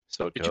shopping.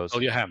 So it Did you goes.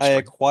 pull your I hamstring?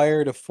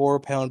 acquired a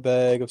 4-pound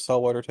bag of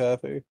saltwater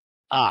taffy.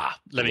 Let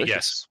me Delicious.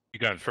 guess.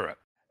 You're going through it.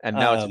 And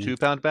now it's a Um,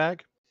 2-pound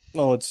bag?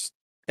 Well, it's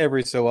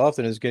every so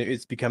often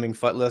it's becoming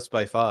less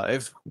by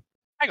 5.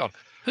 Hang on.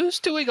 Who's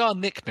doing our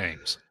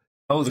nicknames?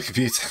 Oh, the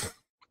computer.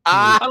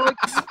 Ah! I like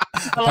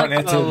Apparently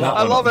I that a turned that lot.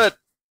 I one love on.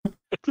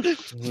 it.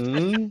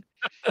 Hmm?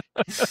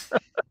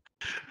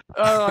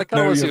 I can't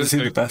No, you see haven't what's seen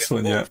the going best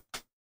one yet.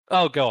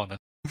 Oh, go on then.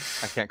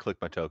 I can't click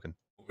my token.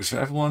 Which for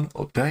everyone,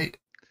 update.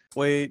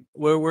 Wait,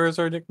 where's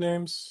our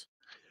nicknames?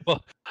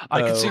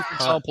 I can see, Oh, for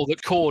example,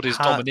 that Cord is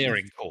hot.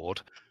 domineering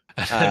Cord.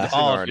 And Missing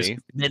Arg is Arnie.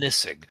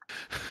 menacing.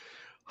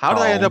 How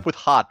did I end Oh. up with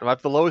hot? I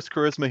have the lowest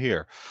charisma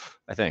here,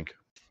 I think.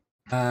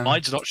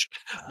 Mine's not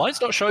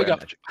showing Fair up.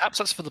 magic. Perhaps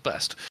that's for the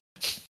best.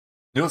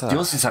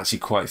 Yours is actually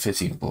quite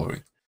fitting and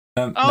boring.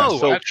 No, Oh,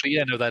 so- actually,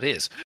 yeah, no, that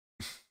is.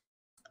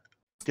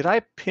 Did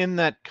I pin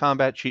that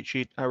combat cheat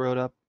sheet I wrote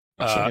up?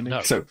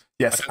 No. So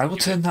yes, I I will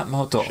don't turn that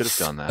mod off. Should have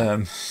done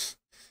that.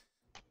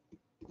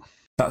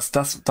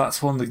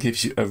 That's one that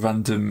gives you a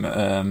random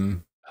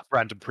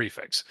Random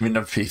prefix.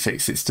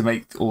 prefix. It's to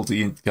make all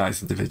the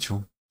guys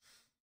individual.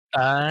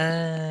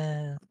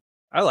 I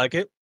like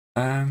it.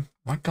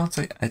 Why can't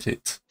I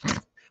edit?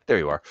 There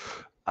you are.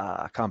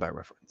 Combat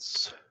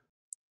reference.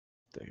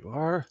 There you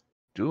are.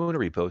 Doing a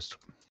repost.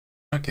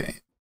 Okay.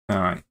 All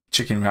right.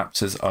 Chicken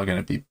raptors are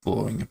going to be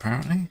boring,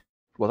 apparently.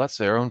 Well, that's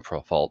their own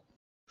fault.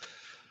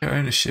 Configure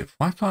ownership.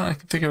 Why can't I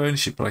configure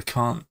ownership, but I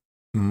can't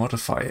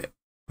modify it?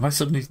 Have I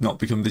suddenly not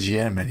become the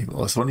GM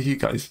anymore? Is one of you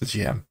guys the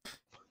GM?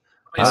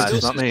 It still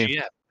it's not says me.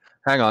 GM.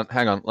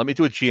 Hang on. Let me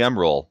do a GM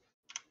roll.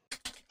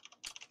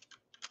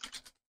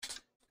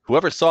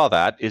 Whoever saw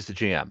that is the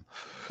GM.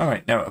 All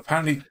right. Now,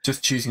 apparently,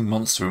 just choosing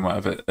monster and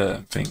whatever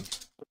thing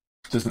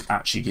doesn't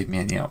actually give me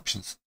any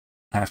options.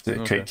 I have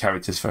to create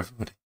characters for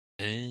everybody.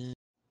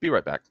 Be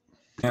right back.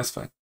 Yeah, that's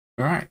fine.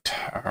 All right.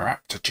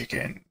 Raptor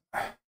chicken.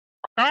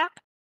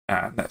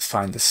 And let's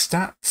find the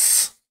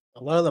stats.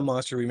 A lot of the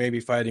monster we may be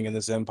fighting in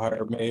this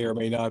empire may or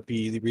may not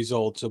be the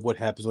results of what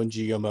happens when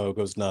GMO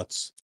goes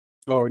nuts.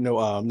 Or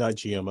no, not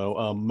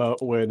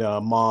GMO. When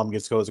mom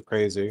goes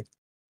crazy,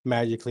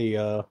 magically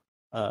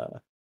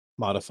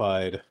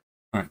modified.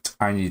 All right.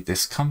 I need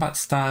this combat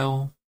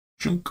style.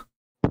 Chunk.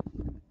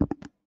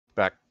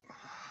 Back.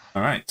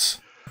 All right.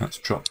 Let's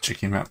drop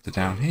Chicken Raptor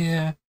down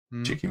here.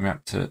 Chicken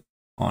Raptor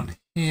on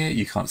here.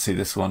 You can't see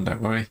this one,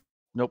 don't worry.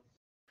 Nope.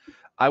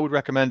 I would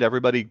recommend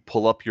everybody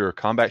pull up your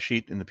combat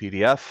sheet in the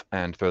PDF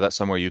and throw that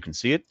somewhere you can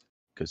see it,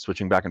 because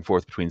switching back and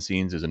forth between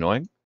scenes is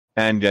annoying.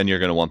 And then you're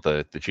going to want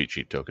the cheat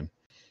sheet token.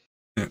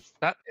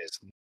 That is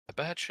a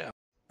bad shout.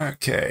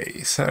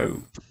 Okay,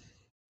 so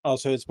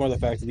Also, it's more the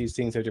fact that these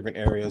things have different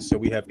areas. So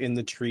we have in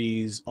the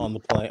trees, on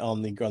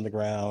the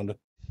ground.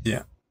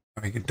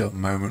 having a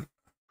dumb moment.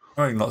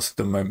 I'm having lots of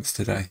dumb moments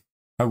today.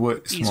 I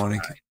worked this Easy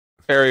morning.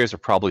 Areas are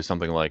probably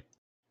something like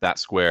that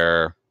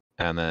square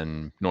and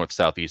then north,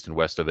 south, east, and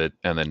west of it,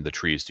 and then the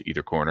trees to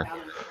either corner.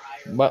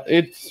 Well,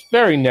 it's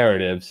very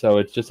narrative, so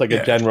it's just like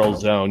Yeah. a general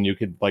zone you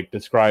could like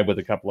describe with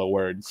a couple of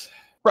words.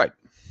 Right.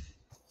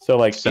 So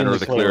like Center in of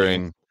the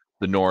clearing,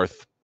 the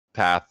north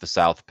path, the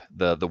south,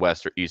 the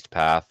west or east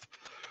path,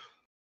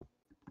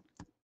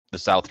 the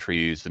south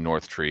trees, the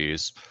north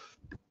trees.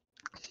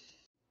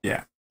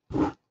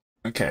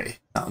 Okay,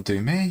 that'll do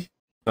me.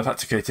 I've had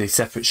to create a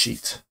separate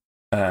sheet.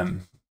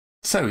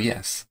 So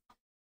yes,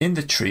 in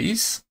the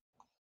trees,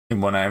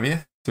 in one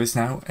area, there is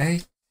now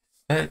a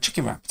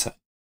chicken raptor.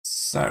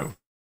 So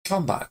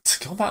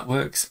combat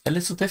works a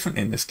little different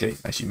in this game,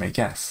 as you may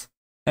guess.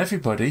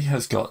 Everybody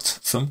has got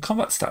some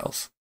combat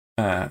styles.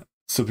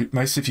 So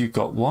most of you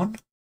got one,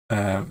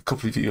 a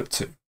couple of you got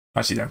two.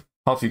 Actually, no,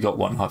 half of you got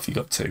one, half of you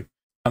got two.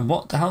 And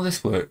how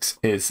this works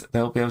is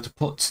they'll be able to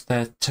put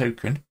their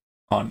token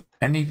on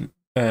any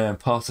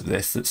part of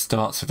this that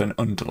starts with an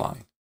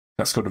underline.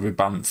 That's called a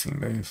rebalancing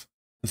move.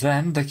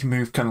 Then they can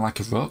move kind of like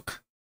a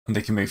rook, and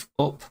they can move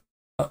up,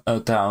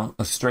 down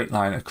a straight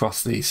line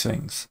across these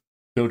things,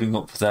 building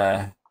up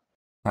their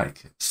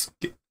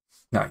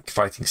like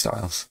fighting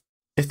styles.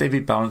 If they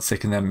rebalance, they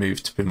can then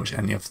move to pretty much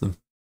any of them.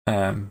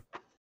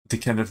 The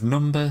kind of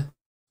number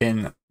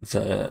in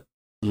the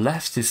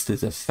left is the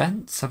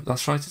defense.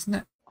 That's right, isn't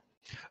it?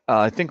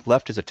 I think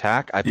left is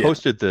attack. I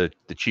posted the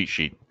cheat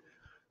sheet.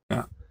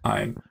 Yeah,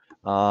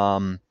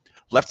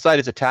 left side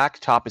is attack,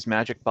 top is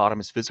magic, bottom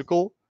is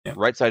physical. Yeah.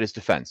 Right side is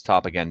defense,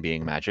 top again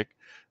being magic.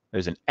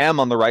 There's an M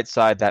on the right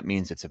side. That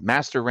means it's a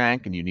master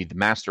rank, and you need the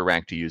master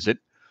rank to use it.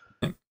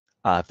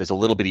 If there's a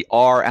little bitty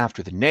R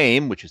after the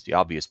name, which is the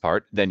obvious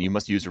part, then you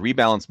must use a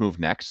rebalance move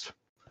next.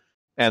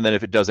 And then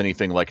if it does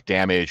anything like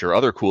damage or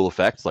other cool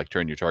effects, like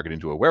turn your target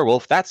into a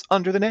werewolf, that's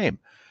under the name.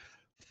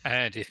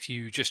 And if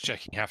you just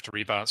checking you have to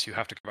rebalance, you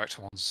have to go back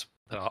to ones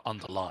that are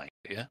underlined,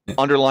 yeah?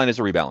 Underline is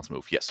a rebalance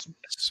move, yes.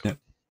 Yeah.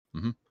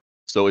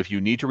 So if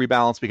you need to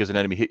rebalance because an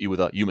enemy hit you with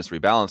a you must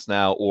rebalance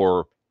now,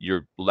 or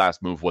your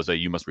last move was a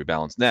you must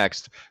rebalance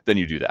next, then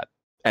you do that.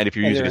 And if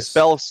you're using a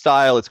spell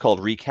style, it's called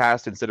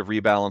recast instead of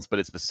rebalance, but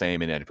it's the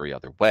same in every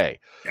other way.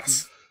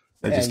 Yes.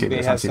 And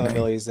they have some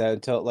abilities that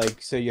until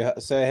like so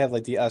I have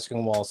like the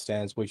Asking Wall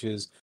stance, which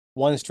is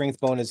one strength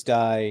bonus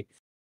die,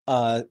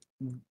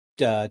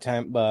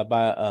 time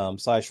by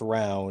slash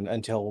round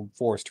until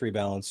forced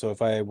rebalance. So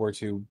if I were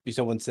to, if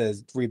someone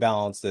says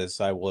rebalance this,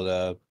 I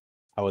would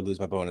lose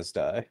my bonus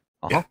die.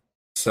 Yeah.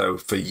 So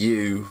for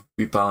you,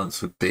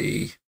 rebalance would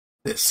be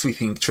the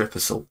sweeping trip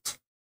assault.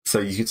 So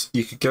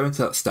you could go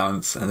into that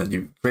stance, and then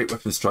your great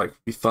weapon strike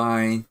would be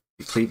fine.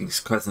 Your cleaving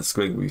crescent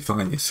swing would be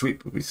fine. Your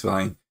sweep would be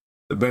fine.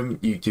 The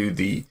moment you do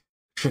the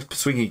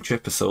swinging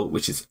trip assault,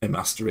 which is a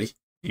mastery,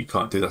 you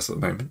can't do that at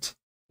the moment.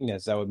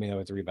 Yes, that would mean I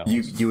would have to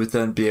rebalance. You would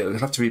then be able to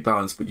have to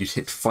rebalance, but you'd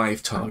hit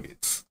 5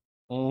 targets.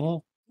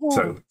 Mm-hmm.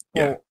 So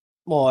yeah.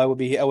 Well, I would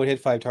hit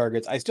 5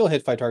 targets. I still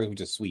hit 5 targets with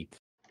just sweep.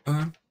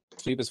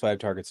 Sweep is 5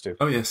 targets too.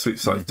 Oh yeah, sweep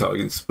 5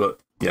 targets, but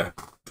yeah,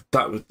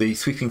 that would the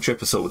sweeping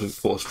trip assault would have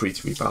forced 3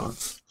 to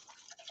rebalance.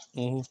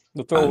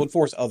 The throw would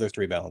force others to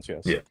rebalance.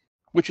 Yes. Yeah,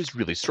 which is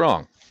really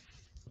strong.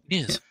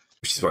 Yes. Yeah,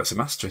 which is why it's a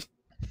mastery.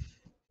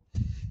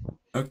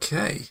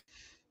 Okay.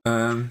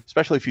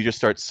 Especially if you just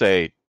start,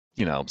 say,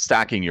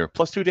 stacking your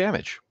 +2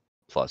 damage,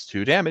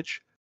 +2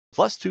 damage,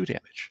 +2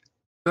 damage.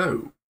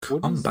 So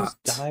What combat. does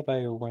this die by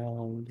a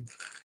round?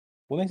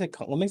 What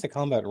makes a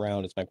combat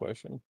round is my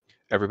question.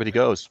 Everybody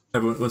goes.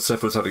 Everyone's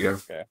had to go.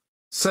 Okay.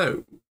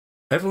 So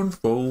everyone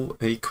roll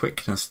a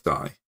quickness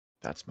die.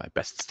 That's my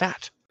best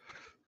stat.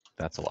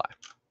 That's a lie.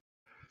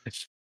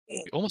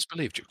 We almost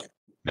believed you.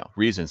 No,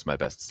 reason's my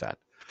best stat.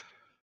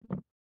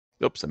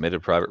 Oops, I made a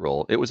private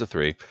roll. It was a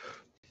 3.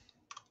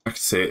 I can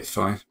see it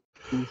fine.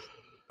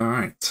 All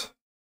right.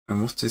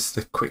 And what is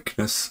the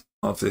quickness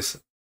of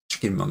this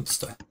chicken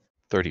monster?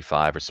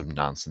 35 or some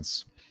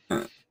nonsense.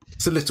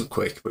 It's a little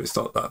quick, but it's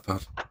not that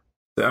bad.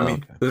 I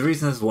mean, okay. The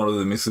reason there's one of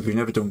them is because we've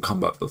never done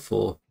combat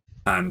before,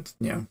 and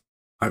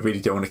I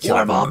really don't want to kill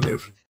Warm everyone.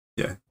 up.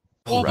 Yeah.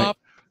 Warm right. up.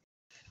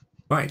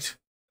 Right.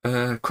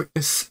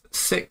 Quickness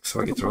 6,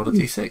 so I get to roll a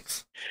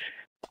d6.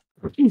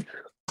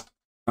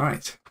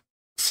 Alright.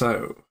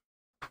 So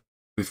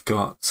we've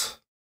got,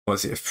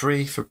 was it a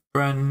 3 for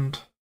Brand?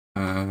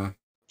 Yeah,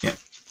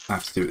 I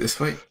have to do it this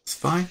way. It's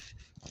fine.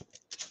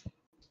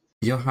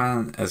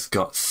 Johan has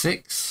got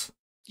 6.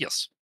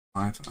 Yes.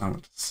 5, I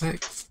want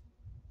 6.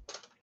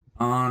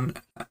 Arn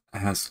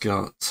has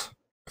got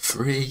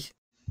 3.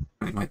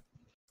 My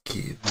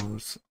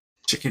keyboards.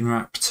 Chicken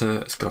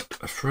Raptor has got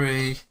a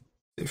 3. Is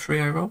it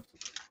 3 I rolled?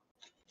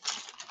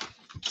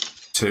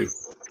 2.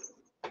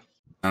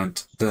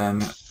 And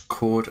then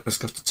Cord has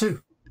got a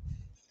 2.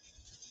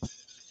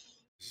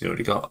 He's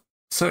already got.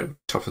 So,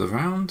 top of the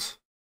round,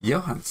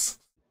 Johans.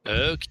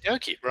 Okie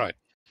dokie. Right.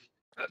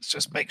 Let's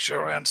just make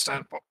sure I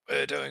understand what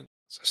we're doing.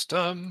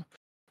 System.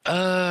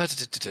 Now,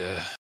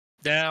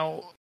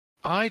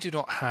 I do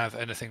not have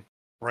anything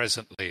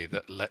presently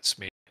that lets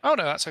me. Oh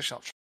no, that's actually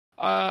not true.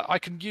 I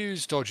can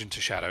use dodge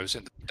into shadows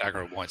in the dagger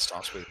of wine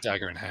stance with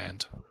dagger in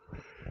hand,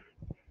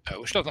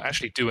 which doesn't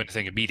actually do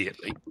anything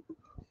immediately.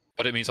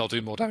 but it means I'll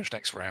do more damage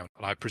next round,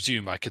 and I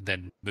presume I can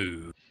then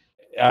move.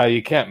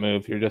 You can't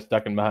move. You're just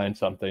ducking behind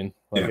something.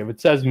 Like Yeah. if it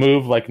says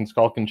move, like in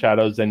Skulk and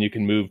Shadows, then you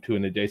can move to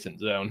an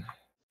adjacent zone.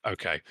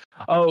 Okay.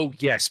 Oh,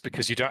 yes,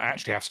 because you don't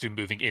actually have to do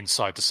moving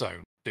inside the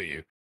zone, do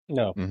you?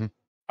 No.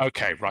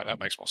 Okay, right, that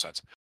makes more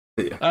sense.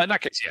 Yeah. In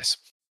that case, yes.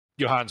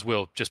 Your hands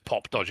will just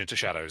pop dodge into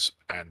shadows,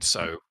 and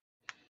so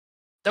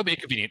there'll be a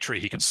convenient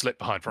tree he can slip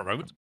behind for a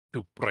moment,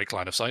 to break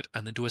line of sight,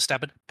 and then do a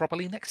stab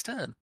properly next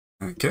turn.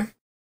 Okay.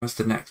 What's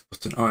the next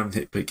button? Oh, I haven't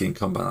hit begin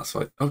combat, that's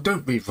right. Oh,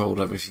 don't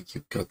re-roll everything,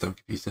 you goddamn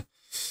computer.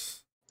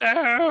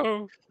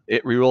 No!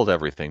 It rerolled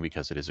everything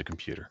because it is a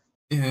computer.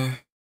 Yeah.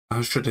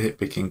 I should have hit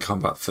begin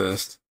combat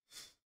first.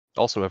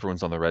 Also,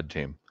 everyone's on the red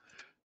team.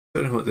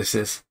 Don't know what this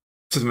is.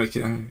 Doesn't make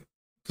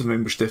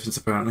much difference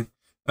apparently.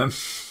 That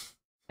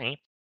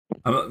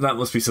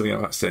must be something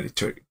I've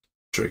accidentally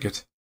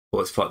triggered.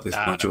 Or it's part of this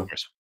module.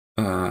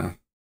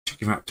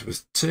 Chicken Raptor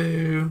was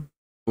 2.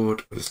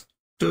 Board was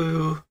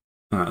 2.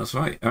 That's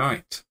right. All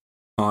right.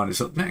 On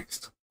is up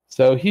next.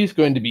 So he's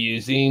going to be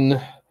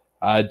using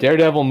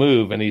Daredevil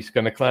move, and he's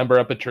going to clamber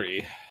up a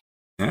tree.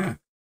 Yeah.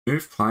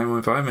 Move, climb, or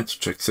environmental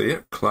trick. So yeah,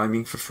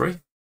 climbing for free.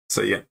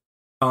 So yeah,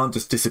 Arn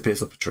just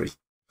disappears up a tree.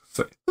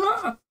 So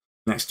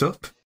next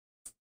up.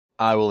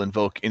 I will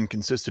invoke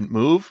Inconsistent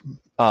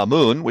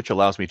Moon, which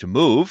allows me to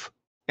move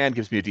and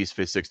gives me a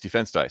D6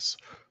 defense dice.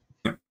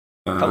 Yeah.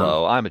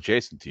 Hello, I'm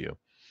adjacent to you.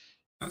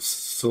 Let's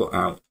sort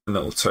out a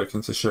little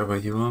token to show where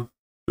you are.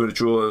 You want to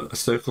draw a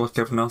circle like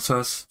everyone else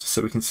has, just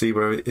so we can see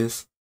where it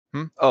is?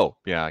 Oh,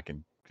 yeah, I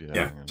can do that.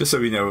 Yeah, just so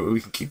we know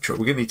we can keep track.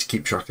 We're going to need to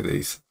keep track of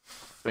these.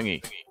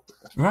 Thingy.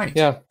 Right.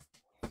 Yeah.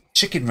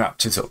 Chicken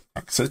Raptor's up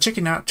next. So the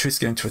Chicken Raptor is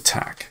going to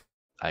attack.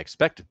 I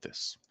expected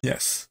this.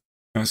 Yes.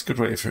 That's a good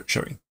way of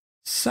showing.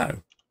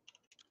 So.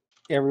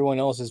 Everyone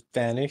else is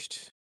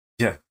vanished.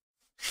 Yeah.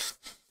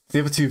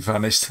 The other two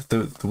vanished.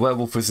 The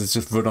werewolf has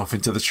just run off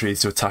into the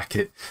trees to attack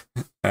it.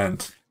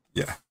 And,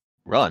 yeah.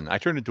 Run. I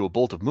turned into a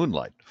bolt of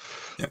moonlight.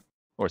 Yeah.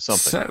 Or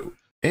something. So,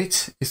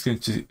 it is going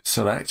to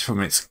select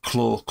from its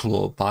claw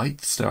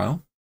bite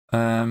style.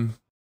 I'm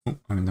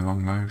in the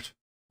wrong mode.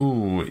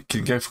 Ooh, it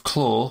can go for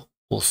claw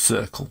or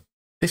circle.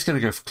 It's going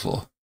to go for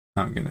claw.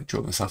 I'm going to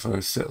draw myself a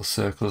little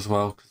circle as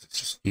well, because it's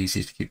just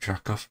easy to keep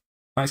track of.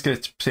 It's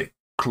going to pick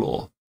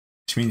claw,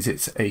 which means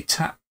its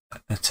attack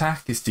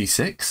is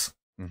D6,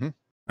 and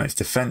its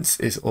defense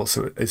is a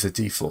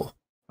D4.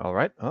 All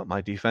right. Oh,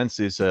 my defense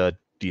is a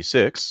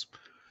D6.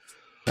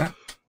 Yeah.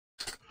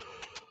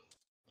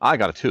 I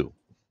got a 2.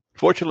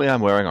 Fortunately,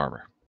 I'm wearing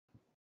armor.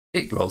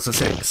 It rolls a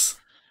 6.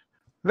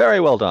 Very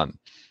well done.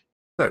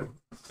 So,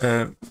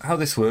 how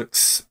this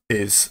works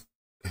is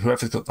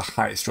whoever's got the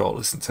highest roll,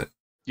 isn't it?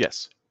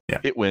 Yes. Yeah.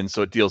 It wins,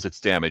 so it deals its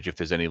damage if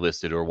there's any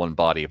listed, or one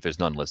body if there's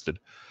none listed.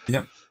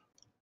 Yep.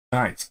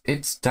 Right.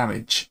 Its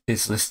damage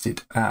is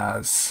listed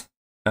as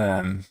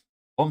 1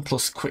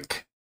 plus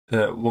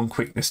 1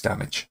 quickness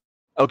damage.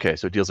 Okay,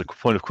 so it deals a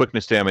point of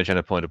quickness damage and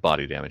a point of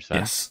body damage then.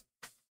 Yes.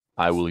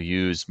 I will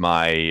use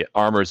my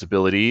armor's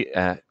ability,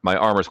 my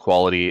armor's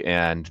quality,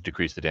 and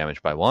decrease the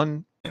damage by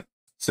 1. Yep.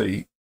 So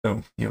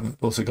you've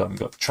also got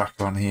the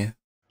tracker on here.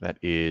 That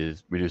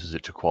reduces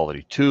it to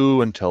quality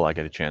 2 until I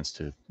get a chance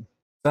to...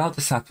 So how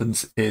this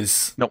happens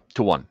is... No,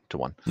 to 1. To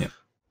 1. Yeah.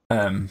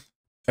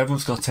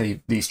 Everyone's got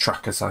these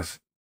trackers I've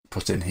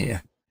put in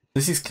here.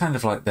 This is kind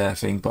of like their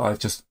thing, but I've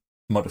just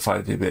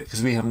modified it a bit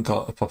because we haven't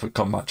got a proper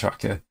combat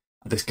tracker.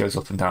 This goes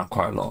up and down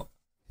quite a lot.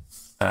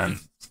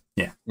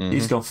 Yeah.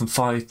 He's gone from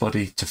 5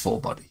 body to 4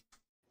 body.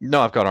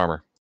 No, I've got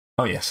armor.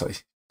 Oh, yeah, sorry.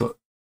 But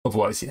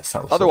otherwise, yes.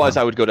 Otherwise,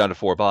 I would go down to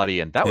 4 body,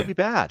 and that would be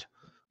bad.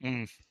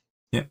 Yeah.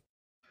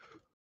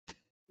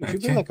 You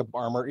should bring like a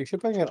armor. You should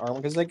bring an armor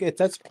because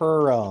that's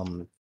per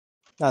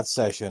not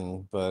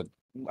session, but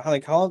how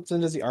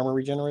often does the armor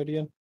regenerate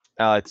again?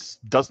 It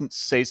doesn't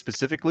say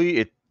specifically.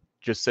 It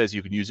just says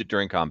you can use it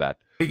during combat.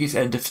 I think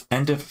it's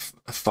end of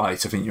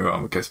fight. I think your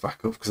armor goes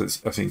back up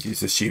because I think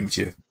it's assumed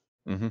you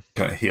kind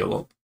of heal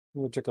up.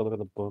 Let me check a look at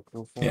the book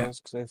real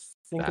fast because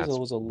I think That's it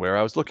was where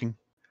I was looking.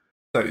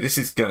 So this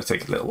is going to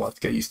take a little while to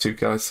get used to,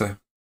 guys. So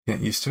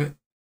get used to it.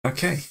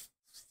 Okay.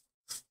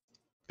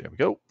 There we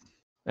go.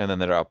 And then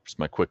that drops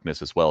my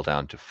quickness as well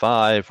down to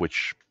 5,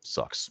 which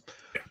sucks.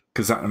 Yeah,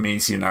 because that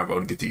means you're now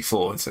rolling a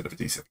D4 instead of a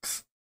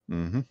D6.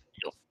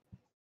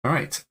 All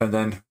right, and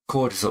then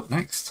Cord is up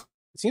next.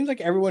 It seems like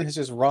everyone has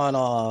just run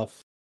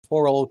off.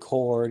 Poor old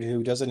Cord,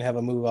 who doesn't have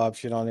a move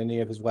option on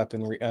any of his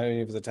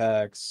any of his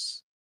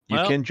attacks. You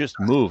can just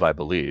move, I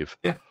believe.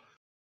 Yeah.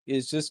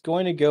 Is just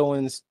going to go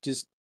and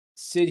just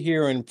sit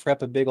here and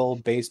prep a big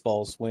old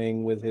baseball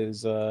swing with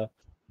his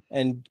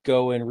and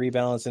go and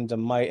rebalance into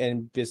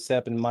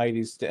Bicep and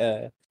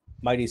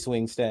mighty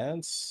swing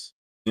stance.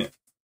 Yeah.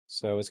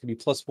 So it's gonna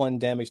be +1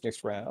 damage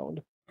next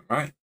round. All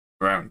right.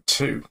 Round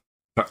 2.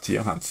 Back to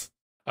your hands.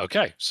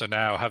 Okay, so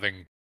now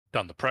having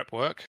done the prep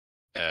work,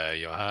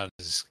 your hand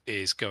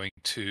is going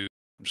to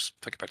just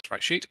take it back to the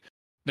right sheet.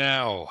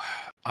 Now,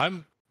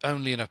 I'm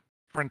only in a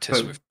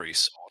apprentice Oh. with free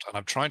sword, and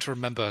I'm trying to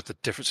remember the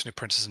difference between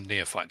apprentice and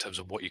neophyte in terms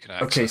of what you can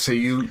access. Okay, so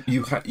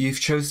you've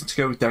chosen to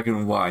go with dagger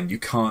and wine. You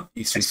can't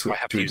easily Yes, switch. I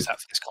have between used the- that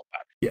for this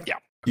combat. Yeah. Yeah.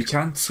 You Okay.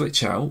 can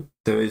switch out.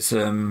 There is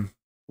You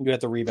have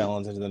to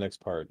rebalance into the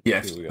next part.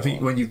 yeah. too, I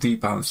think when you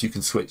rebalance, you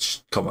can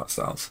switch combat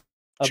styles.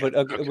 But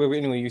Okay. wait,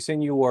 anyway, you're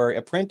saying you are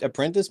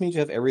apprentice means you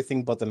have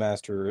everything but the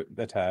master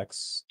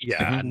attacks.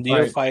 Yeah, and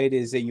Neophyte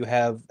is that you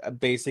have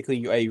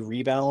basically a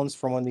rebalance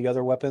from one of the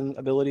other weapon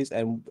abilities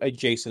and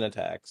adjacent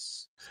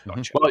attacks.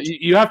 gotcha. Well,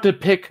 you have to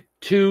pick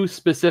 2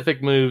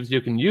 specific moves you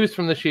can use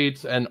from the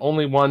sheets, and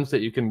only ones that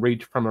you can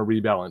reach from a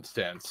rebalance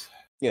stance.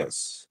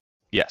 Yes.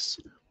 Yes.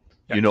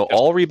 Yeah, You know just-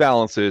 all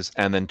rebalances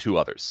and then 2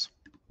 others.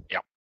 Yeah.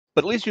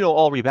 But at least you know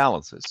all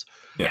rebalances.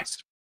 Yes.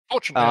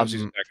 Fortunately, I was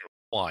using Um, dagger and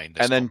wine.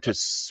 And then to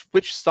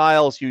switch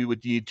styles, you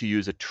would need to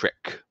use a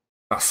trick.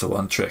 That's the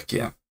one trick.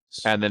 Yeah.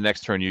 And the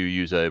next turn, you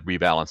use a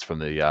rebalance from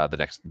the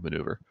next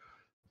maneuver.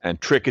 And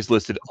trick is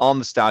listed on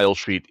the style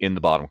sheet in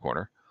the bottom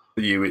corner.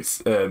 For you,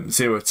 it's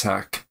 0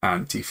 attack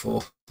and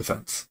D4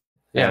 defense.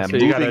 Yeah, and so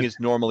you moving gotta- is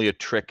normally a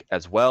trick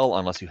as well,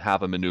 unless you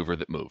have a maneuver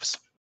that moves.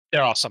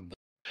 there are some.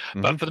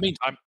 Mhm. But for the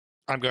meantime,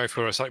 I'm going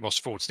for a slightly more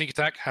forward sneak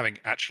attack, having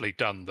actually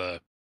done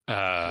the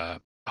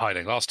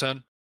hiding last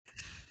turn.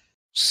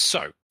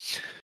 So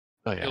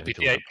Oh, yeah, it'll be if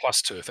you look D8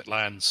 plus 2 if it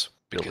lands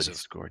because ability of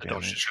score the dodge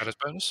and damage. shadows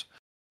bonus.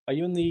 Are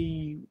you in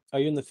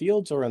the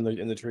fields or in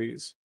the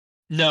trees?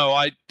 No,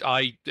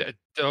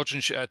 dodge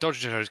and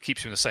shadows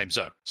keeps you in the same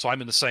zone, so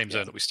I'm in the same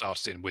zone that we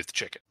started in with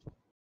chicken.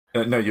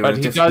 No, you're But in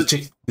a he different.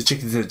 does- The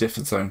chicken's in a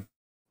different zone.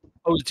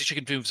 Oh, the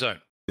chicken move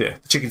zone. Yeah,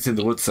 the chicken's in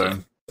the wood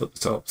zone at the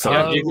top. So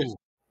Yeah, Oh.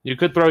 you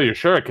could throw your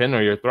shuriken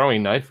or your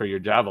throwing knife or your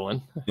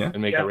javelin Yeah.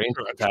 and make Yeah, a ranged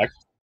true, attack.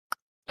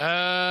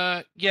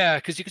 Yeah,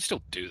 because you can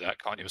still do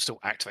that, can't you? Still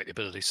activate the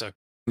ability. So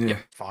yeah.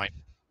 fine.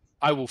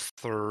 I will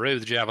throw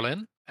the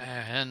javelin,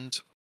 and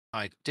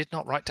I did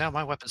not write down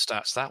my weapon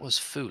stats. That was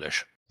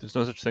foolish. There's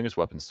no such thing as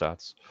weapon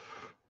stats.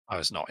 Oh,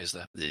 it's not, is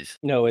there? Ugh.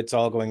 No, it's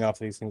all going off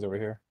these things over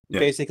here. Yeah.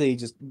 Basically,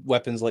 just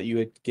weapons let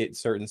you get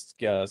certain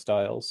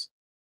styles.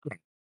 Okay.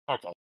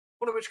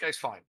 Well, in which case,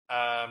 fine.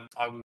 I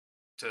will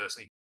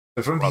sneak.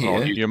 So from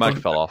Rather, here, Your mic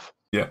fell off.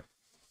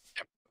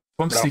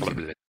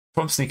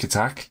 from sneak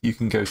attack, you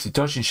can go to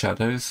dodge and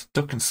shadows,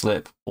 duck and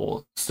slip,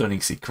 or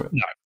stunning secret.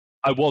 No.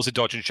 I was in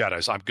dodge and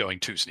shadows. I'm going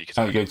to sneak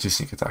Oh, attack. you go to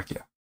sneak attack.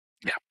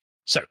 Yeah.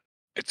 So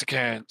it's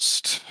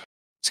against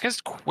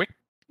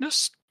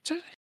quickness.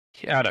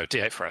 Yeah, no,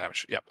 D8 for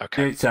damage. Yep.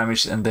 Okay. 8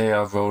 damage, and they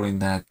are rolling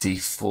their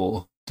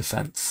D4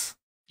 defense.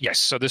 Yes.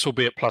 So this will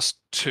be at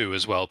 +2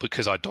 as well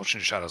because I dodged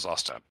in shadows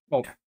last time.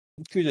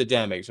 Choose the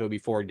damage, so it'll be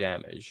 4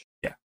 damage.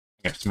 You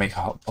have to make a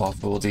hot bar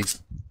for all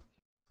these.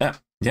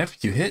 Yep,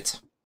 you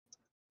hit.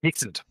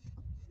 Excellent.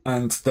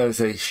 And there's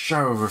a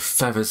shower of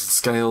feathers and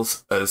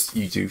scales as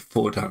you do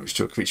 4 damage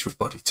to a creature with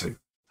body 2.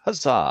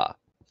 Huzzah!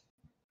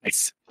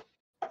 Nice.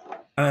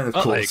 And of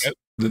Oh, there you course, go.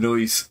 the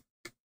noise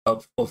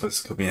of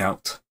others coming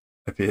out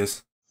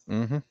appears.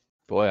 Mm-hmm.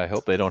 Boy, I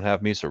hope they don't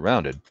have me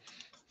surrounded.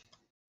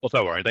 Well,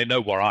 don't worry. They know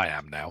where I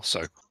am now.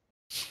 So.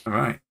 All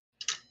right.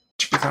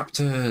 Chicken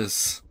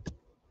raptors.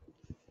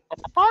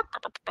 Bark,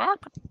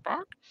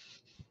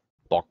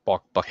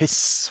 bark, bark,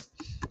 hiss!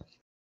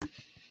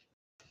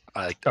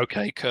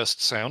 Okay,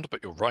 cursed sound, but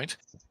you're right.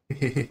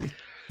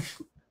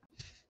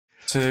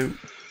 2,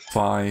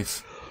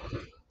 5.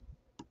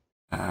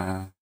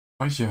 Why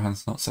is your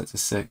hands not set to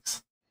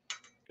 6?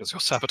 Because you're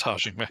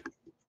sabotaging me.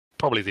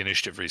 Probably the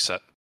initiative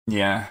reset.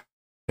 Yeah.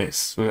 We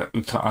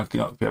can't. I'm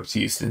not be able to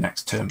use the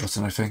next turn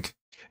button, I think.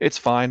 It's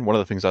fine. One of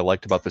the things I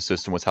liked about the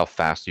system was how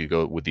fast you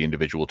go with the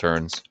individual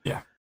turns.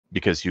 Yeah.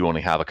 Because you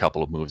only have a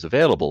couple of moves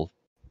available,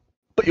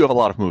 but you have a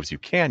lot of moves you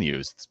can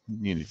use.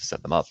 You need to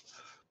set them up.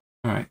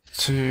 All right.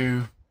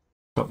 2.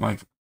 Got my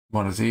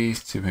one of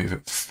these to move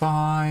at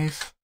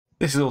 5.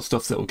 This is all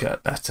stuff that will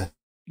get better.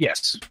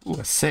 Yes. Ooh,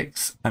 a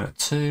 6 and a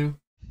 2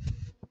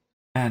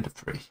 and a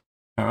 3.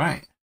 All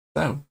right.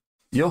 So,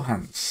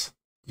 Johannes,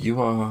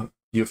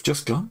 you've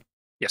just gone.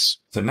 Yes.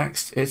 So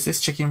next is this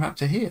chicken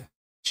raptor here.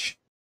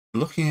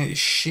 Looking at its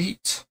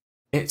sheet,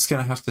 it's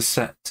going to have to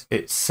set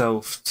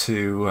itself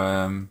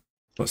to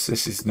what's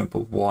this? Is number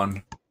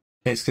 1.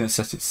 It's going to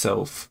set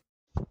itself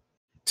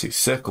to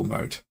circle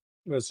mode.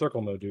 What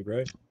circle mode do,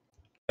 right?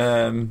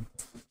 Um,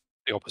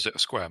 The opposite of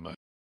square mode.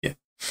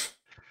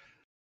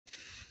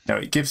 no,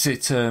 it gives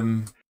it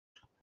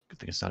Good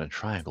thing it's not in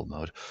triangle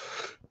mode.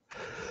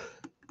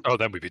 Oh,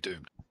 then we'd be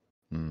doomed.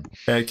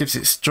 it gives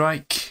it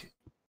strike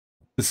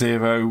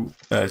 0,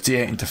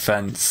 D8 in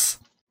defense,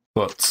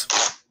 but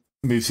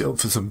moves it up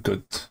for some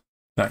good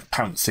like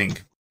pouncing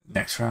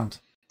next round.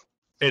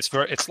 It's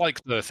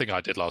like the thing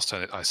I did last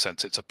turn. I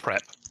sent it's a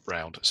prep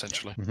round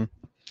essentially.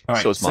 All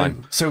right, So is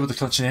mine. So with the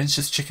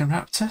conscientious chicken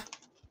raptor,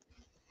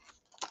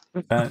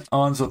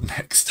 Arn's up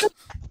next.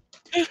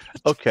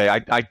 Okay,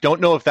 I don't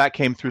know if that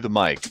came through the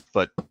mic,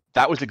 but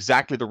that was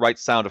exactly the right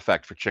sound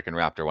effect for Chicken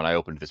Raptor when I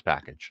opened this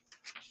package.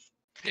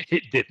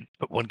 It didn't,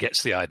 but one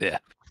gets the idea.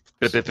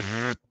 Right,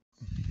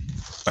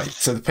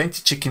 so the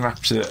painted chicken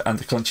raptor and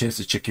the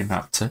conscientious chicken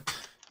raptor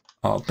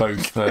are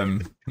both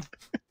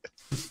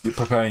You're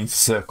preparing to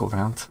circle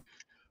round.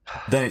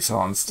 Then it's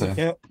Arn's turn. You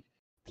can't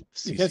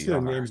see their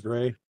CCR. names,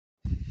 Gray.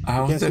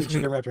 How You can't see the different-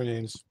 chicken raptor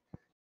names.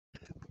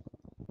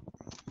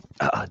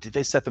 Did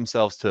they set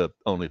themselves to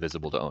only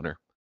visible to owner?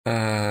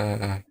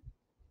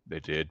 They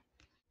did.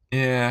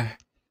 Yeah.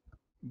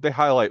 They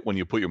highlight when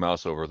you put your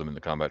mouse over them in the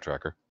combat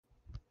tracker.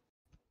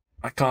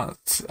 I can't.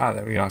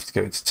 There we go. I have to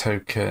go into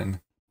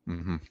token.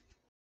 Mm-hmm.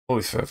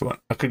 Always for everyone.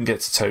 I couldn't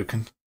get to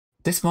token.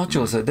 This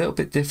module is a little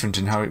bit different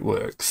in how it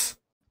works.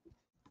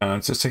 And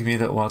it's just taking me a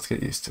little while to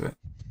get used to it.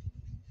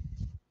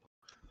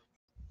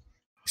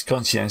 It's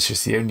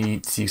conscientious. He only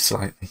eats you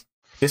slightly.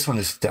 This one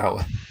is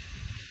dour.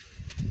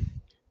 Can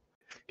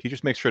you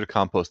just make sure to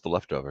compost the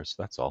leftovers?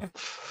 That's all.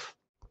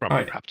 From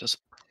Right. raptors.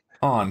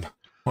 On.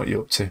 What are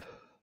you up to?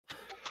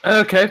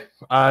 Okay,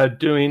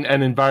 doing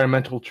an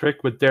environmental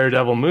trick with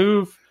Daredevil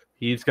move.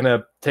 He's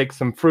gonna take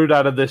some fruit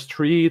out of this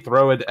tree,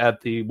 throw it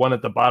at the one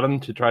at the bottom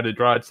to try to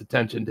draw its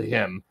attention to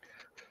him.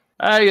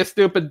 You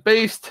stupid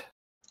beast!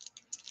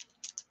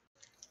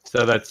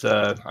 So that's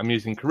I'm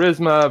using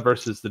Charisma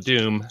versus the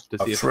Doom to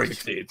see if Free. it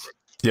succeeds.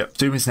 Yep.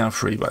 Doom is now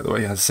free, by the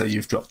way. As I say,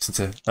 you've dropped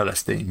into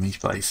LSD in each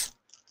place.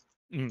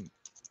 Mm.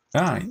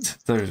 Alright.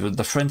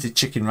 The frenzied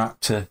chicken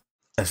raptor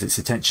has its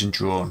attention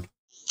drawn.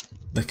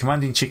 The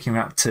commanding chicken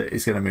raptor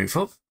is going to move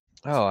up,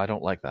 Oh, I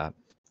don't like that.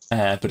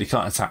 but he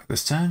can't attack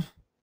this turn.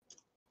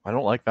 I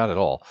don't like that at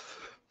all.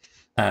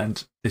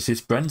 And this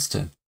is Bren's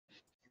turn.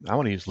 I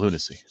want to use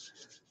lunacy.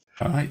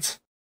 Alright.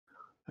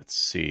 Let's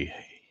see.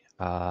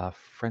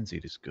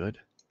 Frenzied is good.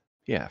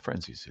 Yeah,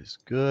 Frenzied is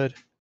good.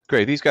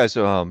 Great. These guys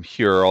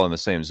here are all in the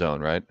same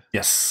zone, right?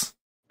 Yes.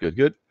 Good,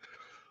 good.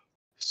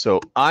 So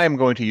I am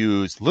going to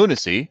use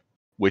lunacy,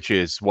 which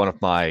is one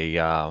of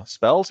my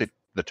spells.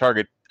 The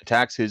target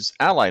attacks his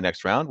ally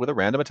next round with a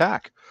random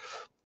attack.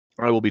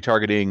 I will be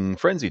targeting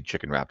Frenzied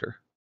Chicken Raptor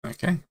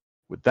Okay.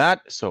 with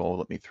that. So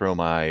let me throw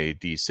my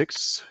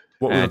D6.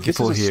 What we're And looking this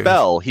for is a here.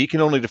 spell. He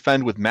can only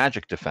defend with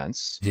magic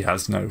defense. He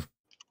has no.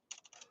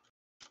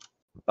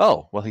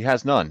 Oh, well, he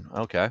has none.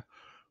 Okay.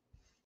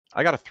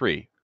 I got a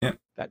 3. Yep.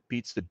 That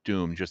beats the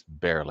Doom just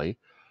barely.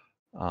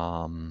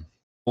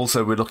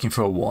 Also, we're looking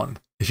for a 1.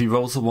 If he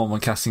rolls a 1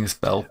 when casting a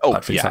spell, Oh,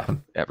 bad things yeah.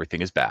 happen.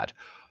 Everything is bad.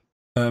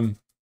 The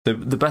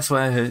best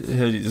way I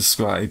heard it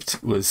described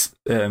was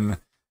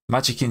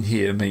magic in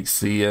here makes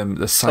the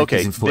psyches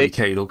Okay, in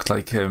 40k look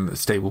like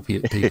stable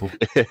people.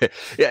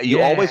 Yeah,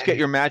 you always Yeah. get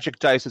your magic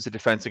dice as a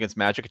defense against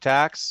magic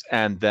attacks,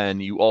 and then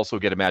you also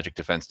get a magic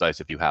defense dice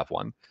if you have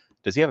one.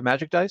 Does he have a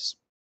magic dice?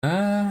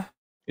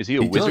 Is he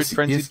a He wizard does. He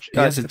frenzied,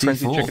 has a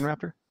frenzied D4. chicken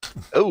raptor?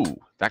 Oh,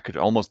 that could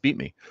almost beat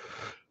me.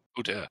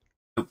 Oh dear.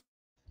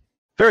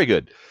 Very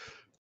good.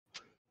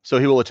 So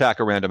he will attack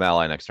a random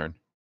ally next turn.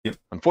 Yep.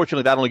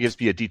 Unfortunately, that only gives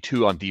me a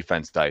D2 on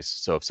defense dice.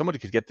 So if somebody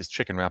could get this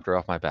chicken raptor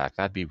off my back,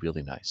 that'd be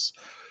really nice.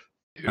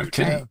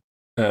 Okay.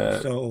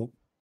 So,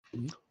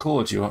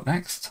 Cord, you up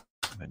next?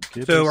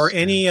 so are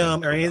any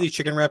of these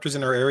chicken raptors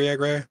in our area,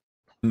 Gray,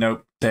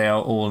 Nope, they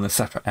are all in a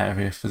separate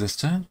area for this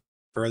turn.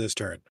 for this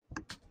turn?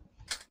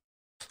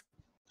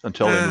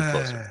 Until they move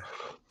closer.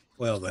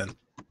 Well then.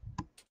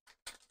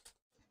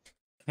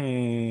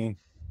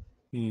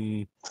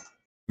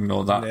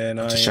 Ignore that. Then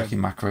I'm just checking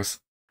macros.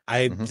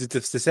 Mhm.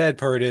 The sad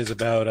part is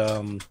about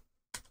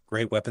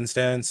great weapon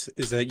stance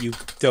is that you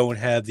don't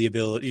have the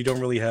ability. You don't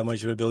really have much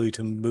of an ability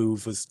to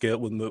move with skill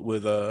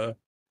with.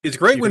 It's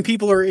great when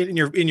people are in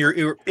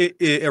your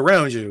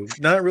around you.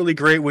 Not really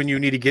great when you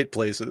need to get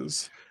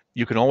places.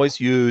 You can always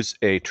use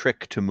a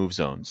trick to move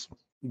zones.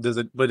 Does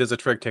a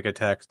trick take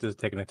attacks? Does it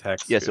take an attack?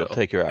 Yes, skill? it'll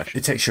take your action.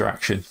 It takes your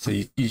action. So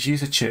you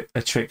use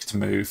a trick to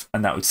move,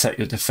 and that would set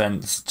your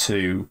defense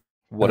to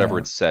Whatever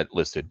it's set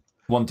listed.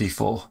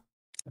 1d4.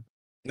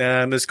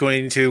 Now I'm just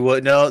going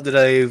to now that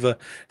I've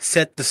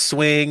set the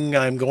swing,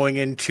 I'm going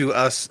into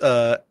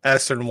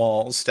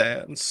Wall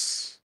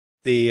stance.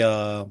 The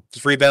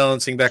just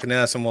rebalancing back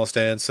in Wall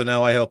stance. So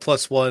now I have a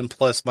 +1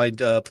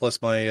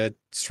 plus my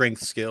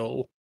strength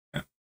skill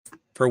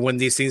for when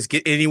these things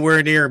get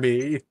anywhere near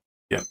me.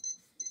 Yep.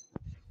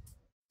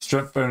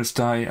 Strength bonus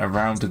die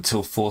around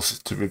until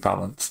forced to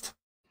rebalanced.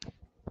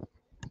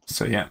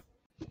 So yeah.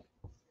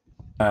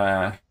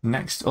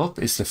 Next up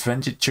is the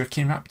frenzied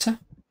chicken raptor.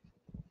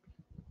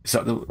 Is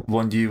that the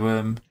one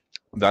you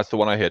That's the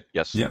one I hit.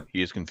 Yes. Yep.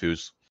 He is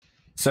confused.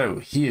 So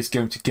he is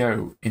going to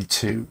go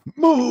into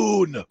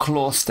Moon!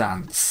 claw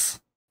stance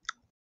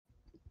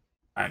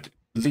and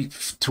leap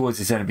towards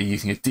his enemy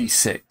using a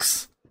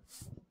d6.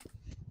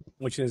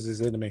 Which is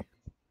his enemy?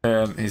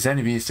 His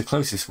enemy is the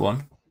closest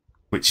one,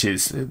 which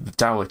is the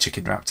dour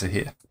chicken raptor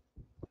here.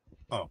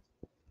 Oh.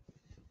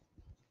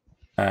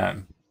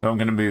 I'm going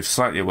to move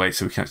slightly away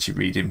so we can actually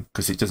read him,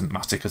 because it doesn't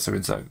matter because they're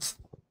in zones.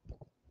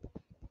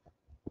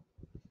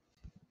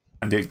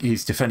 And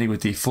he's defending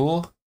with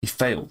d4. He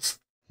fails.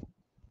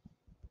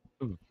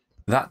 Ooh.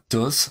 That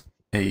does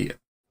a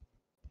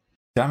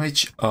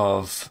damage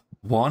of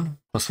 1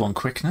 plus 1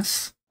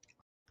 quickness.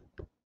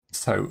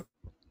 So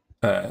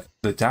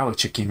the dour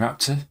chicken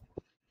raptor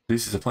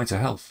loses a point of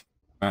health.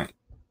 Right,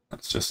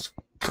 let's just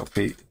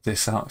copy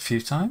this out a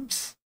few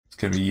times. It's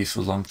going to be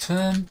useful long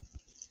term.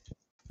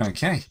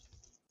 Okay.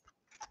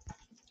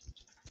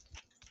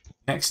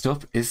 Next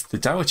up is the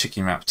Dower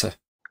Chicken Raptor,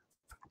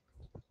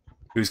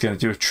 who's going to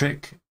do a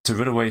trick to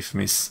run away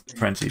from his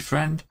friendly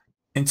friend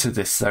into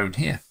this zone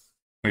here.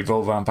 We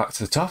roll around back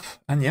to the top,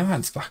 and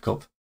Johan's back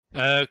up.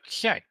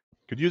 Okay.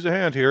 Could use a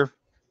hand here.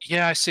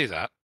 Yeah, I see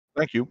that.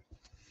 Thank you.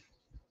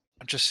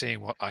 I'm just seeing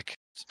what I can.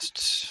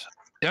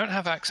 Don't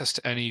have access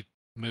to any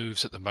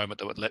moves at the moment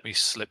that would let me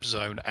slip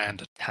zone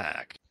and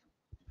attack.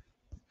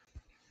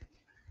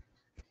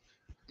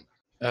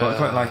 What I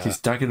quite like is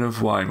Dagger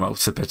of Wine, while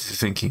better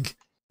thinking.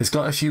 There's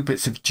got a few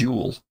bits of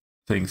dual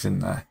things in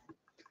there.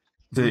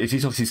 If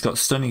he's obviously got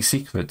Stunning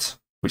Secret,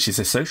 which is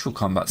a social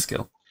combat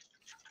skill.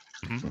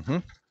 Mm-hmm.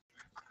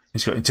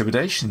 He's got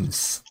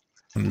Intimidations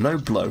and Low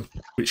Blow,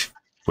 which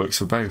works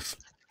for both.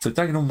 So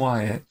Dagger and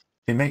Wire,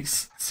 it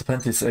makes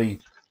Serpentis a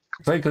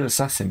very good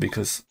assassin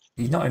because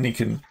he not only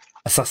can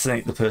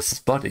assassinate the person's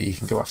body, he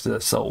can go after their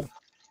soul.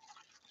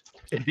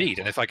 Indeed,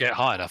 and if I get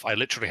high enough, I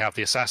literally have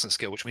the assassin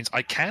skill, which means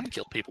I can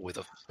kill people with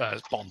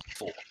a bond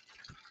 4.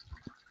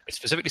 It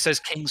specifically says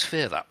King's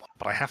Fear, that one,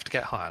 but I have to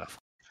get high enough.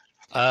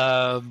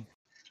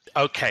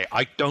 Okay,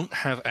 I don't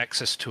have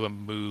access to a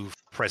move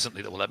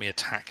presently that will let me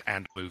attack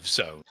and move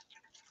zone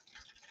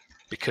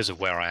because of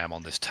where I am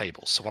on this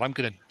table. So what I'm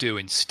going to do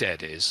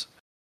instead is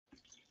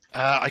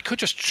I could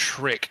just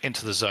trick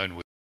into the zone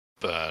with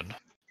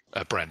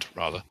Brent,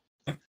 rather.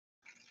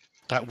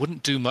 That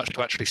wouldn't do much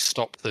to actually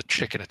stop the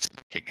chicken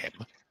attacking him.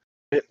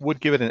 It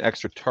would give it an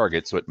extra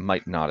target, so it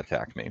might not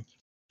attack me.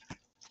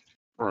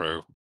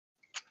 True.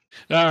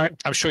 All right,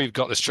 I'm sure you've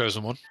got this,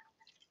 chosen one.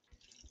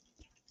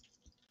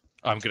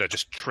 I'm going to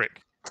just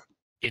trick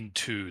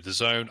into the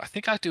zone. I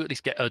think I do at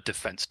least get a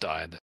defense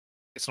die.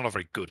 It's not a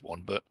very good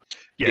one, but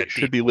yeah, it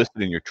should be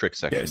listed in your trick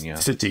section.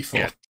 It's a D4.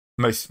 Yeah.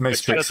 Most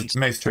tricks are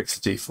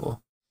D4.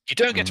 You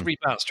don't get to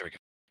rebalance trigger,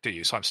 do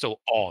you? So I'm still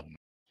on.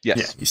 Yes.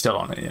 Yeah, you're still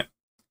on it, yeah.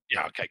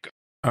 Yeah, okay, good.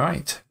 All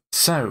right,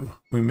 so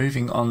we're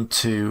moving on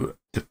to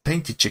the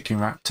Painted Chicken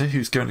Raptor,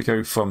 who's going to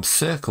go from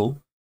Circle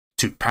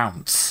to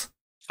Pounce.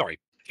 Sorry,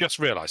 just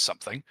realised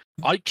something.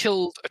 I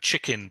killed a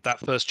chicken, that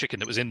first chicken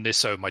that was in this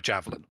zone, my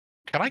javelin.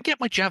 Can I get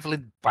my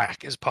javelin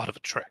back as part of a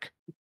trick?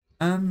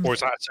 Or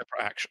is that a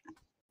separate action?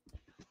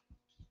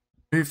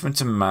 Movement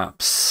and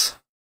maps.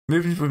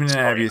 Movement within an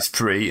area is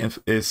free and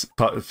is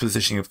part of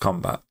positioning of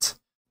combat.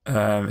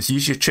 It's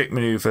usually a trick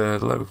maneuver,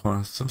 lower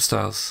corner, some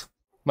styles.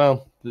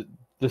 Well,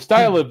 the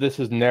style of this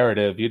is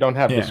narrative. You don't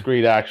have Yeah.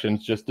 discrete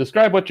actions. Just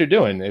describe what you're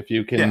doing. If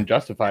you can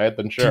justify it,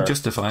 then You sure. can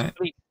justify it.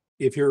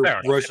 If you're Fair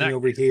enough. rushing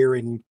over here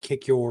and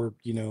kick your,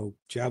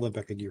 javelin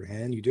back into your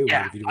hand, you do.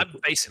 Yeah, If you do I'm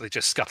basically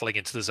just scuttling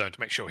into the zone to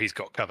make sure he's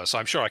got cover. So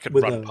I'm sure I could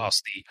With run a-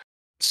 past the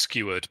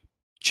skewered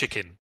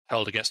chicken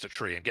held against a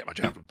tree and get my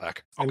javelin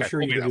back. I'm Okay, sure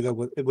we'll you do could do that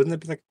with. Wouldn't that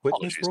be like a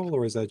quickness Apologies. roll,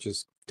 or is that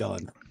just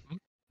done?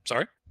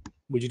 Sorry?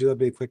 Would you do that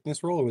be a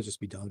quickness roll, or would it just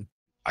be done?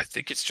 I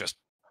think it's just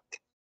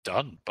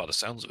done by the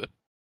sounds of it.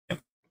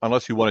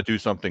 Unless you want to do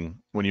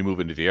something when you move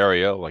into the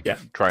area, like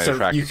try and So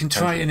attract. you can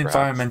try an attention, perhaps.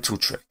 environmental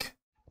trick,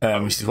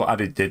 which is what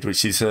Added did,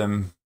 which is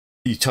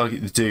you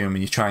target the doom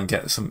and you try and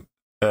get some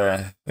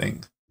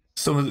thing.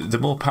 Some of the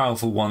more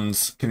powerful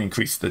ones can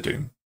increase the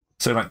doom.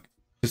 So like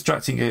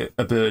distracting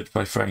a bird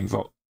by throwing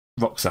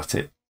rocks at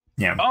it,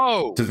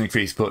 Oh! doesn't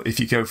increase. But if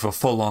you go for a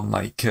full on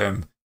like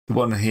the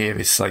one here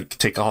is like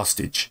take a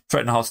hostage,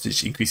 threaten a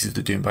hostage increases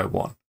the doom by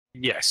 1.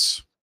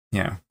 Yes.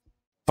 Yeah.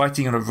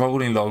 Fighting on a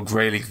rolling log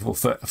railing for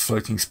a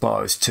floating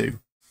spar is 2.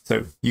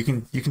 So you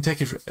can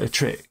take a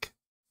trick.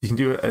 You can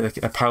do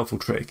a powerful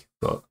trick,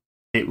 but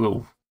it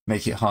will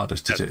make it harder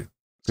to do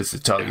because the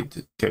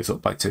target goes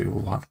up by 2 or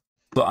 1.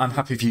 But I'm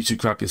happy for you to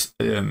grab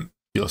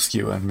your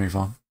skewer and move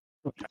on.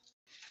 Okay.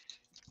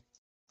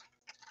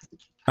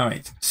 All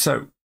right.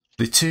 So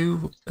the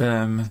two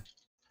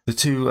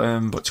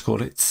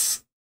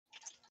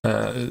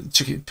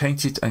Chicken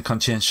Painted and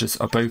Conscientious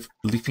are both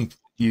leaping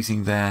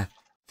using their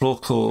four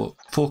core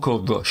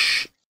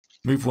rush.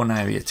 Move one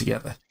area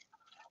together.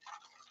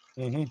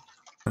 Mm-hmm.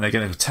 And they're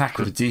going to attack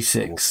with a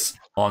d6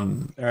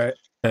 on All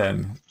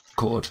right.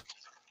 cord.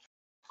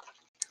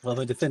 Well,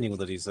 they're defending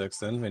with a d6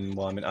 then, and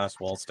while I'm in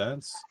Aswall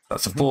stance.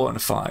 That's a 4 and a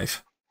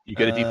 5. You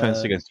get a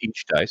defense against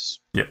each dice.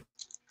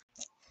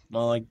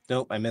 Well,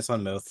 nope, I miss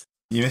on both.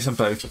 You miss on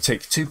both. You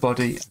take 2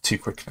 body and 2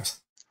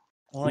 quickness.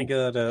 Oh, I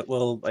got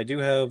I do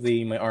have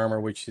my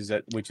armor, which is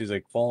a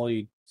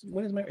quality.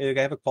 What is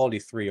I have a quality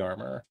 3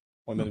 armor.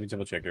 Let me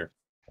double check here.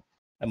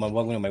 I'm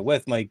on my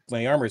width. My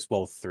armor is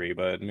 3,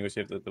 but let me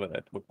see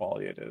what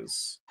quality it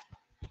is.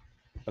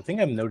 I think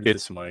I've noted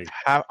this in my.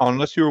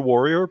 Unless you're a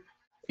warrior,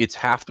 it's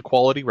half the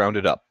quality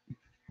rounded up.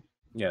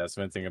 Yeah, that's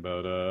one thing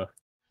about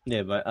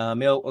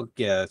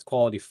it's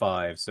quality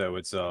 5, so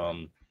it's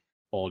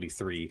quality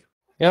 3.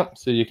 Yep,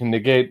 so you can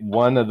negate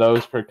one of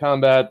those per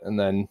combat, and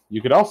then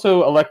you could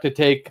also elect to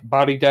take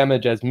body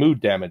damage as mood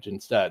damage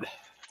instead.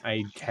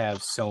 I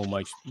have so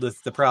much.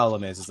 The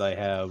problem is I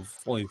have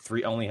only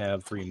 3. I only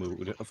have 3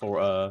 mood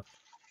for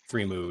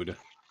 3 mood.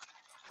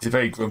 It's a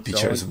very grumpy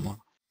chosen one.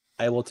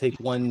 I will take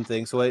one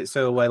thing. So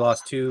I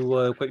lost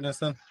 2 quickness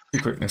then.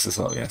 2 quickness as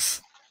well.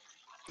 Yes.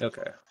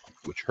 Okay.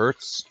 which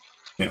hurts.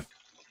 Yeah.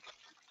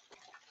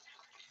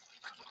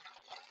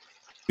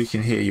 We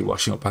can hear you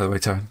washing up, by the way,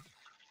 Tone.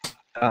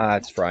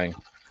 It's frying.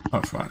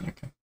 Oh, fine,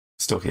 okay.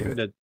 Still hear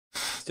it.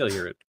 Still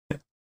hear it.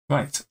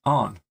 Right,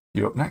 On,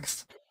 you're up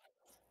next.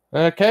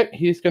 Okay,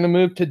 he's going to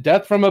move to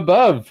death from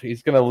above.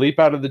 He's going to leap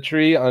out of the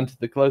tree onto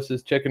the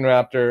closest chicken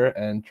raptor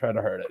and try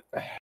to hurt it.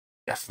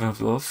 Death from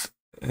above.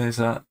 Is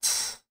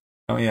that...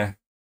 Oh, yeah.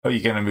 Oh,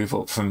 you're going to move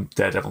up from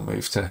Daredevil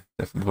move to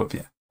Death from above,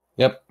 yeah.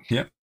 Yep.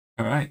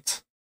 All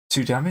right.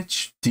 2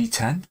 damage,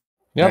 D10.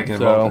 Yep,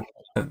 so...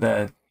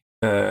 They're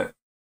going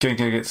to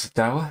go against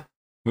Dower,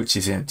 which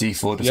is in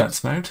D4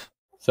 defense mode.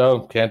 So,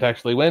 can't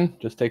actually win,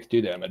 just takes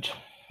 2 damage.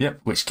 Yep,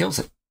 which kills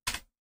it.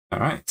 All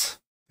right.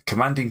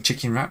 Commanding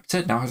Chicken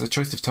Raptor now has a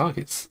choice of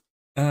targets.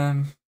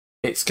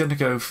 It's going to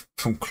go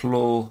from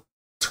Claw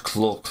to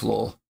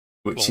Claw,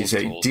 which is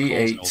a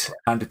D8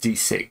 and a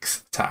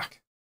D6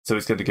 attack. So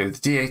it's going to go the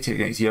D8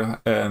 against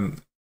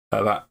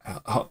that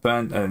hot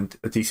burn and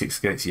a D6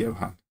 against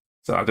Johan.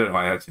 So I don't know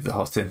why I added the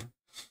hot in.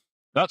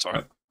 That's all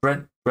right.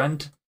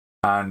 Brent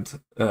and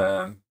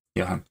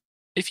Johan.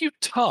 If you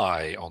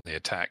tie on the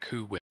attack,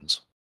 who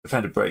wins?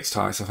 Defender breaks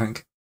ties, I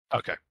think.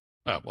 Okay.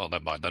 Oh, well,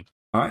 never mind then.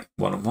 All right,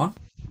 1-on-1.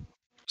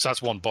 So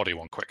that's 1 body,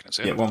 1 quickness,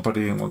 yeah? Yeah, 1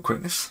 body and 1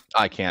 quickness.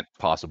 I can't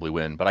possibly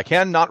win, but I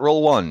can not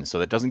roll 1, so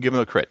that doesn't give him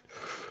a crit.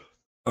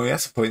 Oh, yeah,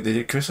 that's the point. They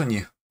did crit on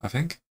you, I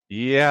think.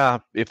 Yeah,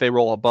 if they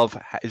roll above,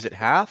 is it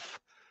half?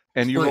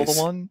 And you roll the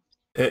 1?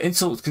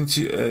 Insult can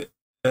yeah.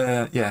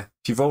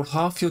 If you roll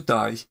half your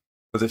die,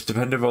 but if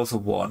defender rolls a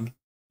 1,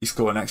 you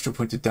score an extra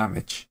point of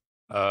damage.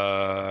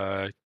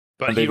 But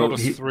he rolled a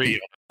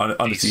 3 on a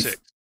D6.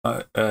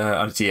 on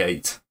a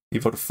D8. He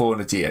rolled a 4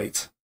 and a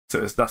D8. So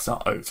that's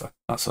not over.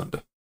 That's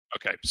under.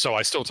 Okay, so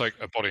I still take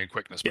a body and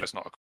quickness, but it's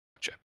not a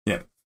gotcha.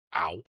 Yeah.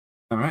 Ow.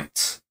 All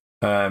right.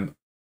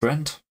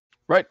 Brent?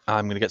 Right,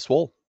 I'm going to get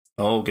swole.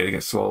 Oh, gotta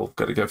get swole.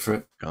 Gotta go for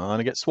it.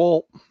 Gonna get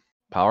swole.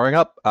 Powering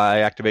up. I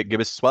activate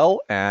Gibbous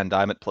Swell, and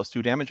I'm at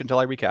 +2 damage until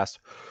I recast.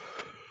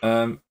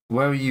 Where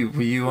were you?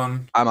 Were you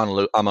on? I'm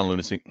on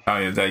Lunacy. Oh,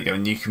 yeah, there you go.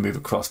 And you can move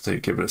across to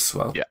give it a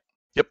swell. Yeah.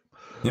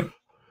 Yep.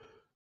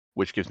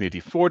 Which gives me a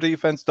D4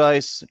 defense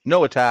dice,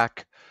 no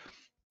attack,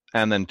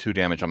 and then 2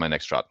 damage on my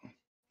next shot.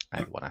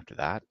 And one after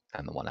that,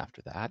 and the one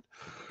after that.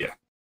 Yeah.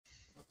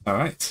 All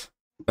right.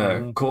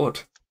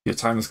 Cord, your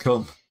time has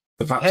come.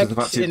 The raptors have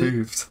actually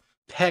moved.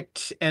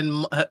 Pecked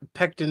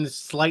and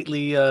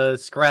slightly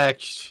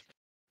scratched,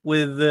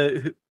 with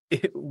the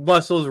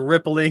muscles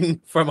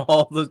rippling from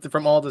all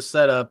the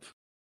setup.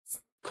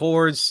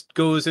 Cords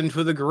goes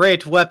into the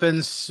great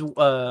weapons. Wait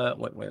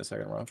a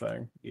second, wrong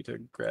thing. Need to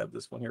grab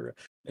this one here.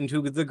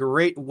 Into the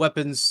great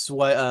weapons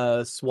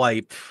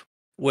swipe,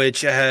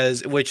 which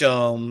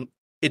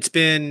it's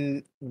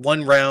been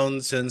 1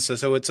 round since,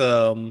 so it's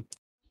 1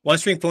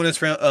 strength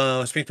bonus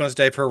round, strength bonus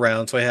die per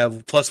round. So I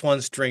have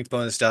 +1 strength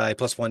bonus die,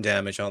 +1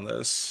 damage on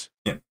this.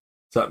 Yeah.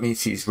 So that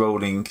means he's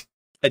rolling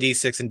a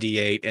D6 and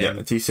D8 and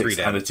a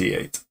D6 and a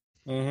D8.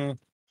 Mm-hmm.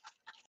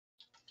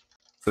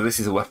 So this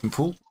is a weapon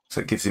pool,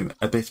 so it gives him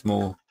a bit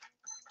more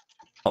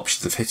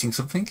options of hitting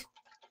something.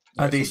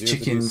 And these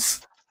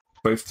chickens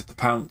both did the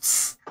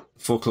pounce,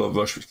 4-claw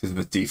rush, which gives him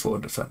a D4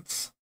 in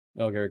defense.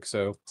 Okay,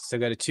 so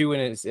got a 2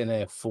 and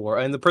a 4,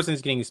 and the person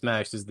who's getting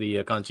smashed is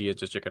the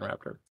conscientious chicken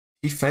raptor.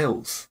 He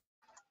fails.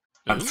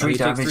 And Ooh. 3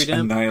 damage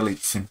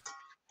annihilates him.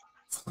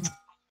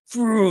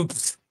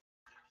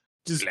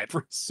 Just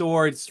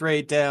sword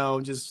straight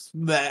down, just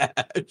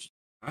smash.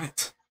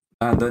 Right.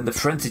 And then the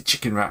frenzied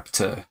chicken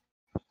raptor.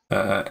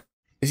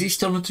 Is he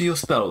still under your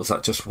spell, or is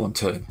that just 1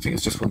 turn? I think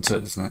it's just 1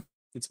 turn, isn't it?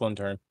 It's 1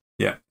 turn.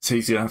 Yeah, so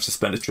he's going to have to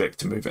spend a trick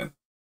to move in.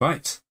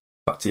 Right.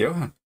 Back to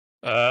Johan.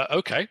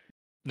 Okay.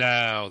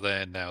 Now.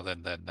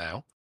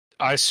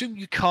 I assume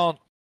you can't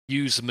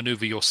use the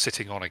maneuver you're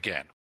sitting on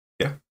again.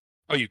 Yeah.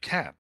 Oh, you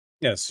can?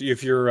 Yes,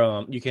 if you're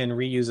you can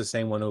reuse the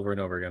same one over and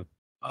over again.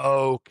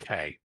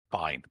 Okay,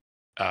 fine.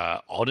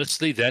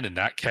 Honestly, then, in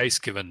that case,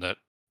 given that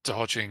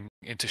dodging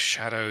into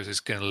shadows is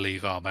going to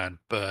leave our man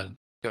Brent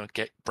going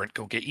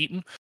to get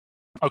eaten.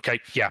 Okay,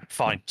 yeah,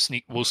 fine.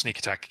 We'll sneak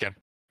attack again.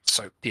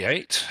 So,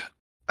 D8.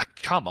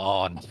 Come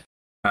on.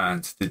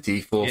 And the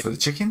D4 for the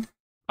chicken.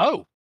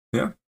 Oh.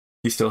 Yeah.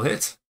 You still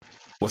hit.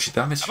 What's your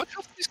damage? How much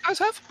health do these guys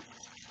have?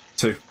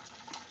 2.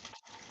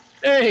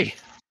 Hey!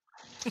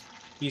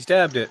 He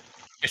stabbed it.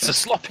 It's a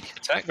sloppy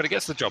attack, but it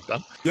gets the job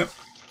done. Yep.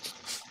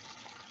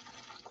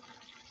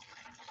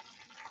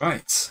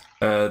 Right.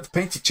 The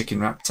painted chicken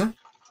raptor.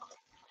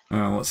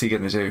 What's he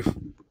going to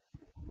do?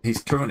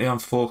 He's currently on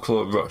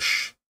 4-claw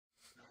rush.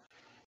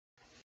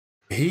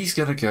 He's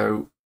going to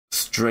go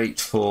straight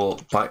for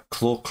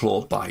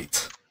claw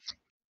bite.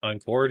 On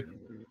Cord?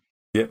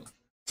 Yep.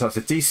 So that's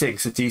a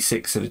D6, a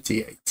D6, and a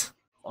D8.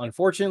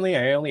 Unfortunately,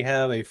 I only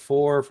have a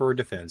 4 for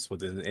defense with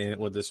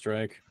the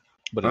strike.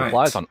 But it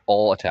applies on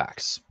all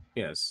attacks.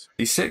 Yes.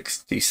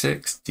 D6,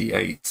 D6,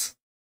 D8.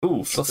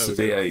 Ooh, plus a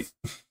D8.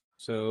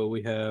 So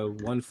we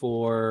have 1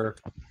 4,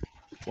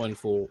 1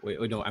 4.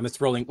 Wait, no, I'm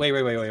just rolling. Wait.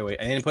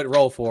 I didn't put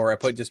roll 4.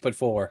 I just put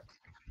 4.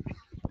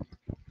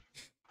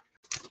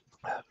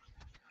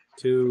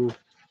 2,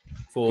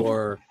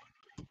 4.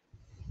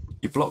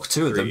 You block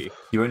 2 of them. 3.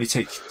 You only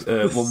take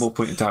 1 more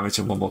point of damage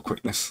and 1 more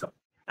quickness.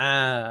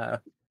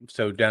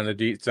 So down to a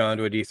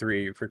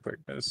D3 for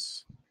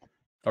quickness,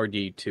 or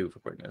D2 for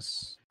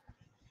quickness.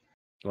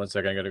 1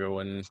 second, I gotta go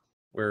in.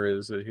 Where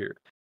is it here?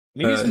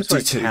 Maybe some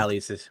sort D2. of tally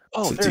system.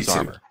 Oh, It's a there's D2.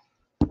 armor.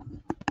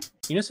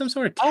 Some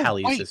sort of Oh,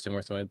 tally wait. system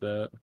or something like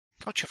that.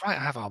 God, you're right.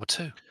 I have armor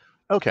too.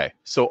 Okay,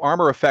 so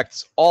armor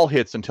affects all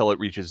hits until it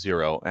reaches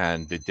 0,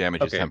 and the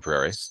damage is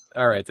temporary.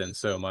 All right then.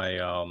 So my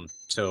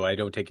so I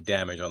don't take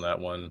damage on that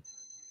one.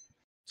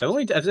 So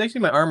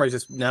actually my armor is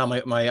just now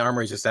my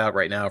armor is just out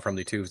right now from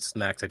the 2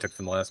 smacks I took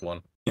from the last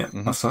one. Yeah,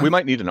 Mhm. that's fine. We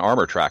might need an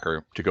armor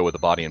tracker to go with the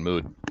body and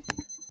mood.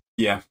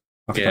 Yeah,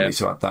 I think I Yeah. need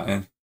to add that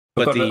in.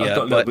 But I've got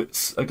a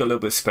little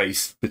bit of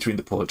space between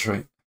the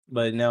portrait.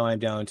 But now I'm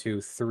down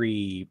to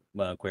 3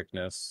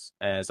 quickness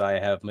as I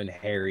have been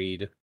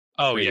harried.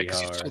 Oh yeah, Pretty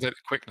because you hard. still take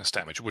the quickness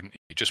damage, wouldn't you?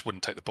 You just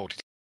wouldn't take the body.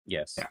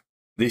 Yes. Yeah.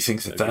 These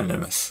things are Okay.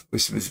 venomous,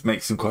 which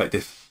makes them quite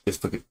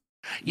difficult.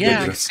 Yeah, I can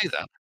Dangerous. see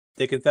that.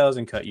 They can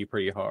 1,000 cut you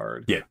pretty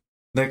hard. Yeah.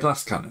 They're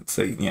glass cannons.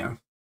 They,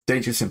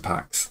 dangerous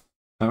impacts.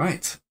 All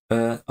right,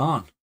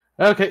 on.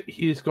 Okay,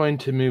 he's going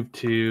to move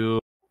to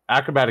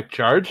acrobatic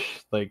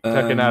charge, like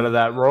tucking Um, out of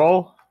that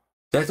roll.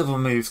 Daredevil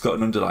move's got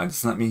an underline.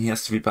 Doesn't that mean he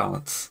has to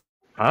rebalance?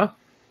 Huh?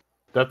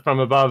 That's from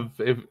above.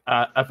 If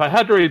I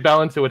had to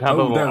rebalance, it would have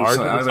a little R to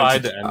the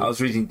side. I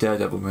was reading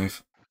Daredevil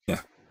move.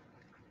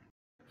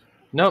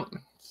 Nope.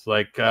 It's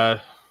like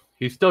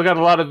he's still got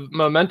a lot of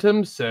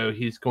momentum, so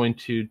he's going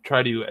to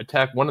try to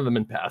attack one of them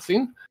in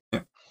passing.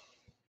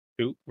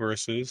 2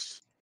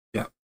 versus.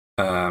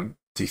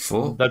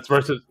 D4.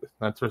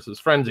 That's versus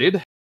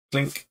frenzied.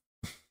 Blink.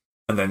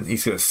 And then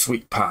he's going to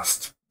sweep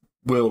past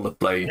Will of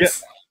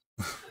Blades.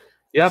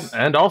 Yep,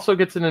 and also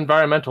gets an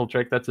environmental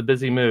trick. That's a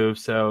busy move.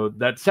 So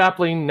that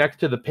sapling next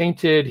to the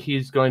painted,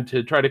 he's going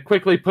to try to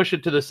quickly push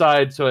it to the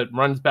side so it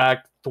runs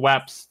back,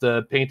 thwaps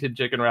the painted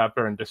chicken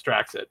wrapper, and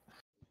distracts it.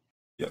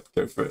 Yep,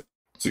 go for it.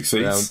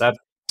 Succeeds.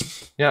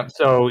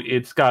 So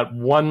it's got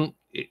 1.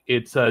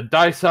 Its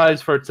die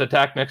size for its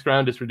attack next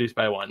round is reduced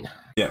by 1.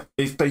 Yeah,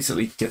 it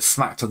basically gets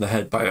smacked on the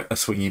head by a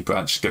swinging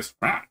branch. Goes,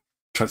 "Rah!"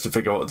 Tries to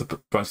figure out what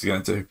the branch is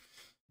going to do.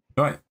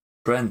 Right,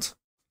 Brent.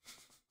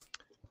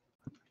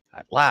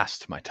 At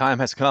last, my time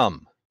has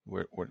come.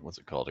 What's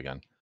it called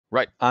again?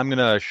 Right, I'm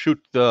gonna shoot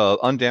the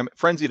undamaged.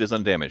 Frenzied is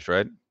undamaged,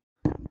 right?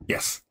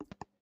 Yes.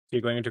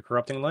 You're going into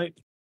corrupting light?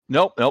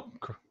 Nope.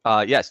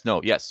 Yes.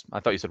 I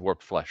thought you said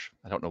warped flesh.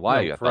 I don't know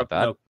why I thought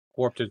that. No,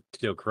 warped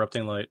to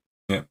corrupting light.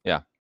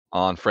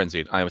 On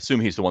frenzied, I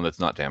assume he's the one that's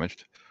not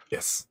damaged.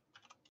 Yes.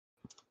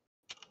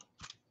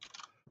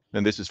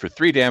 And this is for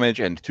 3 damage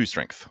and 2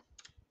 strength.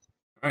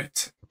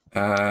 Right.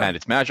 And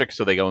it's magic,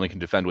 so they only can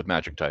defend with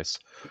magic dice.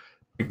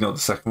 Ignore the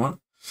second one.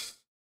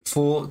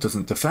 4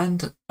 doesn't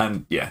defend,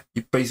 and you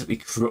basically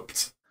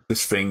corrupt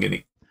this thing, and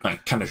it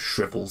kind of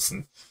shrivels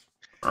and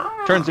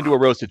Turns into a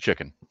roasted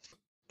chicken,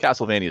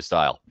 Castlevania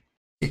style.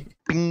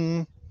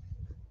 Bing.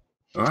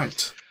 All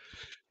right.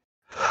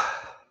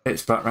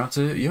 It's back round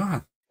to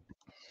Johan.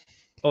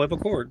 Oh, I have a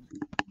cord.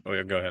 Oh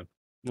yeah, go ahead.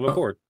 I have a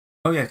cord.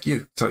 Oh yeah,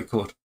 you. Sorry,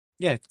 Cord.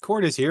 Yeah,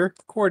 Cord is here.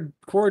 Cord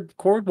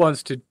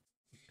wants to.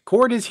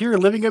 Cord is here,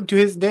 living up to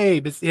his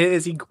name as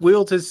he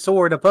wields his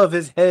sword above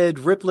his head,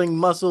 rippling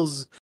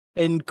muscles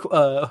and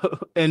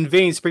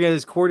veins spring out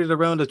his corded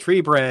around a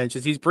tree branch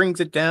as he brings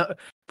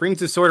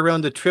his sword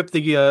around to trip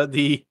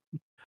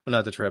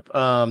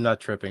not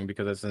tripping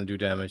because that's gonna do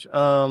damage.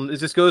 It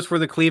just goes for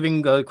the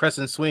cleaving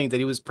crescent swing that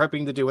he was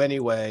prepping to do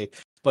anyway,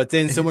 but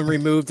then someone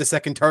removed the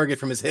second target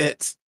from his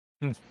hit.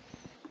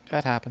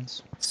 That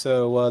happens.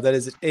 So that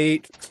is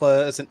 8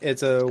 plus,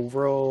 it's a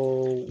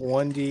roll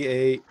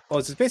 1d8. Oh,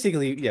 it's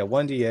basically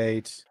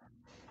 1d8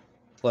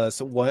 plus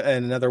 1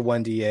 and another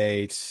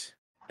 1d8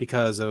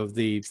 because of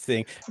the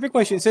thing. I have a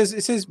question. It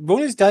says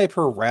bonus die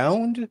per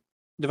round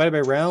divided by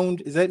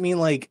round. Does that mean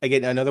like I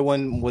get another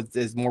one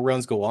as more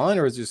rounds go on,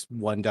 or is it just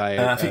 1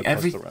 die? I think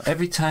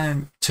every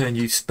turn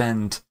you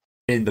spend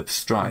in the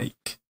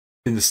strike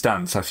in the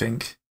stance, I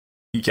think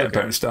you get a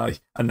bonus die,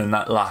 and then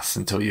that lasts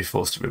until you're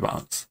forced to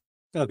rebalance.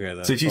 Okay,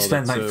 then. So if you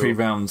spend 3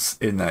 rounds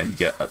in there, you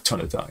get a ton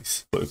of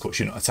dice. But of course,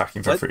 you're not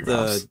attacking for 3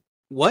 rounds.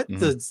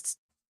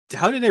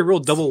 How did I roll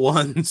double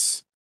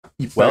ones?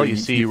 You roll a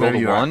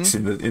 1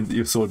 in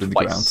your sword in the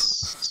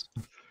twice.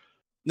 ground.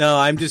 No,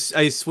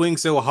 I swing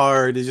so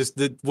hard. It's just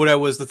the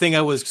thing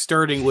I was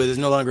starting with is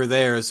no longer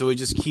there, so it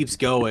just keeps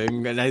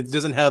going, and it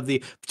doesn't have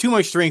too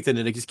much strength in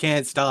it. I just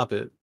can't stop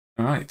it.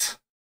 All right,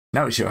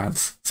 now it's your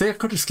hands. See, I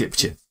could have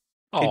skipped you.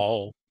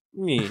 Oh,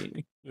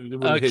 Me.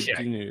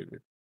 Okay.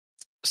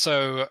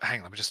 So, hang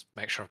on, let me just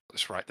make sure I've got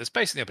this right. There's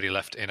basically nobody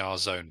left in our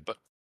zone, but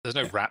there's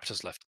no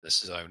raptors left in this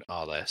zone,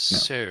 are there? No.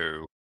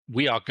 So,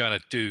 we are going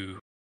to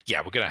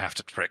we're going to have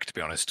to trick, to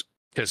be honest,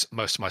 because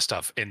most of my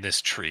stuff in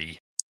this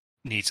tree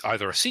needs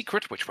either a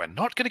secret, which we're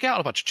not going to get out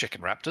a bunch of chicken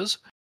raptors,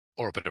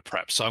 or a bit of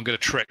prep. So, I'm going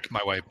to trick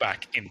my way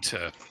back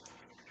into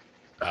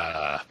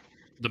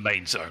the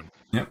main zone.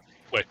 Yep.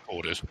 Where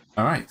Cord is.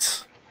 All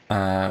right.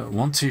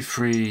 1, 2,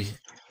 3.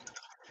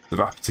 The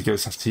raptor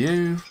goes after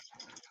you.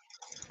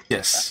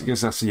 Yes, he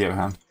goes after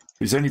Johan.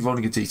 He's only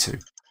rolling a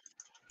d2.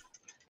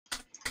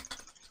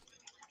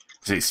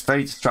 So he's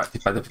very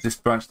distracted by this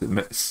branch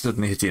that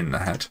suddenly hit him in the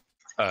head.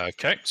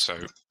 Okay, so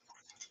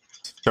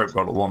Don't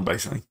roll a 1,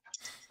 basically.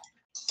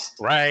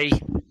 Ray.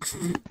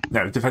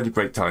 No, defended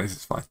break ties,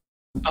 it's fine.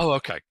 Oh,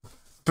 okay.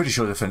 Pretty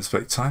sure defense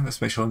break time.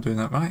 Let's make sure I'm doing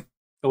that right.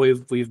 Oh,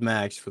 we've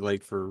matched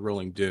for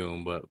rolling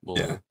Doom, but we'll...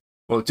 Yeah.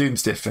 Well,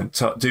 Doom's different.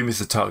 Doom is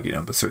the target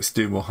number, so it's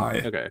Doom or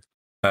higher. Okay.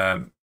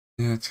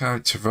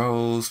 Character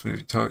rolls,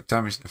 moving target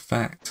damage and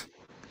effect.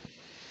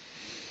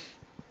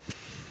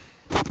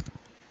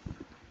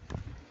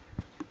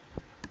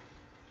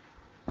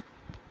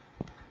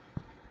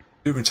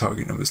 Doom and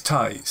target numbers.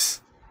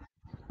 Ties.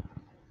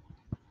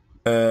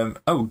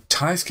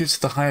 Ties gives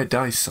the higher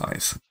dice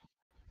size.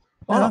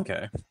 Oh,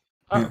 okay.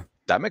 Yeah.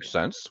 That makes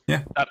sense.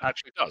 That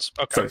actually does.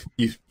 Okay. So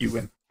you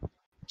win.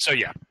 So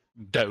yeah,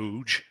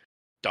 Dodge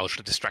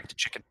the distracted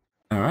chicken.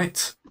 All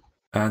right.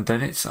 And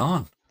then it's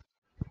on.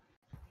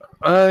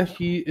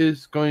 He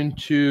is going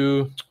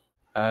to,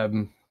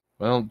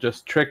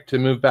 just trick to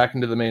move back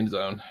into the main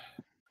zone.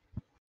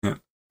 Yeah.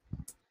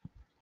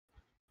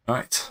 All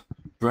right.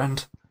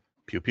 Brand.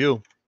 Pew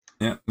pew.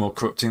 Yeah. More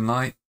corrupting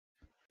light.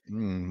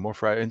 More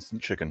fried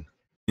instant chicken.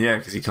 Yeah,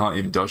 because he can't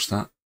even dodge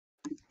that.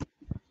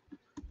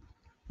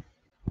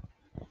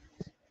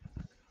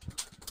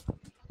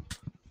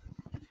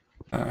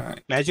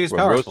 Alright. Magic is One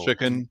powerful. roast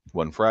chicken,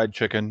 one fried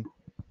chicken.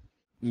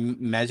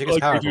 Magic is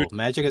powerful.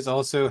 Magic is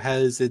also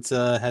has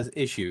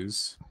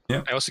issues.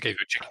 I also gave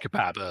you a chicken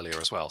kebab earlier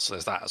as well, so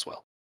there's that as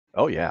well.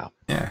 Oh yeah.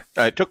 Yeah.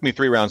 It took me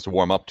 3 rounds to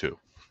warm up to.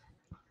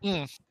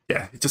 Yeah,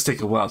 it does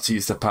take a while to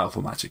use that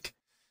powerful magic.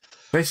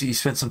 Basically, you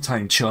spend some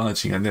time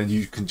charging, and then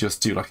you can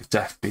just do like a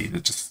death beat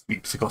that just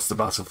sweeps across the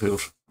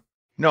battlefield.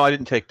 No, I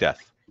didn't take death.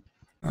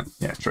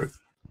 Yeah, true.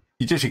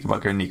 You do think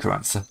about going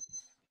Necromancer.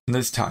 And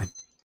there's time.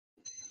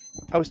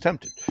 I was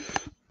tempted.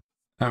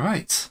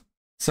 Alright.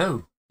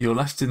 So, you're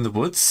left in the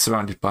woods,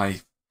 surrounded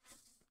by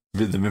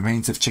the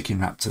remains of chicken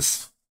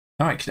raptors.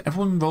 Alright, can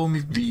everyone roll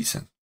me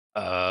reason?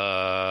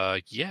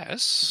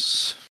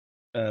 Yes.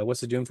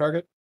 What's the Doom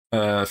target?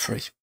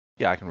 3.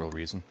 Yeah, I can roll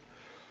reason.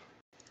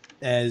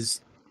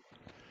 As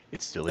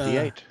It's still a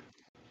D8.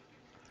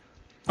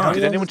 Oh,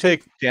 Did anyone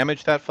take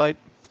damage that fight?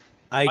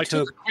 I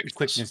took took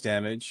quickness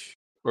damage.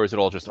 Or is it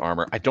all just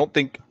armor? I don't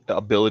think the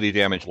ability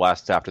damage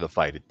lasts after the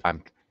fight.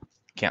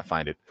 Can't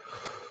find it.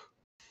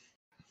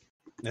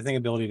 I think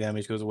ability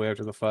damage goes away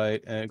after the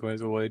fight, and it goes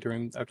away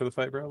after the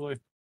fight, probably.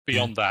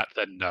 Beyond that,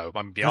 then no.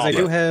 I'm Because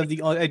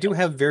beyond. I do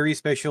have very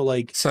special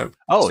So,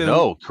 Oh So-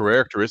 no,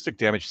 characteristic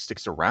damage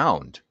sticks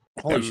around.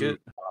 holy shit.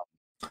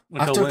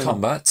 after when?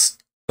 combat,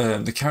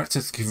 the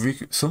characters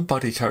can some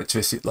body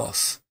characteristic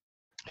loss.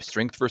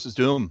 Strength versus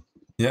Doom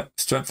Yeah,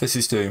 strength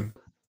versus Doom.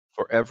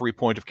 for every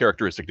point of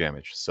characteristic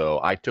damage. So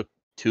I took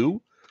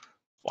 2,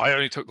 I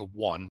only took the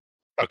 1.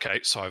 Okay,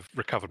 so I've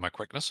recovered my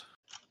quickness.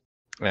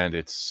 and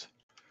it's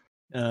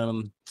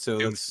So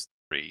Doom. that's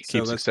 3. So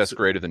keep that's- success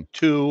greater than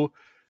 2.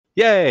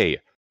 Yay!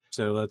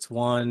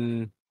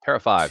 one. Pair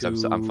of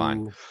 5s. I'm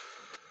fine.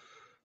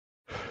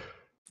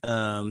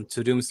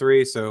 So Doom's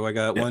 3. So I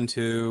got Yeah. 1,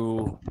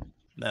 2.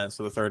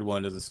 So the third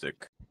one doesn't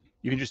stick.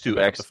 You can just do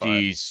Back up to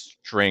XD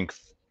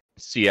strength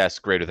CS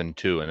greater than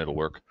 2, and it'll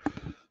work.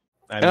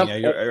 I Yep.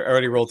 mean, I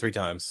already rolled 3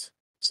 times.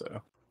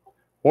 So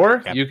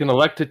Or Yep. you can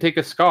elect to take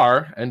a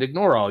scar and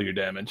ignore all your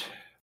damage.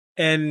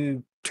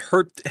 and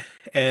hurt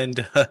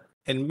and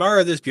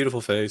mar this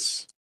beautiful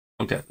face.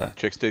 We'll get there.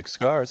 Chick stick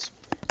scars.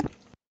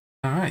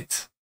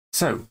 Alright.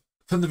 So,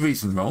 from the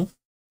reason roll,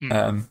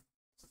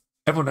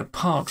 everyone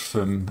apart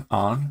from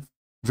Arn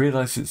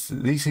realizes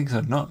that these things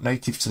are not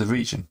native to the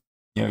region.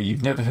 You know,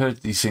 you've never heard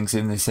of these things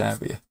in this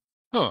area.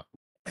 Huh.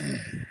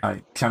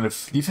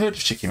 You've heard of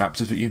chicken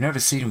raptors, but you've never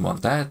seen one.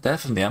 They're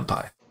from the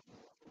Empire.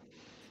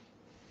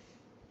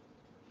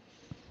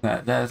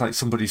 They're like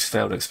somebody's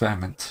failed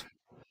experiment.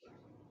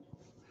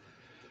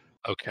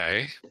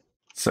 Okay.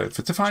 So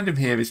to find them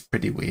here is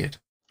pretty weird.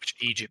 Which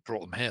Egypt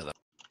brought them here,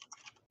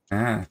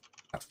 then?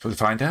 That's what we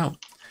find out.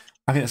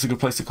 I think that's a good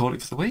place to call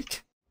it for the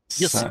week.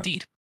 Yes, So,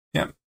 indeed.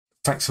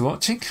 thanks for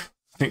watching.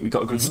 I think we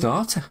got a good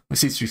start. It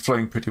seems to be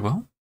flowing pretty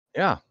well.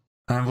 Yeah.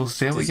 And we'll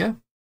see how we go.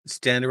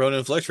 Stand around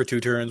and flex for 2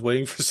 turns,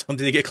 waiting for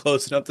something to get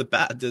close enough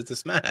to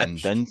smash.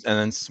 And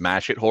then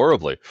smash it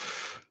horribly.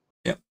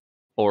 Yep.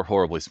 Or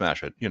horribly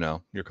smash it. You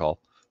know, your call.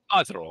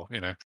 Either or, you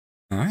know.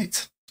 All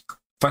right.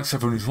 Thanks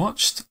everyone who's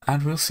watched,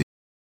 and we'll see